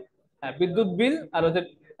বিল। হ্যাঁ, বিদ্যুৎ বিল আর হচ্ছে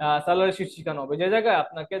স্যালারি শিট শেখানো হবে, যে জায়গায়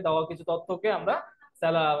আপনাকে দেওয়া কিছু তথ্যকে আমরা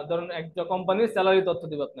ধরুন একটা কোম্পানির স্যালারি তথ্য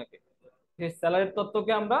দিব আপনাকে, সেই স্যালারির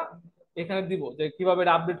তথ্যকে আমরা এখানে দিব, যে কিভাবে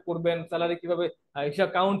আপডেট করবেন, স্যালারি কিভাবে হিসাব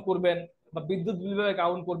কাউন্ট করবেন, বা বিদ্যুৎ বিল কিভাবে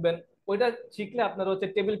কাউন্ট করবেন। ওইটা শিখলে আপনার হচ্ছে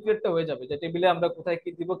টেবিল ক্রিয়েটটা হয়ে যাবে, যে টেবিলে আমরা কোথায় কি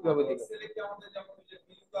দিব, কিভাবে দিব।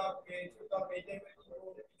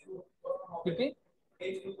 কি কি?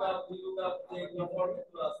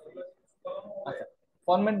 আচ্ছা,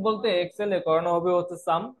 ফরম্যাট বলতে এক্সেলে করানো হবে হচ্ছে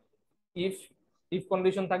সাম, ইফ, ইফ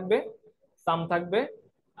কন্ডিশন থাকবে, সাম থাকবে,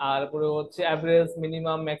 আর পরে হচ্ছে অ্যাভারেজ,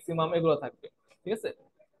 মিনিমাম, ম্যাক্সিমাম এগুলো থাকবে। ঠিক আছে,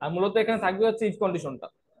 আর মূলত এখানে থাকবে হচ্ছে ইফ কন্ডিশনটা।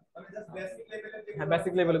 হ্যাঁ,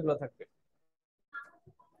 বেসিক লেভেল গুলো থাকবে।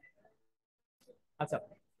 আচ্ছা,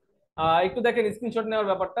 একটু দেখেন স্ক্রিনশট নেওয়ার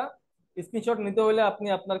ব্যাপারটা। স্ক্রিনশট নিতে হলে আপনি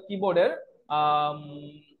আপনার কিবোর্ডের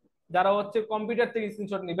যারা হচ্ছে কম্পিউটার থেকে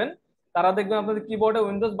স্ক্রিনশট নেবেন, তারা দেখবেন আপনাদের কিবোর্ডে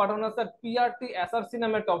উইন্ডোজ বাটন আছে, আর পিআরটি এসআরসি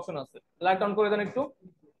নামে একটা অপশন আছে। লাইট অন করে দেন একটু,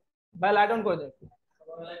 ভাই লাইট অন করে দেন।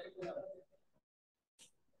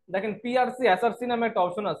 দেখেন পিআরসি এসআরসি নামে একটা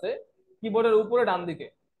অপশন আছে কিবোর্ডের উপরে ডান দিকে,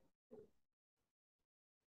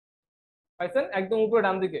 পাইছেন? একদম উপরে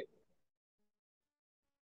ডান দিকে।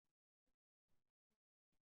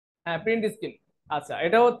 হ্যাঁ, প্রিন্ট স্ক্রিন। আচ্ছা,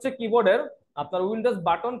 এটা হচ্ছে কিবোর্ডের আপনার উইন্ডোজ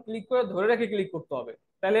বাটন ক্লিক করে ধরে রেখে ক্লিক করতে হবে,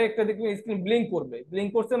 তাহলে একটা দেখবেন স্ক্রিন ব্লিঙ্ক করবে। ব্লিঙ্ক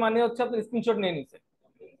করছে মানে হচ্ছে আপনি স্ক্রিনশট নিয়ে নিছে।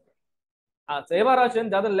 আচ্ছা, এবার আসেন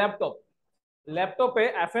যাদের ল্যাপটপ, ল্যাপটপে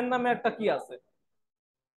এফএন নামে একটা কি আছে,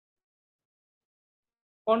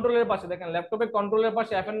 কন্ট্রোলের পাশে দেখেন, ল্যাপটপে কন্ট্রোলের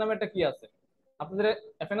পাশে এফএন নামে একটা কি আছে। আপনাদের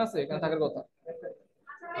এফএন আছে এখানে থাকার কথা।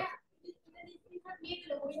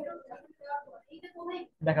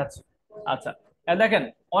 দেখাচ্ছি। আচ্ছা, দেখেন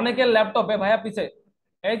অনেকের ল্যাপটপে ভাইয়া পিছে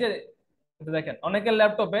এই যে এটা দেখেন অনেকের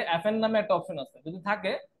ল্যাপটপে এফএন নামে একটা অপশন আছে, যদি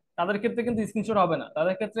থাকে তাদের ক্ষেত্রে কিন্তু স্ক্রিনশট হবে না,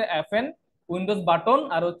 তাদের ক্ষেত্রে এফএন, উইন্ডোজ বাটন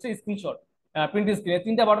আর হচ্ছে স্ক্রিনশট, প্রিন্ট স্ক্রিন, এই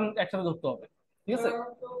তিনটা বাটন একসাথে ধরতে হবে। ঠিক আছে?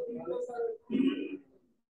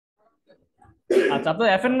 আচ্ছা, আপনার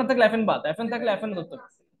এফএন না থাকলে এফএন বাদ, এফএন থাকলে এফএন ধরতে হবে,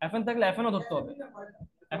 এফএন থাকলে এফএনও ধরতে হবে।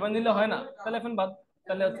 এফএন দিলে হয় না, তাহলে এফএন বাদ।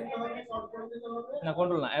 তাহলে হচ্ছে না,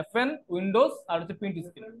 কন্ট্রোল না, এফএন, উইন্ডোজ আর হচ্ছে প্রিন্ট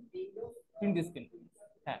স্ক্রিন, প্রিন্ট স্ক্রিন।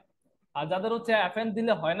 হ্যাঁ, আর যাদের হচ্ছে এফএন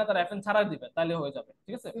দিলে হয় না তারা এফএন ছাড়া দিবে, তাহলে হয়ে যাবে।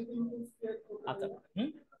 ঠিক আছে? আচ্ছা। হুম,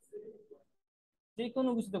 যে কোনো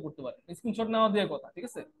কিছুতে করতে পারেন, স্ক্রিনশট নেওয়া দিয়ে কথা। ঠিক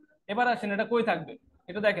আছে? এবার আসেন এটা কই থাকবে,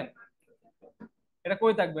 এটা দেখেন, এটা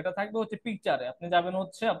কই থাকবে, এটা থাকবে হচ্ছে পিকচারে। আপনি যাবেন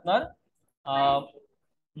হচ্ছে আপনার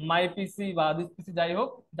মাই পিসি বা দিস পিসি যাই হোক,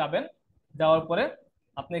 যাবেন, যাওয়ার পরে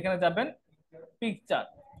আপনি এখানে যাবেন পিকচার,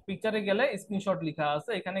 পিকচারে গেলে স্ক্রিনশট লেখা আছে,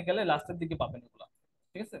 এখানে গেলে লাস্টের দিকে পাবেন এগুলো।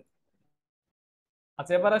 ঠিক আছে?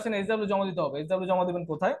 আচ্ছা, এবার আসেন এইচডব্লিউ জমা দিতে হবে। এইচডব্লিউ জমা দিবেন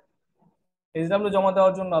কোথায়? এইচডব্লিউ জমা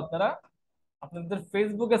দেওয়ার জন্য আপনারা আপনাদের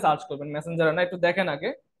ফেসবুকে সার্চ করবেন, মেসেঞ্জারে না, একটু দেখেন আগে।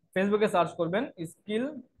 ফেসবুকে সার্চ করবেন স্কিল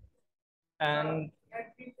অ্যান্ড,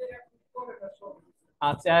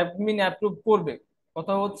 আচ্ছা, অ্যাডমিন অ্যাপ্রুভ করবে।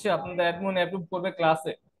 কথা হচ্ছে আপনাদের অ্যাডমিন অ্যাপ্রুভ করবে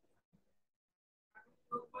ক্লাসে।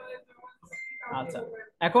 আচ্ছা,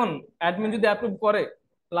 এখন অ্যাডমিন যদি অ্যাপ্রুভ করে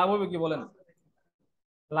লাভ হবে কি বলেন?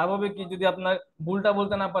 লাভ হবে কি যদি আপনার ভুলটা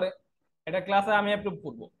বলতে না পারে? এটা ক্লাসে আমি অ্যাপ্রুভ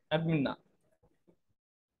করবো, অ্যাডমিন না,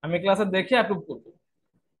 আমি ক্লাসে দেখে অ্যাপ্রুভ করবো।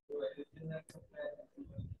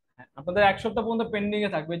 হ্যাঁ, আপনাদের 1 সপ্তাহ পর্যন্ত পেন্ডিং এ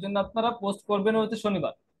থাকবে, এই জন্য আপনারা পোস্ট করবেন হচ্ছে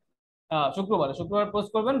শনিবার, শুক্রবারে, শুক্রবার পোস্ট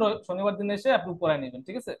করবেন, শনিবার দিন এসে অ্যাপ্রুভ করায় নেবেন।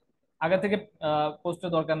 ঠিক আছে? আগে থেকে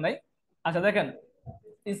পোস্টের দরকার নাই। আচ্ছা দেখেন,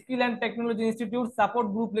 skill and technology institute support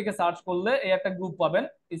group লিখে সার্চ করলে এই একটা গ্রুপ পাবেন,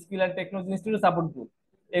 skill and technology institute support group.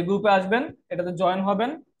 এই গ্রুপে আসবেন, এটাতে জয়েন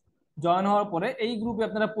হবেন। জয়েন হওয়ার পরে এই গ্রুপে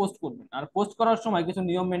আপনারা পোস্ট করবেন, আর পোস্ট করার সময় কিছু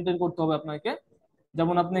নিয়ম মেনটেন করতে হবে আপনাকে।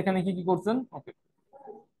 যেমন আপনি এখানে কি কি করছেন, ওকে,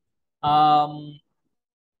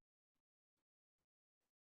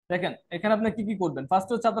 দেখেন এখানে আপনি কি কি করবেন, ফার্স্ট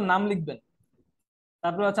হচ্ছে আপনার নাম লিখবেন,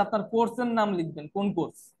 তারপরে হচ্ছে আপনার কোর্সের নাম লিখবেন, কোন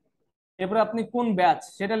কোর্স, এরপরে আপনি কোন ব্যাচ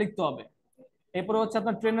সেটা লিখতে হবে, এরপরে হচ্ছে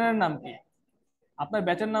আপনার ট্রেনারের নাম কি, আপনার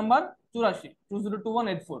ব্যাচের নাম্বার 84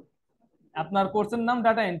 202184, আপনার কোর্সের নাম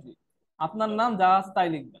ডাটা এন্ট্রি, আপনার নাম যা আছে তাই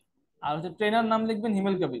লিখবেন, আর হচ্ছে ট্রেনার নাম লিখবেন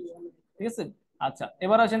হিমেল কবির। ঠিক আছে? আচ্ছা,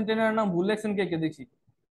 এবার আসেন ট্রেনারের নাম ভুল লেখছেন কে কে দেখি।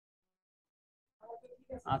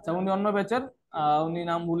 আচ্ছা, উনি অন্য ব্যাচের, উনি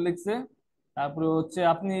নাম ভুল লিখছে। তারপরে হচ্ছে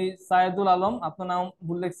আপনি সায়েদুল আলম, আপনার নাম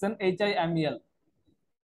ভুল লিখছেন, HIMEL।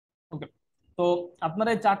 ওকে, তো আপনারা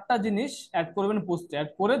এই 4টা জিনিস অ্যাড করবেন, পোস্টে অ্যাড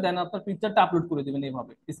করে দেন আপনার পিকচারটা আপলোড করে দিবেন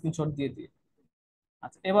এইভাবে স্ক্রিনশট দিয়ে দিয়ে।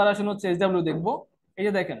 আচ্ছা, এবার আসেন হচ্ছে এইচডব্লিউ দেখবো। এই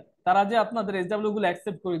যে দেখেন, তারা যে আপনাদের এইচডব্লিউ গুলো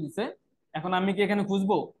অ্যাকসেপ্ট করে দিছে, এখন আমি কি এখানে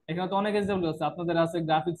খুঁজবো? এখানে তো অনেক এইচডব্লিউ আছে, আপনাদের আছে,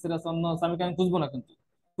 গ্রাফিক্স এর আছে, অন্য আছে, আমি এখানে খুঁজবো না কিন্তু,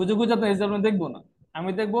 খুঁজে খুঁজে আপনার এইচডব্লিউ দেখবো না। আমি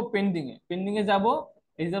দেখবো পেন্ডিং এ, পেন্ডিং এ যাবো,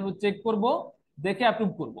 এইচডব্লিউ চেক করব, দেখে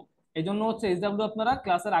অ্যাপ্রুভ করব। এই জন্য হচ্ছে এইচডব্লিউ আপনারা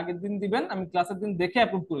ক্লাসের আগের দিন দিবেন, আমি ক্লাসের দিন দেখে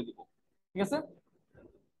অ্যাপ্রুভ করে দিব। ঠিক আছে?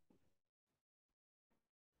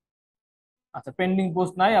 আচ্ছা, পেন্ডিং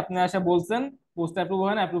পোস্ট নাই, আপনি এসে বলছেন পোস্ট অ্যাপ্রুভ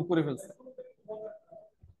হয় না, অ্যাপ্রুভ করে ফেলছেন।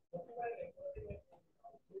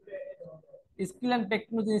 Skill and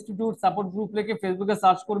technology institute support group লিখে ফেসবুকে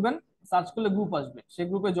সার্চ করবেন, সার্চ করলে গ্রুপ আসবে, সেই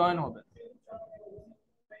গ্রুপে জয়েন হবে,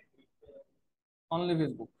 অনলি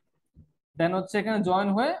ফেসবুক। দেন হচ্ছে এখানে জয়েন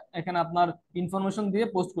হয়ে এখানে আপনার ইনফরমেশন দিয়ে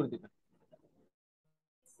পোস্ট করে দিবেন।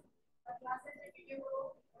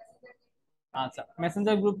 আচ্ছা,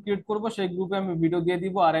 মেসেঞ্জার গ্রুপ ক্রিয়েট করব, সেই গ্রুপে আমি ভিডিও দিয়ে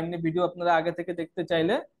দিব, আর এমনি ভিডিও আপনারা আগে থেকে দেখতে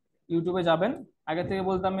চাইলে ইউটিউবে যাবেন, আগে থেকে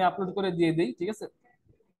বলতে আমি আপলোড করে দিয়ে দিই। ঠিক আছে?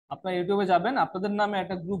 আপনার ইউটিউবে যাবেন, আপনাদের নামে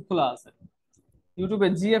একটা গ্রুপ খোলা আছে, ইউটিউবে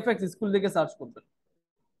GFX স্কুল লিখে সার্চ করবেন,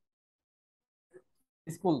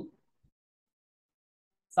 স্কুল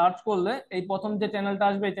সার্চ করলে এই প্রথম যে চ্যানেলটা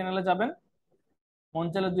আসবে এই চ্যানেলে যাবেন, মন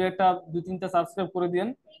চাইলে দুই তিনটা সাবস্ক্রাইব করে দিন।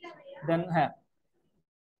 দেন হ্যাঁ,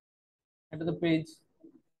 এটা তো পেজ,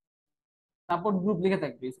 সাপোর্ট গ্রুপ লিখে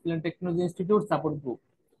থাকবে, skill and technology institute support group.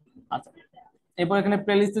 আচ্ছা, এরপর এখানে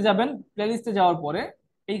প্লে লিস্টে যাবেন, প্লে লিস্টে যাওয়ার পরে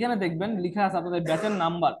এইখানে দেখবেন লেখা আছে আপনাদের ব্যাচের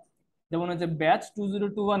নাম্বার, যেমন হচ্ছে ব্যাচ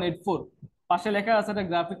 202184, পাশে লেখা আছে এটা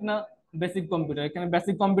গ্রাফিক না বেসিক কম্পিউটার, এখানে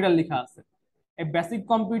বেসিক কম্পিউটার লেখা আছে। এই বেসিক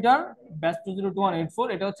কম্পিউটার ব্যাচ 202184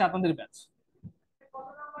 এটা হচ্ছে আপনাদের ব্যাচ।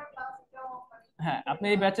 হ্যাঁ, আপনি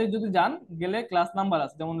এই ব্যাচে যদি যান, গেলে ক্লাস নাম্বার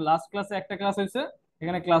আছে, যেমন লাস্ট ক্লাসে একটা ক্লাস হয়েছে,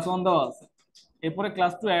 এখানে ক্লাস 1 দেওয়া আছে, এরপরে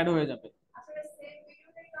ক্লাস 2 অ্যাড হয়ে যাবে,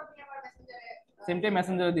 সেমটাই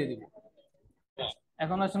মেসেঞ্জারে দিয়ে দিব।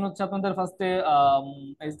 এখন আসলে হচ্ছে আপনাদের ফার্স্টে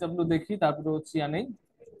SW দেখি, তারপরে হচ্ছে নেই।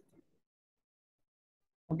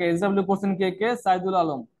 ওকে, SW করছেন কে কে? সাইদুল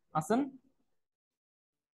আলম আছেন?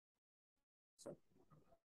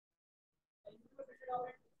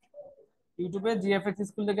 ইউটিউবে জিএফএক্স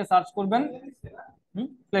স্কুল থেকে সার্চ করবেন।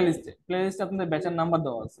 প্লে লিস্টে আপনাদের ব্যাচের নাম্বার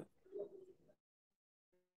দেওয়া আছে।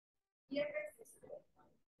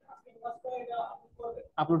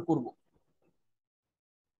 আপলোড করব।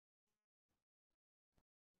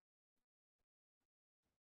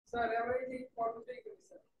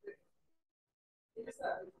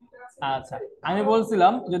 আচ্ছা, আমি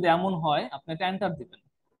বলছিলাম যদি এমন হয় আপনি একটা এন্টার দিবেন,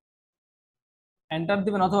 এন্টার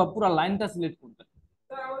দিবেন অথবা পুরো লাইনটা সিলেক্ট করবেন।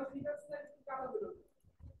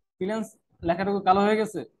 ফিনান্স লেখাটুকু কালো হয়ে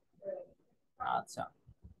গেছে। আচ্ছা,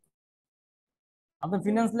 আপনি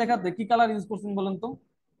ফিনান্স লেখাতে কি কালার ইউজ করছেন বলেন তো?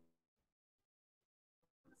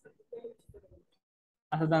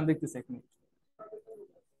 আচ্ছা দাঁড়ান দেখতেছি এক মিনিট।